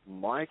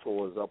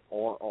 Michael is up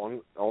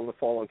on the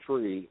fallen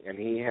tree, and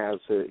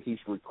he's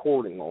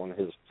recording on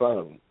his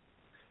phone.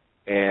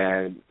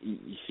 And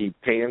he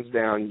pans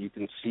down. You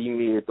can see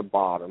me at the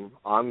bottom.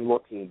 I'm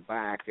looking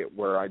back at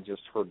where I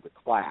just heard the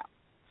clap.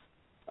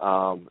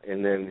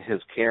 And then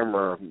his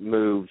camera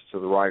moves to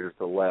the right or to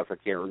the left. I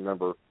can't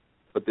remember.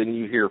 But then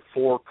you hear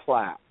 4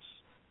 claps,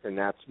 and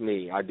that's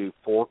me. I do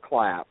 4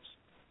 claps.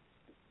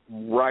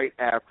 Right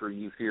after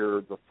you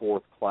hear the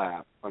 4th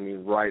clap,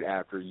 right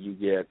after you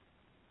get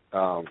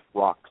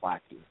rock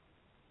clacking.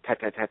 Tat,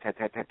 tat, tat, tat,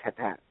 tat, tat, tat,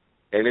 tat.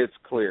 And it's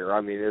clear.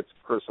 It's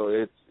crystal.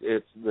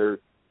 It's there.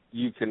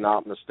 You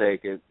cannot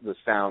mistake it. The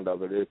sound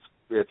of it.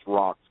 It's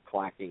rocks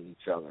clacking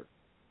each other.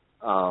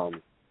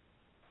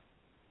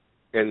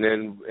 And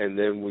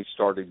then we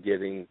started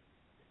getting.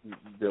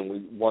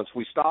 Once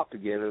we stopped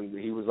again, and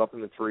he was up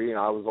in the tree, and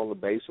I was on the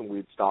base, and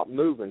we'd stopped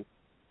moving.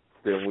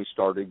 Then we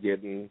started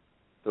getting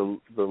the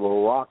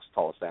little rocks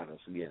tossed at us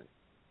again.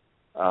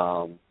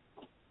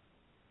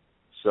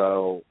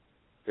 So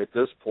at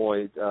this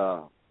point,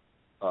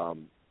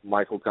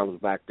 Michael comes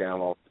back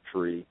down off the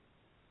tree,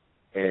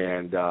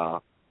 and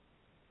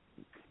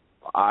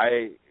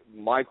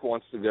Mike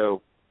wants to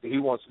go. He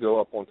wants to go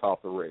up on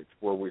top of the ridge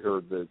where we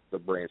heard the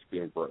branch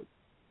being broke,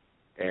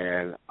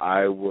 and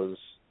I was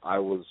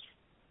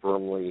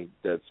firmly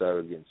dead set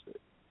against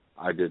it.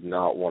 I did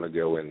not want to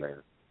go in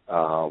there.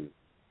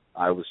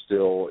 I was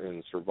still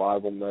in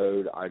survival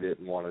mode. I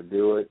didn't want to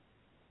do it.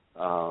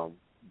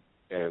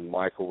 And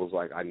Michael was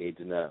like, I need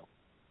to know.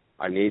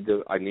 I need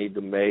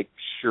to make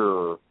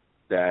sure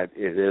that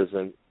it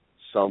isn't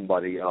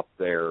somebody up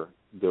there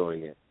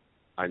doing it.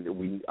 I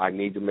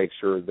need to make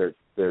sure that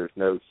there's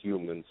no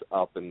humans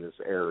up in this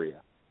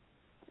area.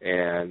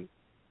 And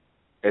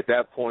at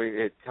that point,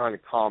 it kind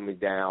of calmed me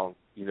down,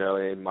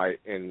 and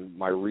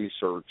my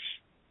research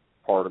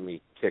part of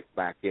me kicked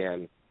back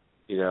in,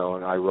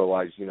 and I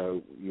realized,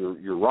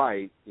 you're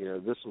right,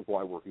 this is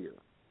why we're here,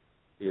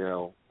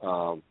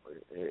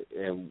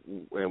 and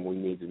we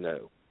need to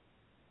know.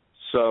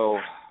 So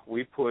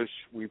we push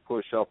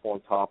up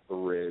on top of the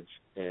ridge,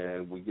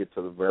 and we get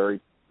to the very,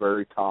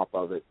 very top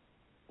of it.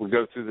 We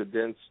go through the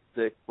dense,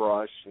 thick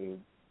brush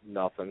and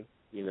nothing,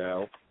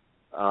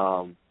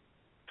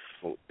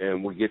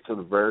 and we get to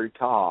the very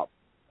top,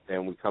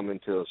 and we come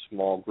into a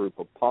small group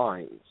of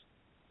pines.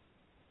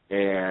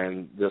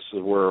 And this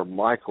is where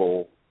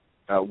Michael,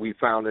 we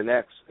found an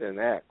X.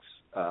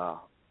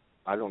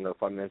 I don't know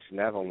if I mentioned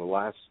that on the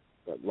last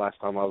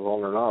time I was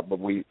on or not, but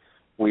we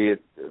had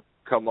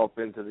come up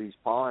into these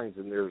pines,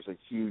 and there's a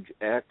huge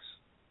X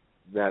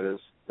that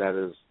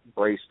is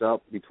braced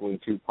up between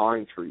 2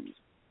 pine trees.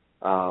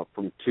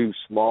 From 2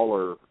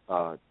 smaller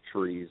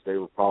trees. They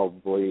were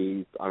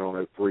probably,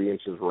 3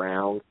 inches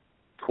round,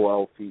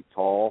 12 feet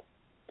tall,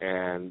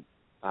 and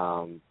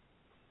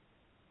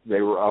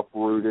they were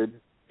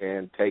uprooted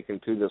and taken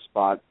to the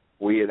spot.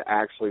 We had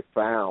actually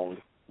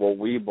found what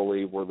we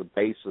believe were the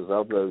bases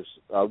of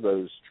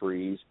those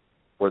trees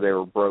where they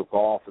were broke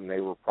off, and they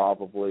were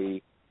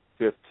probably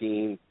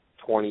 15,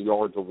 20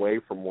 yards away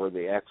from where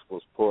the X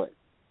was put.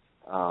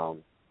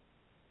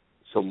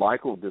 So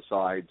Michael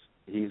decides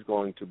he's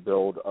going to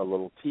build a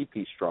little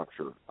teepee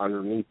structure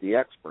underneath the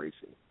X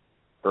bracing,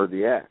 or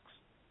the X,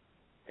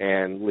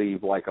 and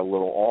leave like a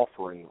little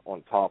offering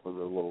on top of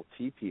the little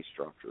teepee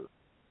structure.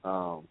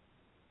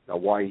 Now Now,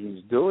 while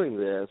he's doing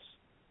this,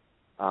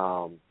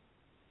 I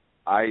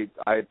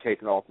had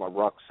taken off my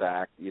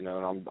rucksack, and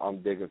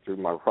I'm digging through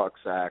my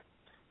rucksack,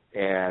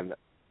 and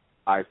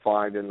I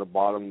find in the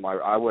bottom of my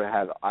I would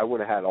have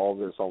had all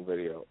this on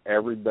video.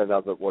 Every bit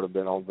of it would have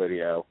been on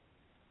video.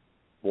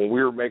 When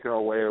we were making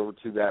our way over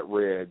to that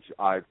ridge,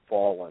 I'd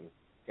fallen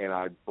and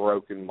I'd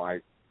broken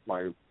my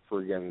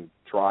friggin'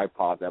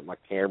 tripod that my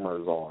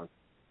camera is on.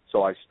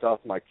 So I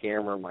stuffed my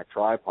camera and my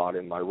tripod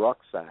in my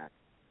rucksack,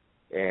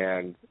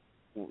 and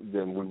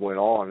then we went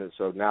on. And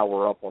so now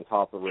we're up on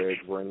top of the ridge.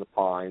 We're in the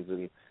pines,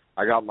 and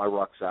I got my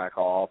rucksack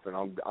off, and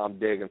I'm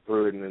digging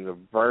through it. And in the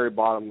very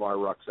bottom of my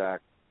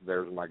rucksack,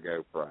 there's my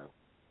GoPro.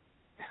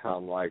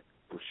 I'm like,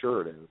 well,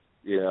 sure it is.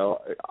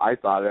 I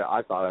thought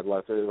I'd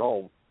left it at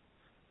home.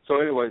 So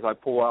anyways, I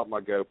pull out my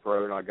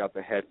GoPro, and I got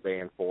the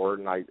headband for it,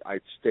 and I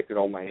stick it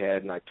on my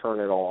head, and I turn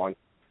it on.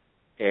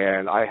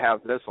 And I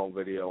have this on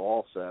video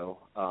also.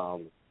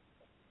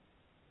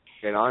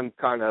 And I'm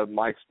kind of,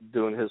 Mike's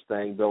doing his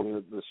thing,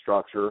 building the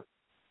structure.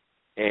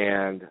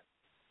 And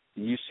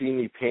you see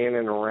me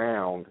panning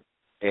around,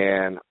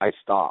 and I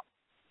stop.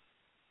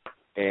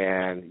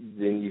 And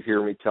then you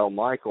hear me tell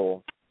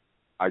Michael,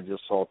 I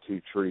just saw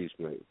 2 trees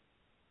move.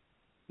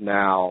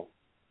 Now,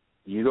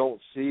 you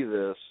don't see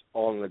this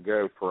on the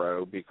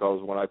GoPro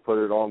because when I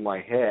put it on my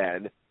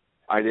head,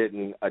 I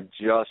didn't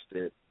adjust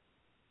it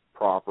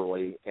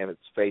properly, and it's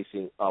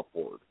facing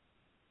upward.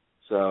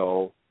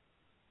 So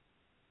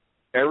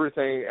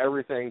everything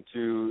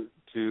to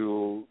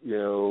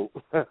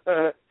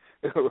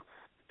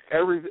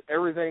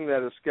everything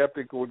that a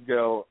skeptic would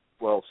go,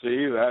 well,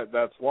 see,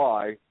 that's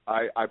why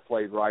I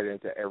played right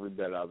into every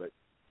bit of it.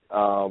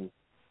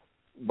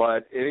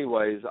 But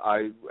anyways,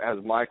 as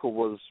Michael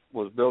was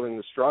building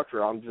the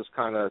structure, I'm just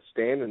kind of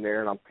standing there,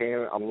 and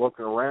I'm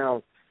looking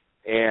around,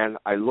 and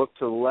I look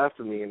to the left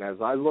of me, and as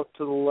I look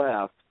to the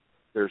left,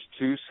 there's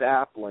 2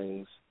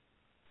 saplings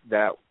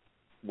that,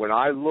 when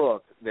I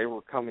looked, they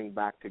were coming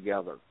back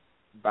together,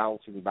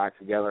 bouncing back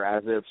together,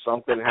 as if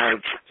something had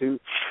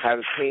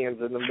its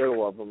hands in the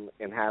middle of them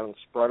and had them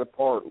spread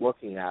apart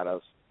looking at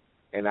us.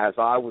 And as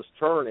I was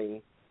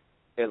turning,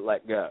 it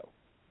let go,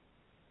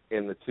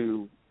 and the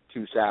two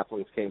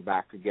saplings came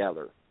back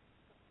together.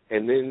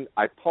 And then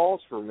I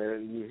paused for a minute,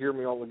 and you hear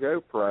me on the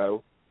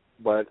GoPro,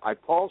 but I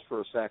paused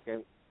for a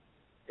second,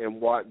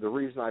 and the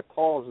reason I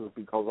paused is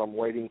because I'm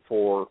waiting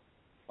for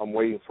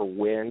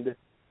wind,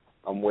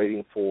 I'm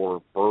waiting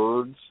for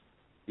birds.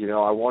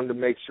 I wanted to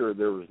make sure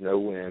there was no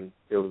wind.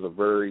 It was a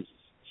very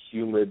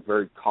humid,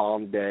 very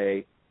calm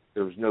day.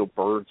 There was no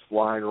birds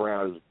flying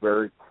around. It was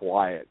very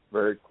quiet,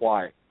 very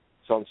quiet.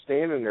 So I'm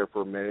standing there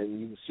for a minute,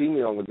 and you can see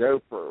me on the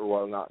GoPro.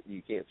 Well,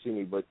 you can't see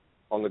me, but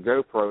on the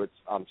GoPro,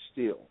 I'm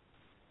still.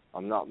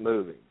 I'm not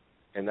moving.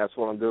 And that's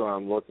what I'm doing.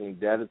 I'm looking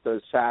dead at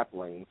those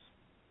saplings,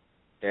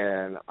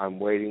 and I'm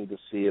waiting to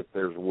see if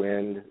there's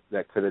wind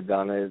that could have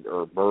done it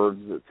or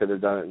birds that could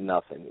have done it.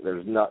 Nothing.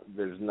 There's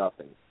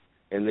nothing.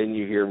 And then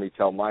you hear me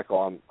tell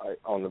Michael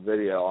on the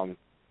video,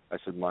 I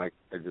said, Mike,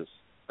 I just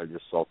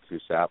saw 2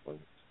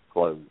 saplings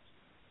close.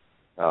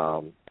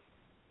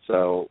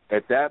 So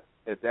at that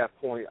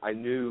point, I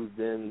knew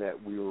then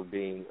that we were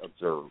being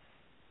observed.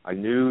 I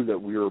knew that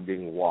we were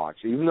being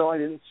watched. Even though I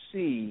didn't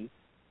see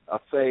a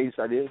face,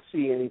 I didn't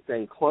see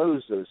anything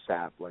close those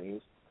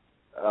saplings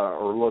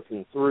or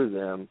looking through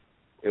them.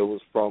 It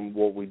was from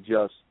what we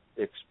just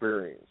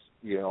experienced,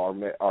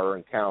 our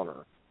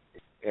encounter.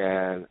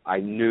 And I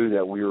knew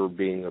that we were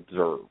being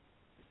observed.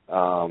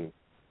 And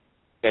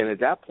at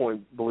that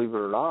point, believe it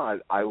or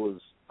not,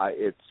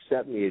 it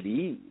set me at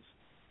ease.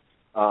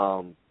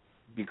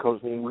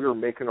 Because when we were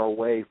making our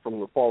way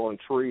from the fallen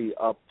tree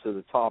up to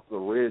the top of the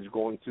ridge,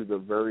 going through the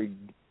very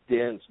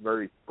dense,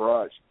 very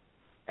brush,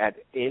 at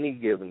any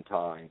given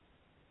time,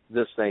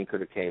 this thing could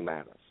have came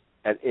at us.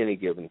 At any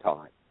given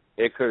time.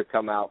 It could have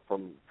come out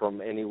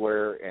from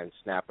anywhere and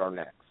snapped our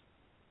necks.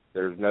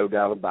 There's no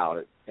doubt about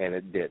it, and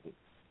it didn't.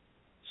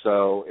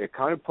 So it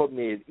kind of put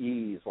me at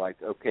ease, like,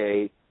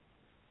 okay,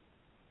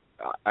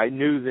 I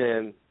knew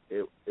then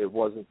it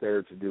wasn't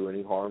there to do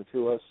any harm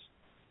to us,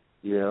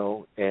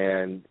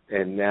 and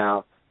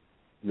now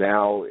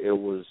it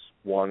was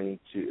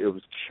it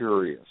was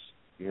curious,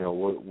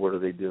 what are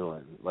they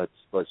doing?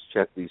 Let's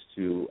check these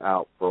 2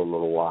 out for a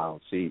little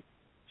while and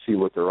see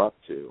what they're up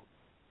to,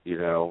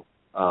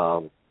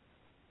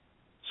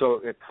 So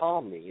it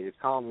calmed me. It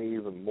calmed me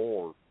even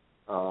more.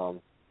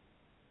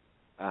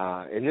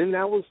 And then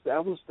that was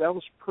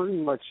pretty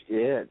much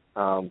it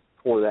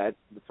for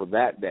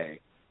that day.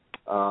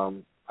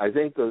 I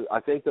think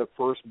the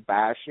first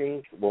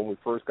bashing, when we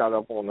first got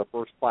up on the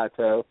first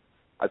plateau,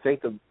 I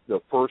think the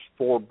first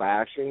 4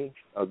 bashing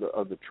of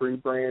the tree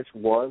branch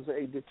was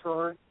a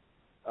deterrent.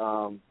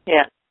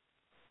 Yeah.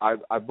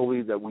 I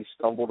believe that we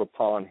stumbled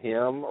upon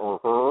him or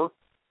her,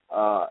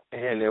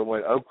 and it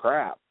went, oh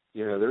crap,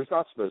 there's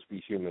not supposed to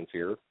be humans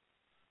here.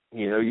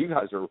 You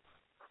guys are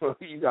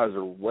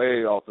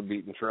way off the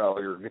beaten trail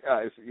here,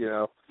 guys.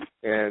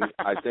 And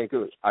I think it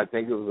was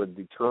a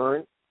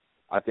deterrent.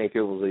 I think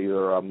it was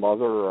either a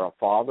mother or a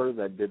father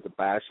that did the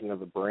bashing of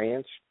the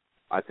branch,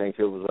 I think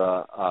it was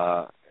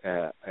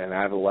an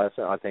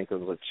adolescent. I think it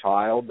was a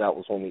child that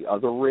was on the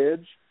other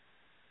ridge,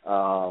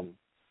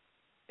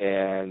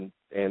 and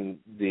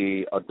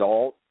the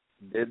adult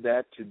did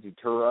that to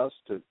deter us,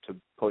 to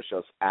push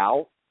us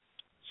out,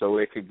 so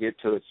it could get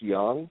to its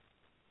young,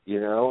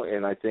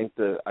 And I think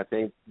the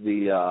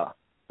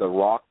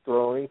rock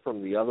throwing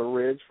from the other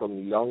ridge, from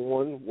the young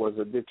one, was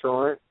a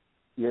deterrent,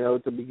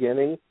 at the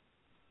beginning.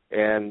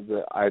 And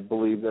I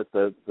believe that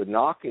the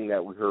knocking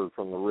that we heard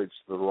from the ridge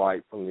to the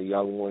right from the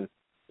young one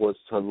was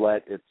to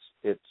let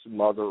its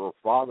mother or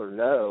father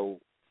know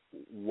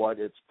what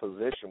its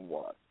position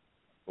was,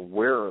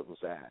 where it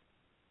was at.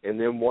 And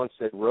then once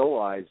they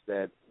realized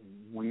that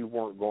we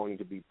weren't going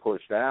to be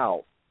pushed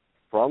out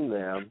from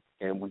them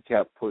and we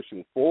kept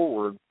pushing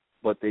forward,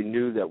 but they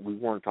knew that we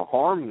weren't to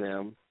harm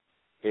them,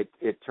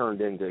 it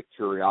turned into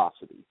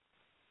curiosity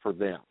for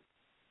them.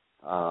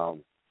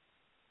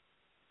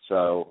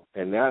 So,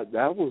 and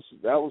that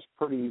was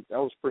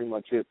pretty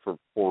much it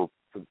for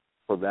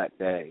that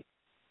day.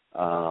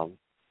 And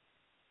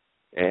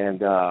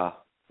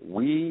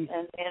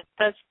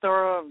such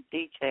thorough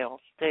details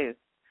too.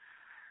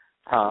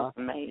 That's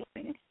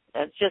amazing.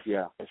 That's just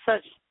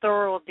such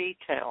thorough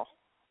detail.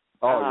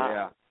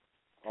 Our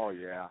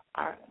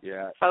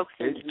folks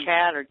in the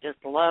chat are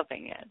just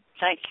loving it.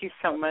 Thank you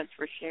so much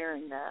for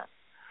sharing that.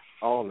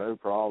 Oh, no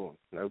problem.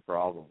 No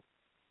problem.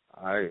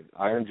 I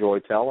enjoy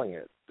telling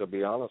it, to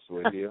be honest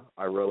with you.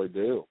 I really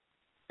do.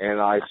 And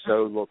I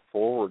so look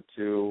forward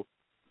to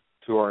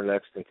our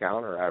next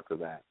encounter after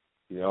that.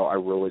 I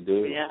really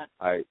do. Yeah.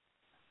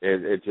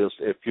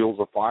 It fuels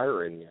a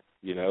fire in you.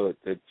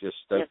 It just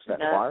stokes that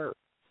fire.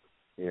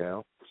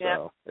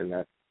 So, and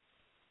that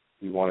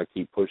you want to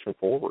keep pushing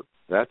forward.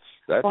 That's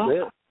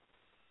it.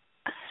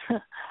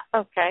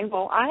 Okay,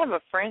 well, I have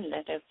a friend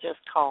that has just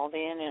called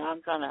in, and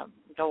I'm going to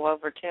go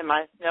over to him.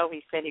 I know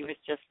he said he was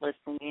just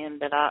listening in,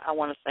 but I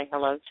want to say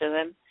hello to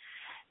him.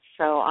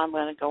 So I'm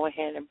going to go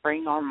ahead and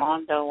bring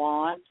Armando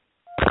on.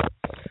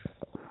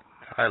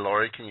 Hi,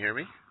 Lori. Can you hear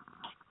me?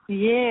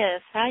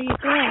 Yes. How you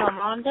doing,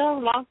 Armando?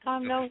 Long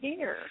time no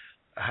hear.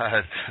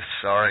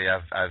 Sorry,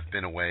 I've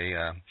been away.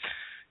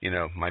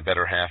 My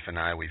better half and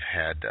I, we've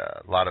had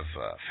a lot of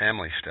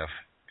family stuff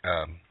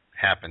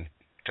happen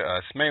to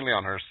us, mainly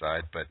on her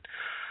side, but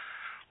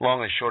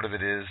long and short of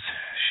it is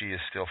she is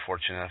still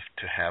fortunate enough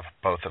to have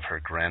both of her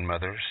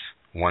grandmothers.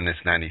 One is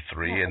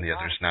 93 and the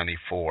other is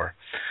 94.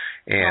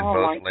 And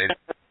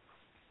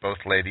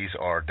both ladies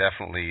are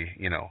definitely,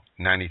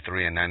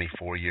 93 and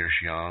 94 years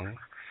young.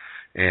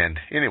 And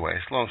anyways,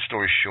 long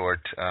story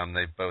short,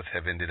 they both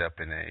have ended up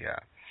in a,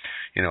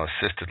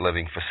 assisted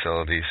living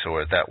facility,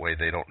 so that way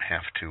they don't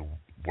have to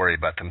worry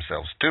about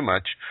themselves too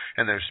much,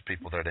 and there's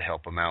people there to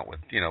help them out with,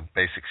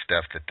 basic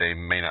stuff that they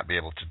may not be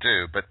able to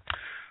do. But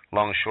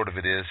long and short of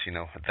it is,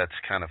 that's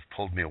kind of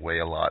pulled me away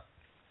a lot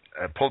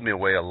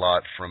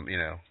from,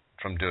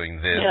 from doing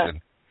this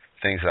and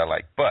things I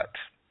like. But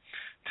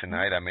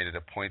tonight I made it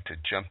a point to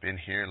jump in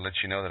here and let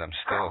you know that I'm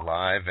still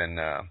alive, and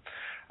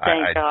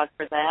thank God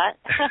for that.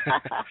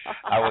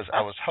 I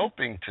was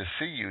hoping to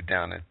see you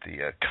down at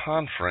the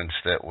conference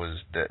that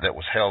was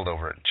held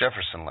over at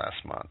Jefferson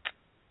last month.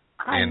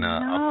 In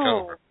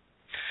October.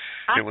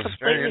 I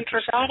completely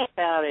forgot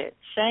about it.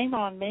 Shame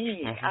on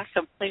me. Mm-hmm. I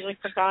completely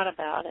forgot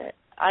about it.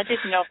 I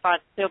didn't know if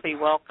I'd still be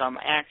welcome,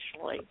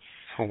 actually.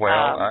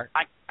 Well,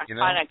 I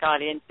kind of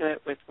got into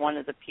it with one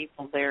of the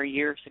people there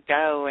years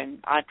ago, and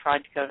I tried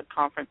to go to the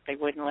conference. They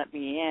wouldn't let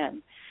me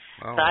in.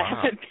 Oh, so I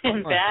haven't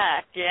been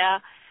back. Yeah,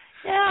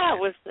 it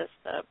was just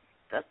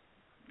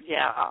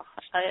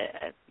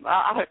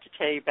I'll have to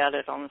tell you about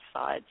it on the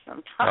side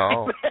sometime.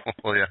 Oh,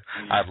 well, yeah,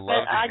 I'd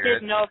love to hear it. I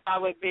didn't know if I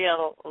would be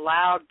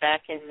allowed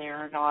back in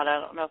there or not.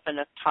 I don't know if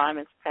enough time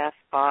has passed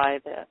by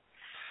that.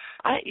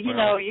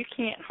 You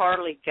can't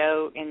hardly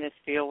go in this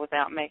field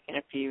without making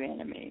a few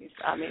enemies.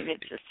 I mean,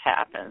 it just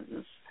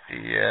happens.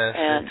 Yes,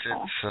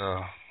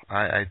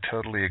 I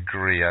totally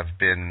agree. I've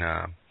been,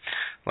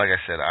 like I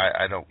said,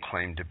 I don't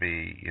claim to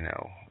be,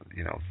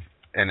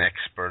 an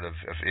expert of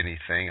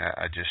anything.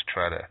 I just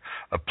try to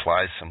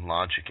apply some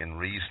logic and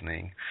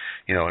reasoning,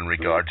 in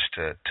regards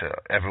to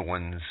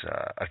everyone's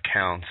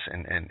accounts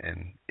and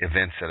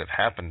events that have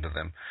happened to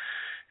them.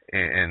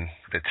 And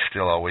that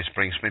still always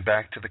brings me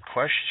back to the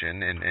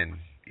question, and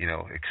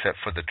except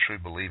for the true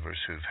believers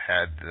who've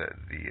had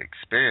the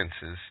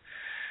experiences,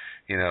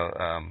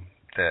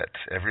 that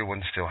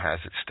everyone still has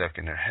it stuck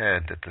in their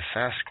head that the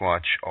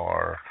Sasquatch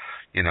are,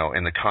 in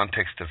the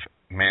context of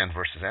man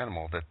versus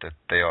animal, that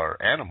they are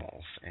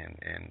animals,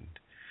 and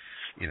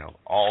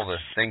all the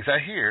things I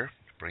hear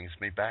brings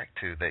me back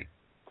to they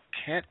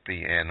can't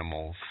be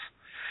animals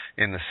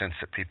in the sense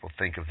that people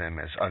think of them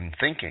as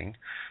unthinking,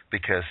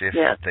 because if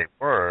they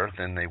were,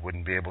 then they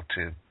wouldn't be able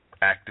to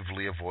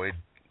actively avoid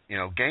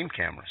game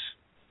cameras.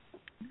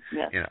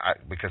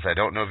 Because I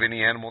don't know of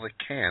any animal that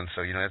can,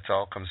 so it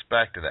all comes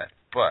back to that.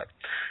 But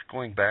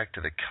going back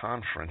to the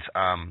conference,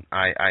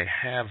 I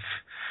have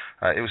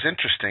it was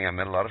interesting. I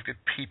met a lot of good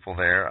people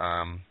there.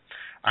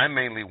 I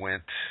mainly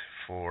went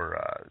for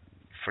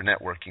for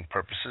networking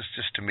purposes,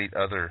 just to meet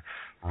other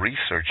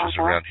researchers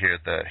around here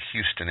at the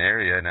Houston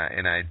area, and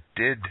I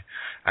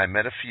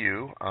met a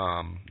few.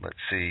 Let's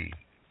see,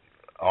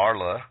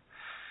 Arla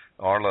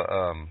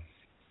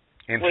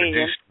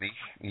introduced me.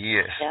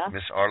 Yes,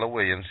 Miss Arla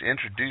Williams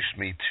introduced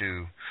me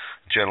to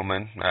a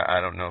gentleman. I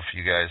don't know if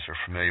you guys are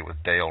familiar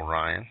with Dale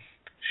Ryan.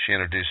 She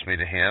introduced me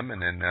to him,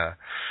 and then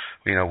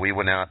we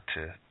went out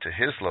to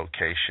his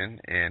location,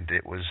 and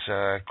it was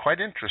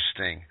quite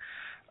interesting.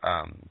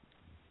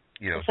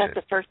 Is that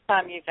the first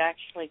time you've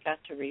actually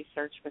got to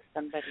research with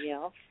somebody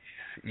else?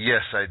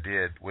 Yes, I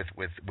did, with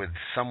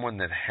someone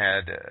that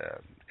had,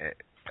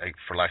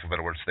 for lack of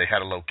better words, they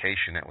had a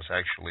location that was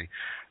actually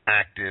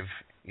active,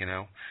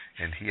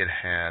 and he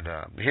had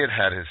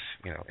his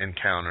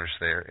encounters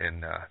there,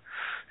 and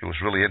it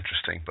was really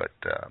interesting. But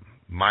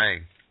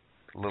my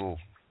little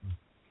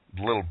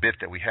bit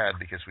that we had,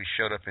 because we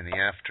showed up in the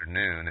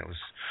afternoon,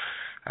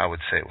 I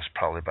would say it was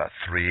probably about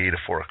 3 to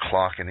 4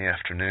 o'clock in the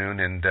afternoon,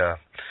 and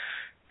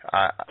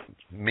I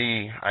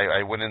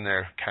went in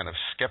there kind of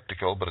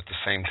skeptical, but at the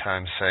same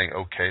time saying,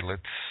 okay,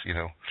 let's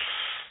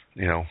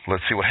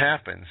let's see what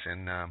happens.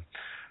 And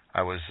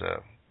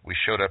we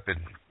showed up at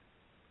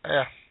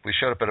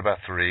about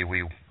 3. It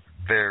was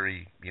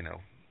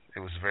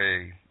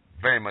very,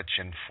 very much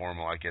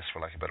informal, I guess, for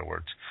lack of better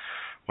words.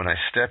 When I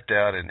stepped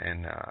out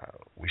and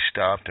we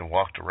stopped and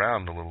walked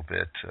around a little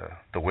bit,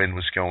 the wind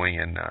was going,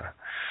 and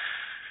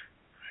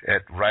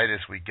right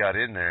as we got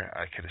in there,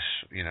 I could,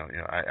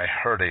 I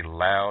heard a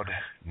loud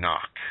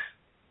knock,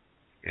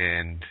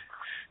 and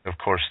of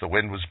course the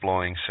wind was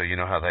blowing, so you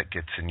know how that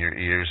gets in your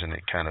ears and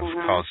it kind of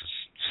causes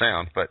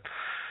sound. But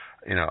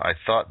I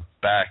thought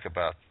back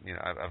about,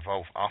 I've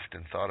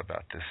often thought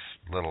about this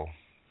little,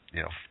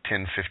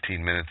 10,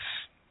 15 minutes.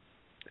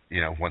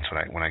 Once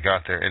when I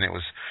got there, and it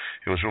was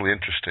really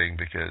interesting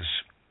because,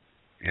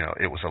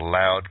 it was a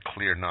loud,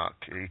 clear knock.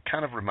 It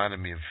kind of reminded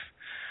me of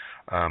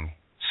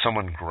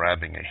someone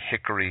grabbing a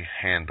hickory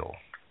handle,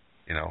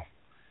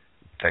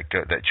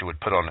 that you would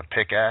put on a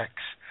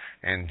pickaxe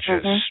and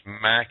just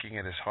smacking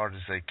it as hard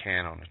as they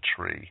can on a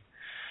tree.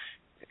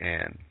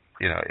 And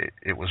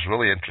it was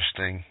really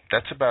interesting.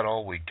 That's about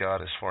all we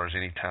got as far as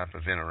any type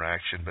of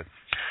interaction. But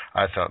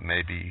I thought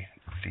maybe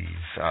the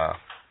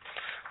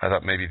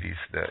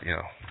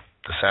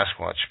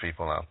Sasquatch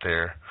people out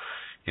there,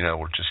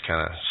 were just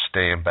kind of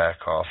staying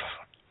back off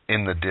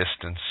in the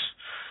distance,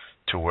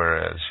 to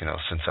whereas,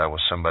 since I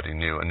was somebody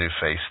new, a new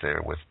face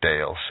there with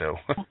Dale, so,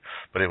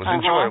 but it was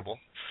enjoyable,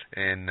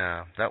 and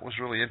that was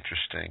really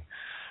interesting.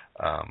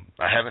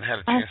 I haven't had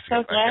a chance to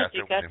go back out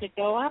there. I'm so glad you got to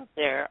go out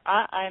there.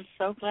 I'm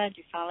so glad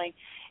you finally,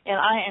 and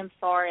I am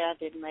sorry I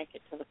didn't make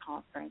it to the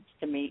conference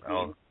to meet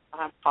you.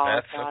 I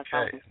apologize. That's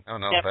okay.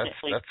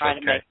 That's try okay.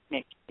 to make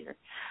next year.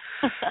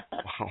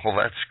 Well,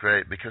 that's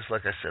great, because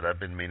like I said, I've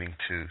been meaning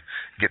to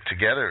get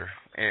together.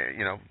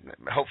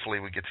 Hopefully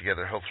we get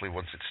together. Hopefully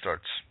once it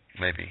starts,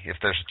 maybe if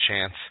there's a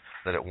chance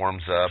that it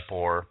warms up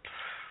or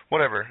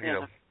whatever,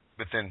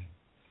 within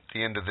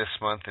the end of this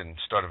month and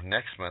start of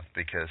next month,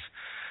 because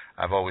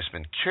I've always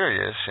been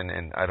curious,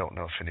 and I don't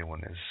know if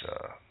anyone is,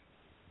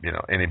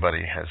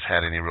 anybody has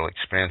had any real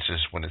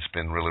experiences when it's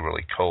been really,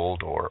 really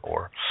cold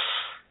or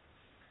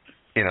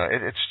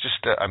it's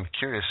just I'm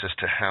curious as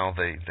to how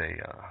they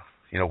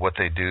what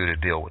they do to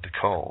deal with the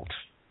cold.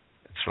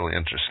 It's really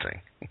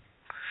interesting.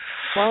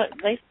 Well,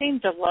 they seem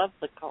to love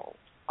the cold,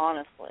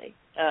 honestly,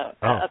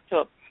 up to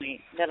a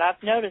point that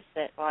I've noticed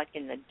that, like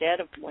in the dead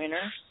of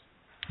winter,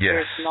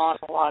 there's not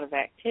a lot of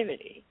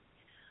activity.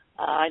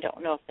 I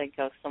don't know if they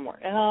go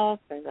somewhere else,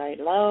 are they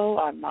low?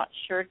 I'm not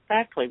sure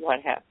exactly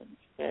what happens,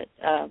 but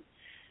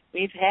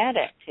we've had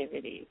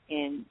activity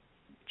in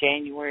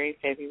January,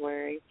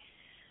 February,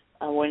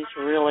 when it's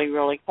really,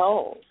 really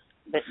cold,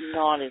 but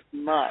not as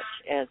much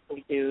as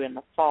we do in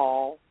the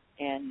fall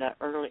and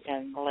early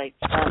and late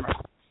summer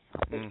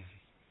and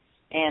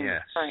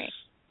the spring.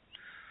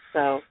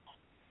 So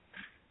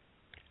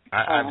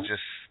I'm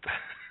just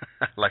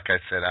like I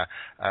said,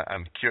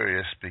 I'm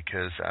curious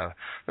because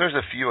there's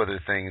a few other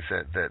things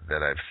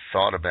that I've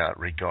thought about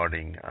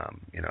regarding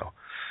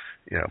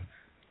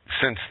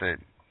since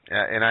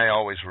and I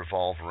always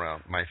revolve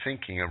around my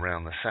thinking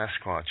around the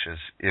Sasquatches.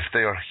 If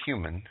they are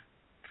human,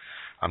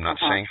 I'm not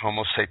saying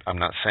I'm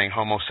not saying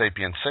Homo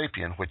sapiens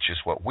sapien, which is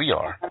what we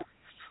are.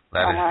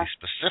 That is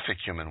the specific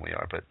human we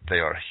are, but they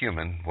are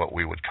human, what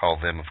we would call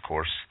them, of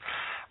course.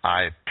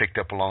 I picked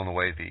up along the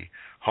way the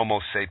Homo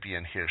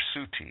sapien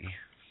hirsuti,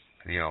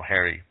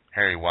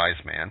 hairy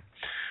wise man.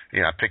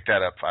 I picked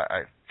that up.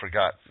 I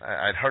forgot.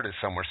 I'd heard it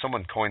somewhere.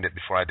 Someone coined it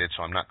before I did,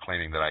 so I'm not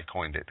claiming that I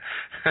coined it.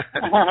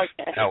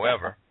 Okay.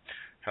 However,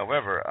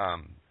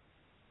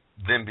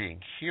 them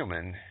being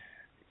human,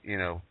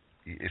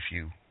 if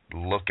you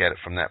look at it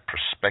from that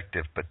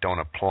perspective, but don't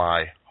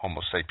apply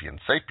Homo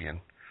sapiens sapien,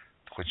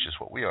 which is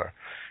what we are.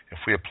 If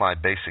we apply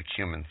basic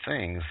human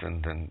things,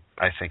 then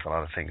I think a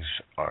lot of things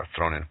are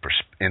thrown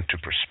into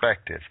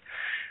perspective.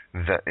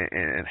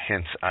 And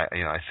hence,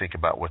 I think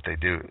about what they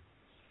do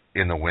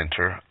in the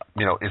winter.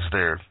 Is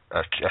there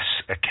a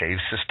cave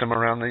system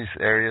around these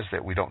areas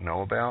that we don't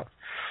know about?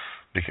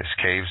 because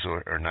caves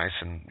are nice,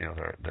 and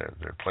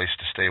they're a place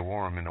to stay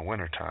warm in the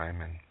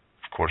wintertime, and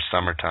of course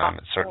summertime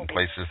at certain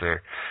places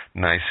they're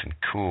nice and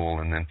cool.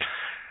 And then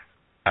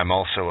I'm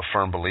also a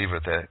firm believer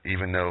that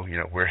even though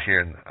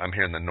I'm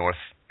here in the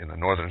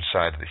northern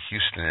side of the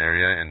Houston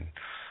area and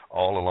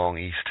all along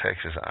East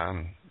Texas,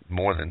 I'm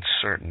more than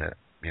certain that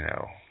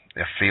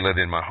I feel it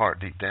in my heart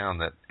deep down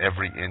that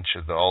every inch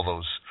of all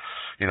those,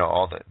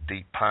 all the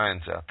deep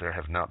pines out there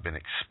have not been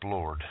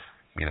explored.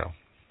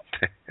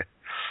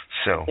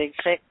 So. Big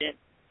ticket.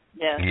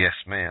 Yeah. Yes,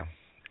 ma'am.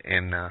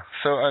 And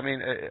so I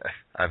mean,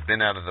 I've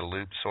been out of the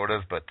loop sort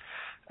of, but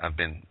I've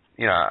been,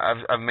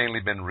 I've mainly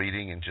been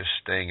reading and just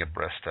staying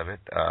abreast of it,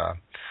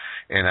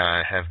 and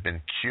I have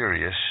been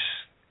curious,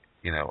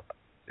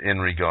 in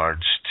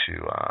regards to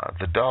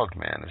the Dog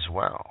Man as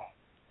well.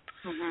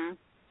 Mhm.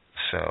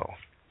 So,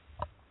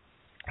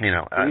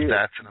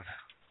 that's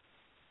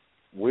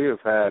we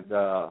have had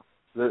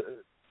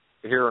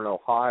here in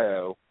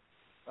Ohio.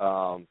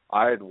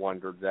 I had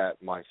wondered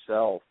that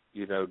myself.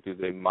 Do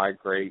they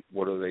migrate?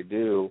 What do they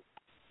do?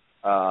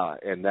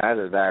 And that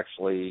is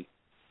actually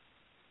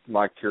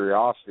my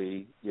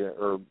curiosity,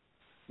 or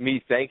me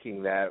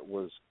thinking that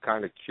was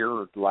kind of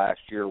cured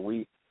last year.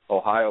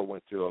 Ohio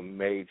went through a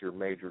major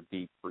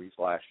deep freeze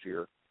last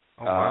year.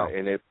 Oh, wow.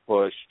 And it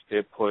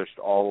pushed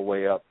all the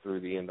way up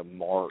through the end of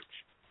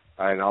March.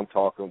 And I'm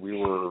talking, we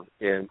were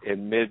in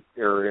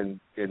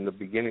the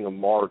beginning of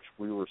March,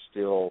 we were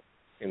still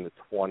in the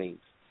 20s.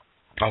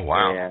 Oh,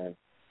 wow. And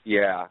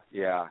yeah.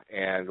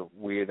 And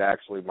we had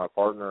actually, my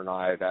partner and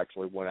I had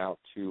actually went out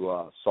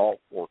to Salt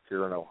Fork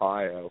here in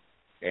Ohio,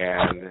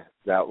 and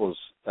that was,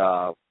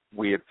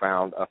 we had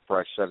found a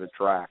fresh set of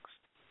tracks.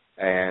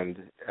 And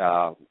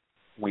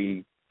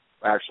we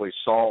actually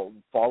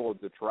followed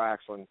the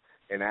tracks and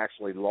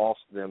actually lost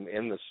them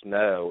in the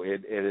snow.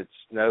 It had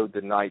snowed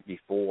the night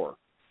before.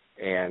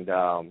 And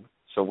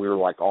so we were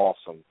like,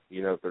 awesome.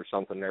 If there's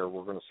something there,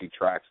 we're going to see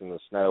tracks in the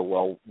snow.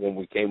 Well, when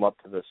we came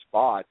up to the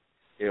spot,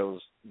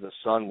 the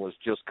sun was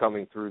just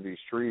coming through these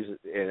trees,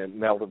 and it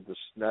melted the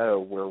snow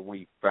where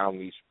we found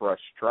these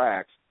fresh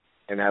tracks.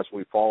 And as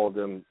we followed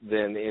them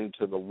then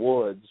into the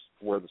woods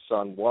where the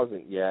sun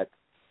wasn't yet,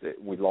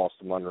 we lost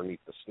them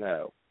underneath the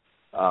snow.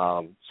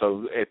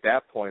 So at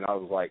that point, I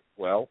was like,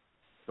 well,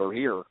 they're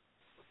here.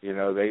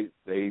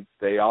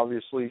 They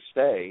obviously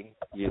stay.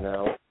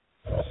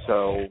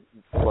 So,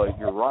 but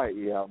you're right.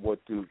 Yeah, what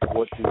do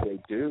they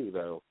do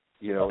though?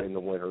 In the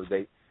winter,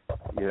 they,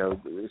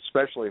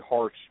 especially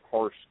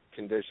harsh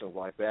conditions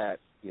like that.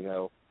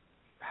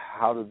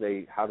 How do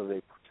they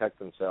protect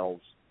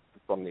themselves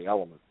from the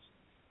elements?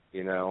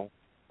 Do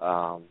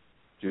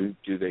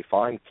they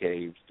find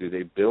caves? Do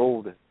they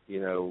build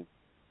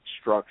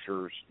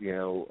structures?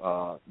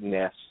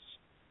 Nests.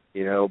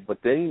 But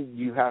then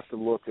you have to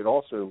look at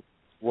also,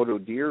 what do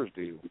deers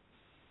do?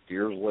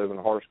 Deers live in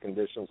harsh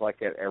conditions like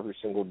that every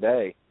single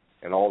day,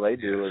 and all they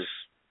do is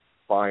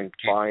find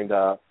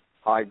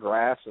high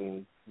grass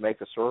and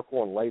make a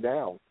circle and lay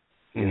down,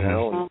 and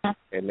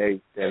they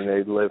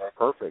live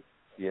perfect,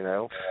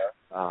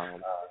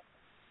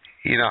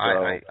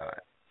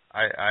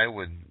 I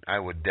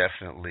would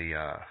definitely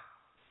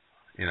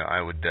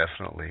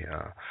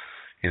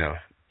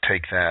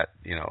take that,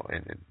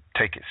 and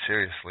take it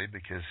seriously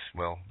because,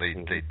 well, they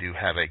do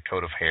have a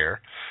coat of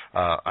hair.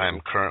 I am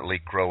currently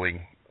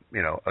growing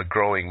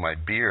my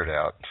beard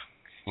out,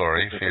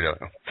 Lori,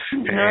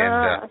 and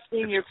I've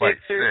seen your quite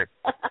pictures.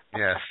 thick.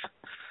 Yes.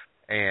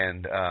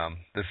 And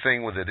the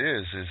thing with it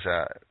is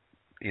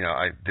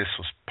this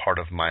was part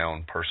of my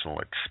own personal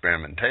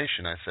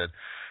experimentation. I said,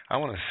 I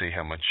want to see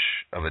how much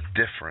of a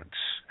difference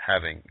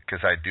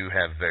because I do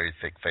have very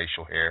thick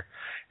facial hair,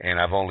 and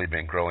I've only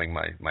been growing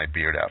my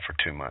beard out for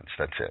 2 months.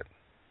 That's it.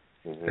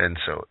 Mm-hmm. And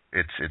so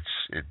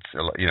it's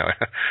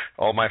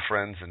all my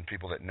friends and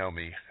people that know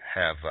me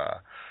have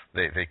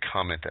they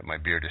comment that my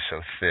beard is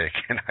so thick,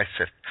 and I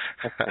said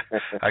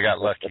I got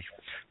lucky.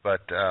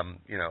 But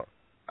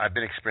I've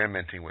been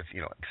experimenting with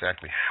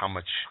exactly how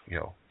much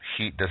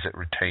heat does it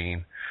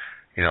retain,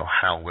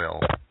 how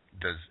well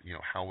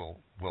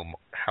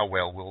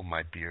will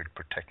my beard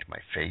protect my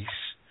face?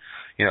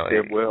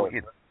 It will.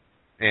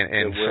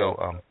 And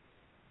so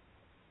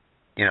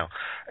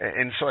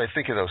and so I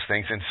think of those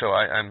things, and so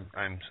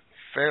I'm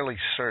fairly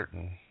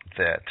certain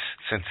that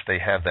since they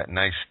have that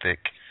nice thick,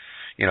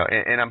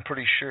 and I'm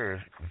pretty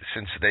sure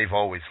since they've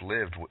always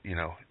lived,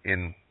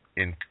 in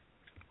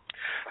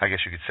I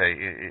guess you could say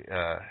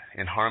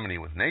in harmony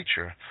with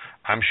nature,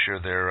 I'm sure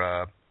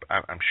their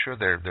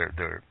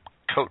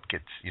coat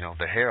gets,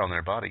 the hair on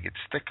their body gets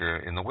thicker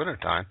in the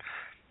wintertime,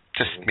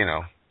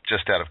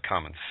 just out of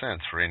common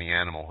sense for any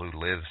animal who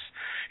lives.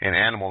 And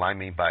animal, I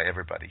mean by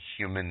everybody,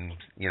 human,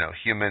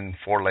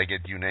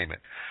 four-legged, you name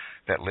it,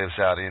 that lives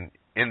out in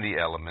the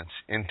elements,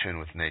 in tune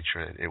with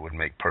nature. It would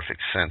make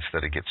perfect sense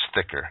that it gets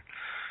thicker.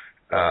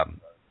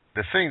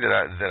 The thing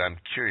that I'm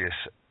curious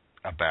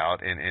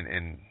about,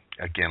 and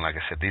again, like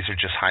I said, these are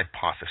just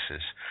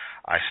hypotheses.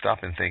 I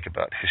stop and think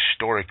about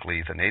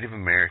historically the Native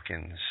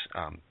Americans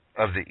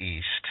of the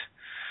East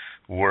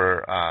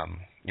were,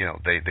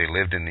 they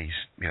lived in these,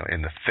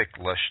 in the thick,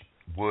 lush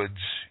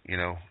woods,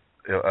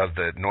 of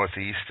the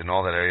Northeast and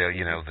all that area.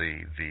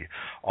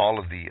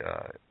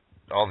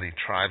 All the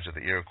tribes of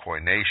the Iroquois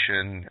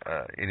Nation,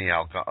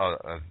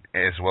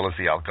 as well as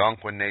the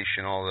Algonquin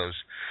Nation, all those,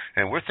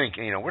 and we're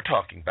thinking, we're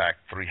talking back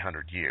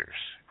 300 years,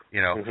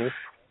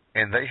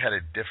 and they had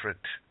a different,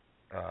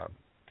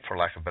 for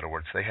lack of better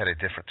words, they had a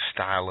different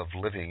style of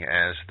living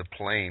as the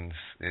plains,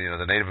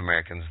 the Native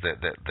Americans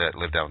that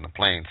lived out in the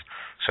plains,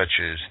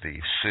 such as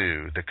the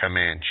Sioux, the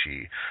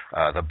Comanche,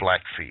 the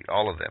Blackfeet,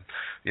 all of them,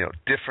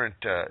 different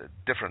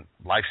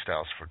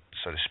lifestyles,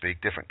 so to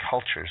speak, different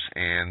cultures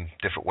and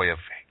different way of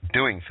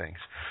doing things.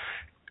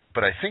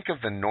 But I think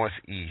of the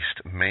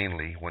Northeast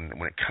mainly when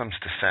it comes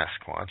to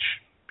Sasquatch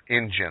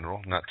in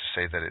general, not to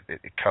say that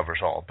it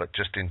covers all, but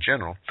just in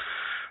general,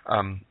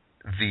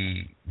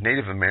 the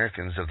Native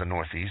Americans of the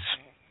Northeast,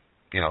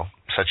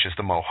 such as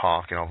the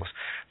Mohawk and all this,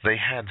 they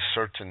had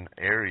certain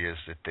areas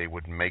that they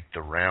would make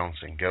the rounds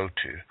and go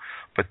to,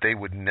 but they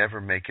would never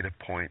make it a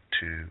point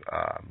to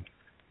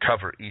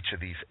cover each of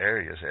these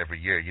areas every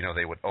year.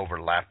 They would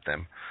overlap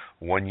them.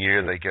 One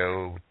year they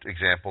go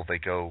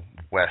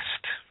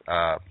west,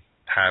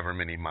 however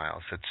many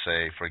miles. Let's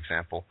say, for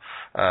example,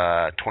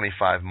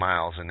 25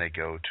 miles, and they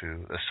go to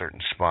a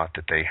certain spot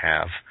that they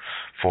have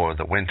for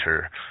the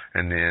winter,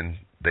 and then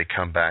they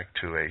come back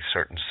to a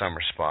certain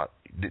summer spot.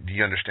 Do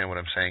you understand what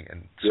I'm saying?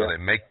 And so they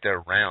make their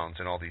rounds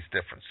in all these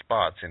different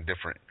spots in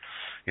different,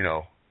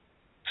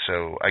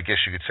 so I guess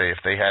you could say if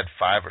they had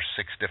 5 or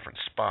 6 different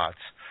spots,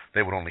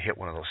 they would only hit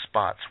one of those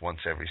spots once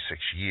every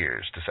 6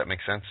 years. Does that make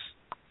sense?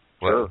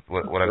 Sure.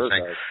 What I'm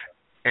saying?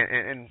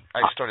 And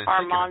I started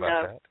thinking about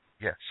that.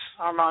 Yes.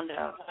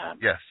 Armando,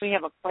 yes. We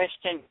have a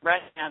question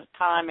running out of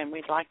time, and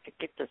we'd like to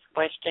get this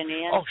question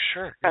in. Oh,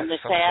 sure. From the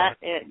chat.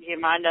 Do you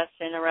mind us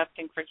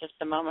interrupting for just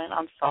a moment?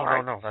 I'm sorry.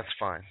 Oh, no, that's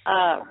fine.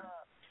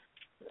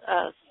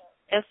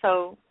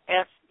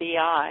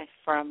 SOSBI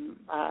from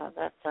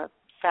that's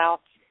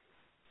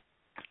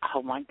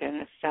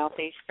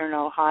southeastern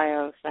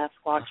Ohio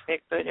Sasquatch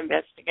Bigfoot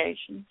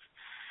Investigations.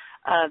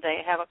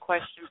 They have a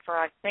question for,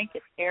 I think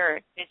it's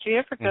Eric. Did you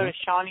ever go to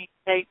Shawnee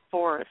State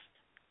Forest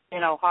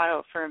in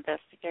Ohio for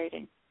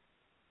investigating?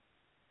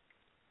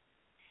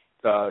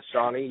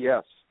 Shawnee,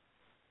 yes.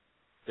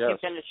 You've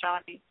been to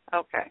Shawnee?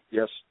 Okay.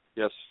 Yes,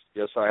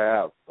 I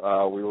have.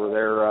 We were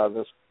there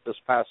this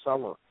past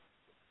summer.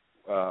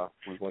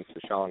 We went to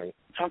Shawnee.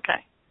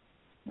 Okay.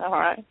 All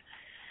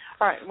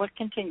right, we'll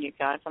continue,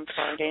 guys. I'm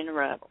sorry to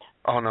interrupt.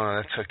 Oh, no,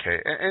 that's okay.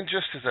 And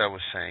just as I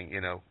was saying,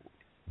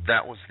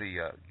 that was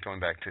the, going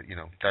back to,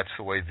 that's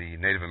the way the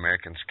Native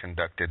Americans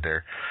conducted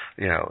their,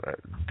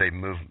 they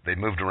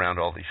moved around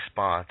all these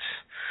spots.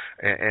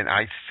 And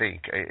I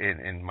think,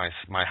 in my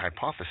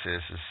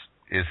hypothesis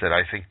is that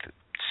I think that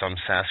some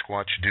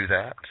Sasquatch do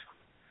that,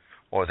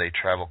 or they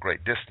travel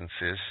great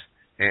distances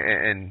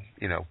and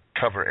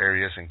cover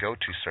areas and go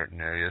to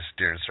certain areas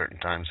during certain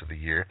times of the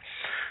year,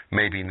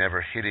 maybe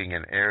never hitting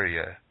an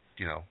area,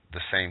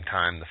 the same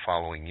time the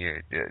following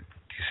year. Do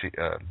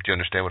you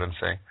understand what I'm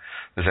saying?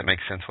 Does that make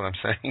sense what I'm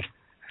saying?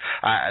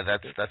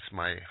 That's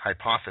my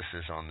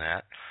hypothesis on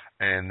that.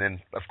 And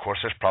then, of course,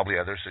 there's probably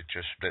others that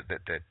just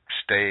that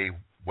stay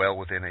well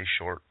within a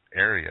short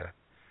area,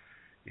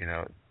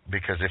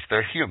 because if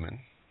they're human,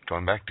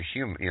 going back to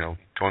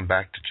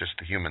just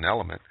the human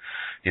element,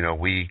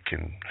 we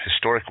can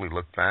historically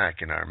look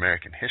back in our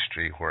American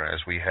history,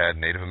 whereas we had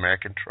Native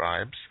American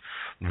tribes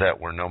that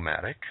were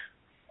nomadic,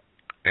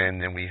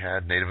 and then we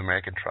had Native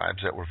American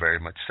tribes that were very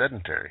much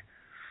sedentary,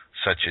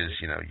 such as,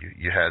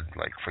 you had,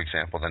 like, for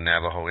example, the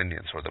Navajo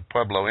Indians or the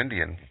Pueblo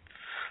Indian.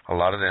 A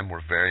lot of them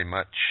were very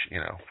much,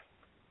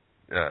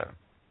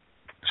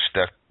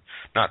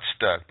 not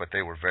stuck, but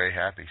they were very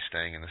happy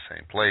staying in the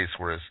same place,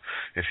 whereas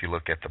if you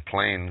look at the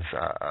Plains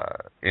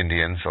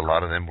Indians, a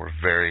lot of them were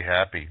very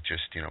happy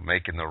just,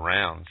 making the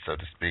rounds, so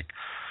to speak,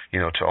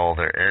 to all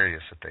their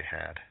areas that they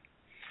had.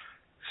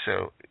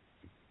 So,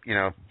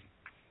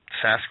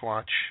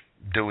 Sasquatch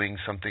doing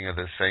something of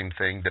the same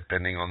thing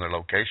depending on their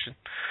location,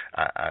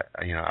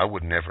 I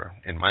would never,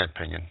 in my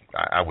opinion,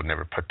 I would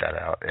never put that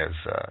out as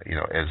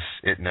as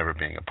it never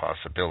being a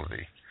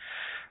possibility.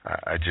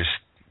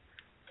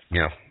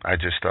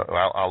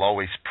 I'll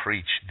always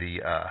preach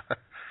the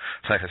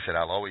like I said,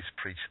 I'll always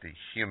preach the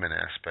human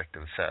aspect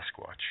of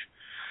Sasquatch.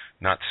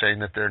 Not saying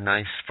that they're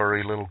nice,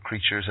 furry little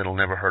creatures that'll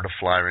never hurt a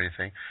fly or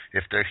anything.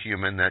 If they're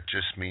human, that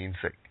just means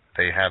that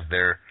they have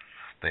their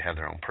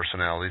own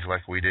personalities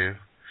like we do.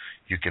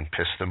 You can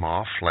piss them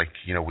off like,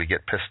 we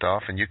get pissed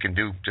off, and you can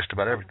do just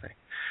about everything.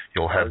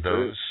 You'll have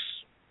those,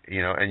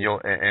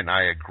 and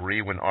I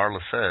agree when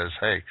Arla says,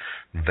 hey,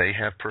 they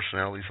have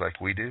personalities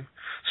like we do.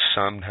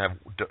 Some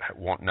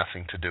want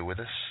nothing to do with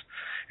us,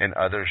 and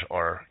others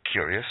are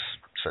curious,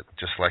 so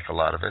just like a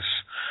lot of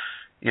us,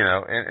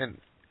 and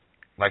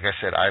like I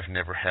said, I've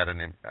never had an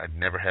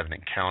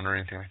encounter or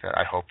anything like that.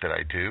 I hope that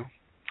I do.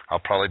 I'll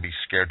probably be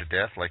scared to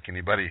death like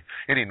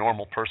any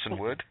normal person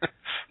would,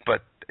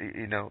 but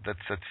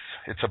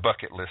it's a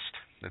bucket list.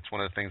 It's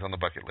one of the things on the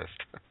bucket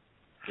list.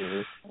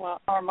 Mm-hmm.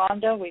 Well,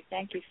 Armando, we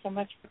thank you so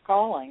much for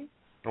calling.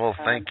 Well,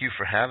 thank you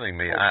for having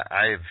me.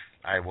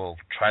 I will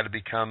try to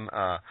become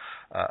a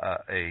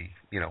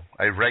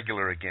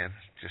regular again.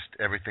 Just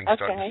everything's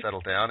starting to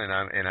settle down,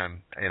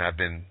 and I've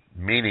been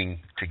meaning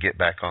to get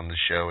back on the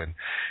show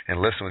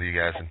and listen with you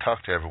guys and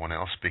talk to everyone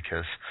else,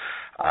 because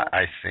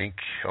I think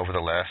over the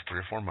last 3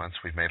 or 4 months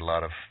we've made a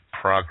lot of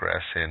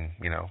progress in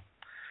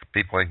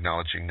people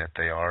acknowledging that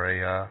they are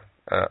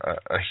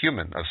a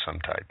human of some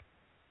type,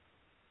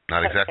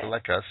 not exactly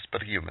like us,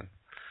 but a human.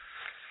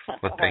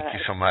 Well, thank you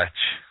so much.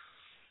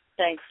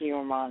 Thank you,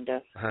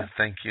 Armando.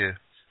 Thank you.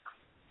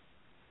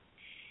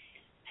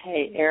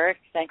 Hey, Eric,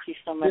 thank you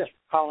so much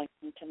for calling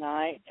in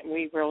tonight.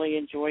 We really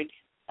enjoyed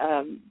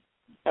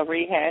a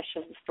rehash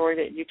of the story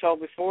that you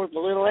told before, with a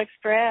little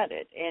extra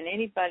added. And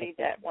anybody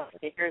that wants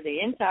to hear the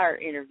entire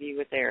interview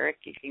with Eric,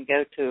 you can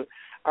go to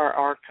our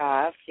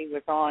archives. He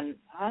was on,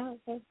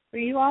 were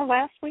you on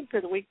last week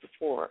or the week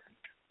before?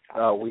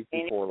 Week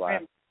before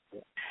last.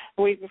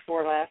 Week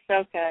before last,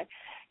 okay.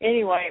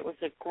 Anyway, it was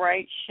a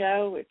great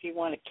show. If you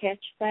want to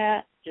catch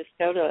that, just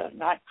go to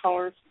Nite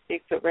Callers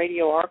Bigfoot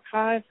Radio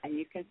archive, and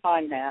you can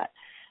find that.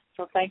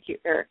 So thank you,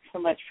 Eric, so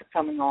much for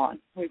coming on.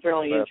 We've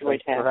really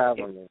enjoyed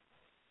having you.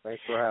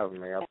 Thanks for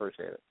having me. I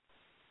appreciate it.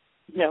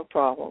 No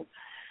problem.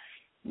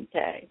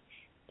 Okay.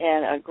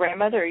 And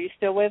Grandmother, are you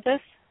still with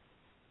us?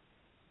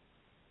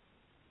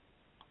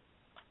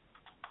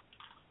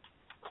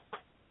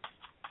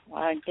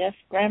 Well, I guess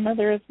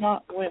Grandmother is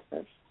not with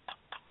us.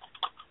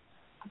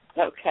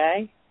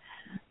 Okay.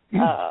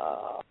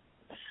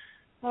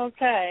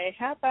 Okay.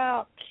 How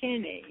about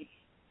Kenny?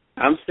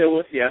 I'm still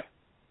with you.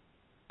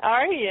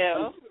 Are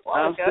you?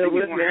 I'm still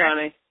with you,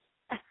 honey.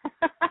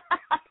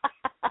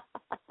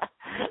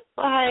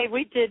 Well, hey,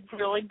 we did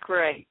really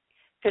great,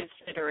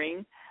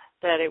 considering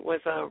that it was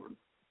a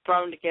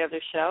thrown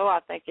together show. I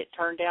think it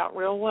turned out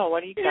real well.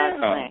 What do you guys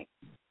think?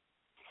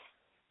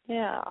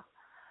 Yeah.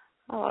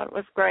 Oh, it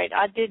was great.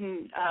 I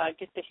didn't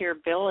get to hear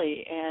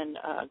Billy and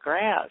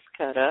Grass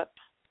cut up.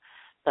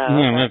 So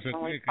that's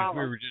okay, because we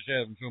were just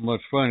having so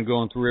much fun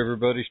going through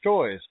everybody's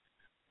toys.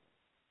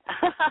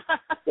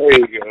 There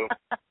you go.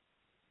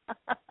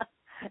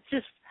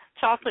 Just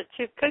chocolate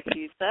chip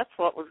cookies. That's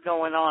what was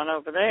going on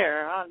over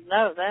there. I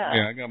know that.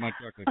 Yeah, I got my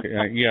chocolate.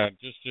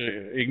 Just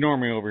ignore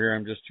me over here.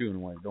 I'm just chewing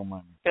away. Don't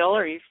mind me. Bill,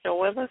 are you still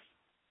with us?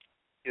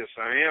 Yes,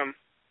 I am.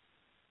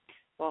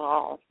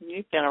 Well,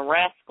 you've been a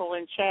rascal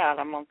in chat.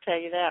 I'm going to tell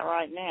you that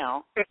right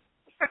now.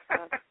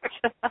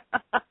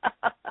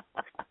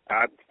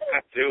 I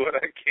do what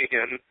I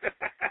can.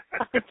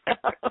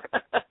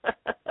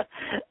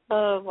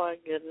 Oh, my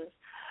goodness.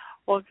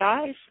 Well,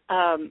 guys,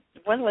 I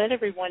want to let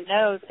everyone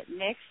know that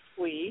next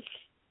week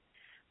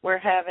we're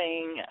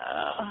having,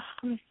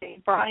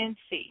 Brian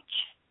Seach.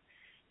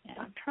 And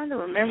I'm trying to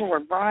remember where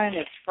Brian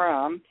is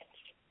from.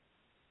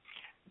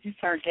 He's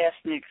our guest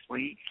next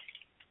week.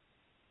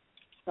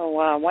 So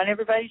I want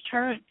everybody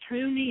to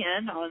tune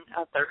in on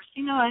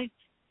Thursday night,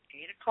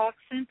 8 o'clock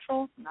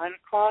Central, 9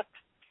 o'clock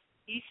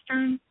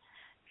Eastern,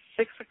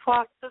 6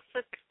 o'clock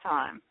Pacific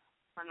time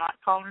for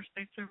Nite Callers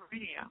Bigfoot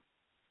Radio.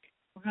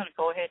 We're going to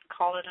go ahead and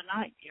call it a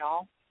night,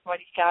 y'all. What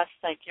do you guys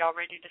think? Y'all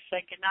ready to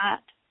say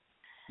goodnight?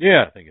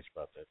 Yeah, I think it's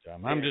about that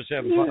time. I'm just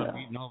having fun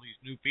meeting all these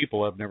new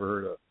people I've never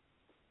heard of.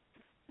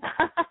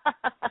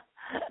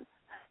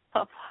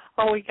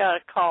 Oh, we got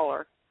a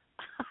caller.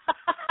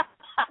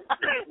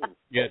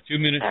 Yeah, 2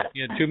 minutes.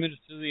 Yeah, 2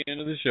 minutes to the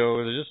end of the show.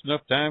 There's just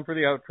enough time for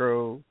the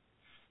outro.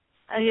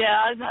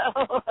 Yeah, I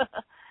know.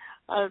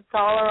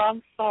 Caller,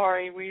 I'm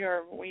sorry. We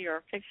are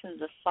fixing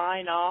to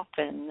sign off,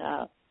 and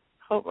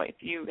hope if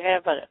you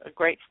have a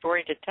great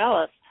story to tell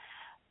us,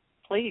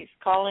 please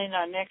call in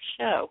our next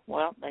show.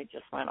 Well, they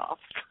just went off.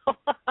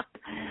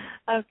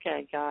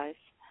 Okay, guys.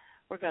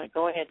 We're going to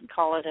go ahead and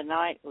call it a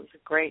night. It was a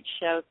great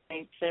show.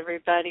 Thanks,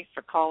 everybody,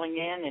 for calling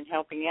in and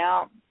helping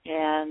out.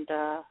 And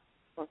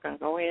we're going to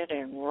go ahead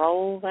and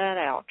roll that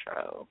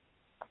outro.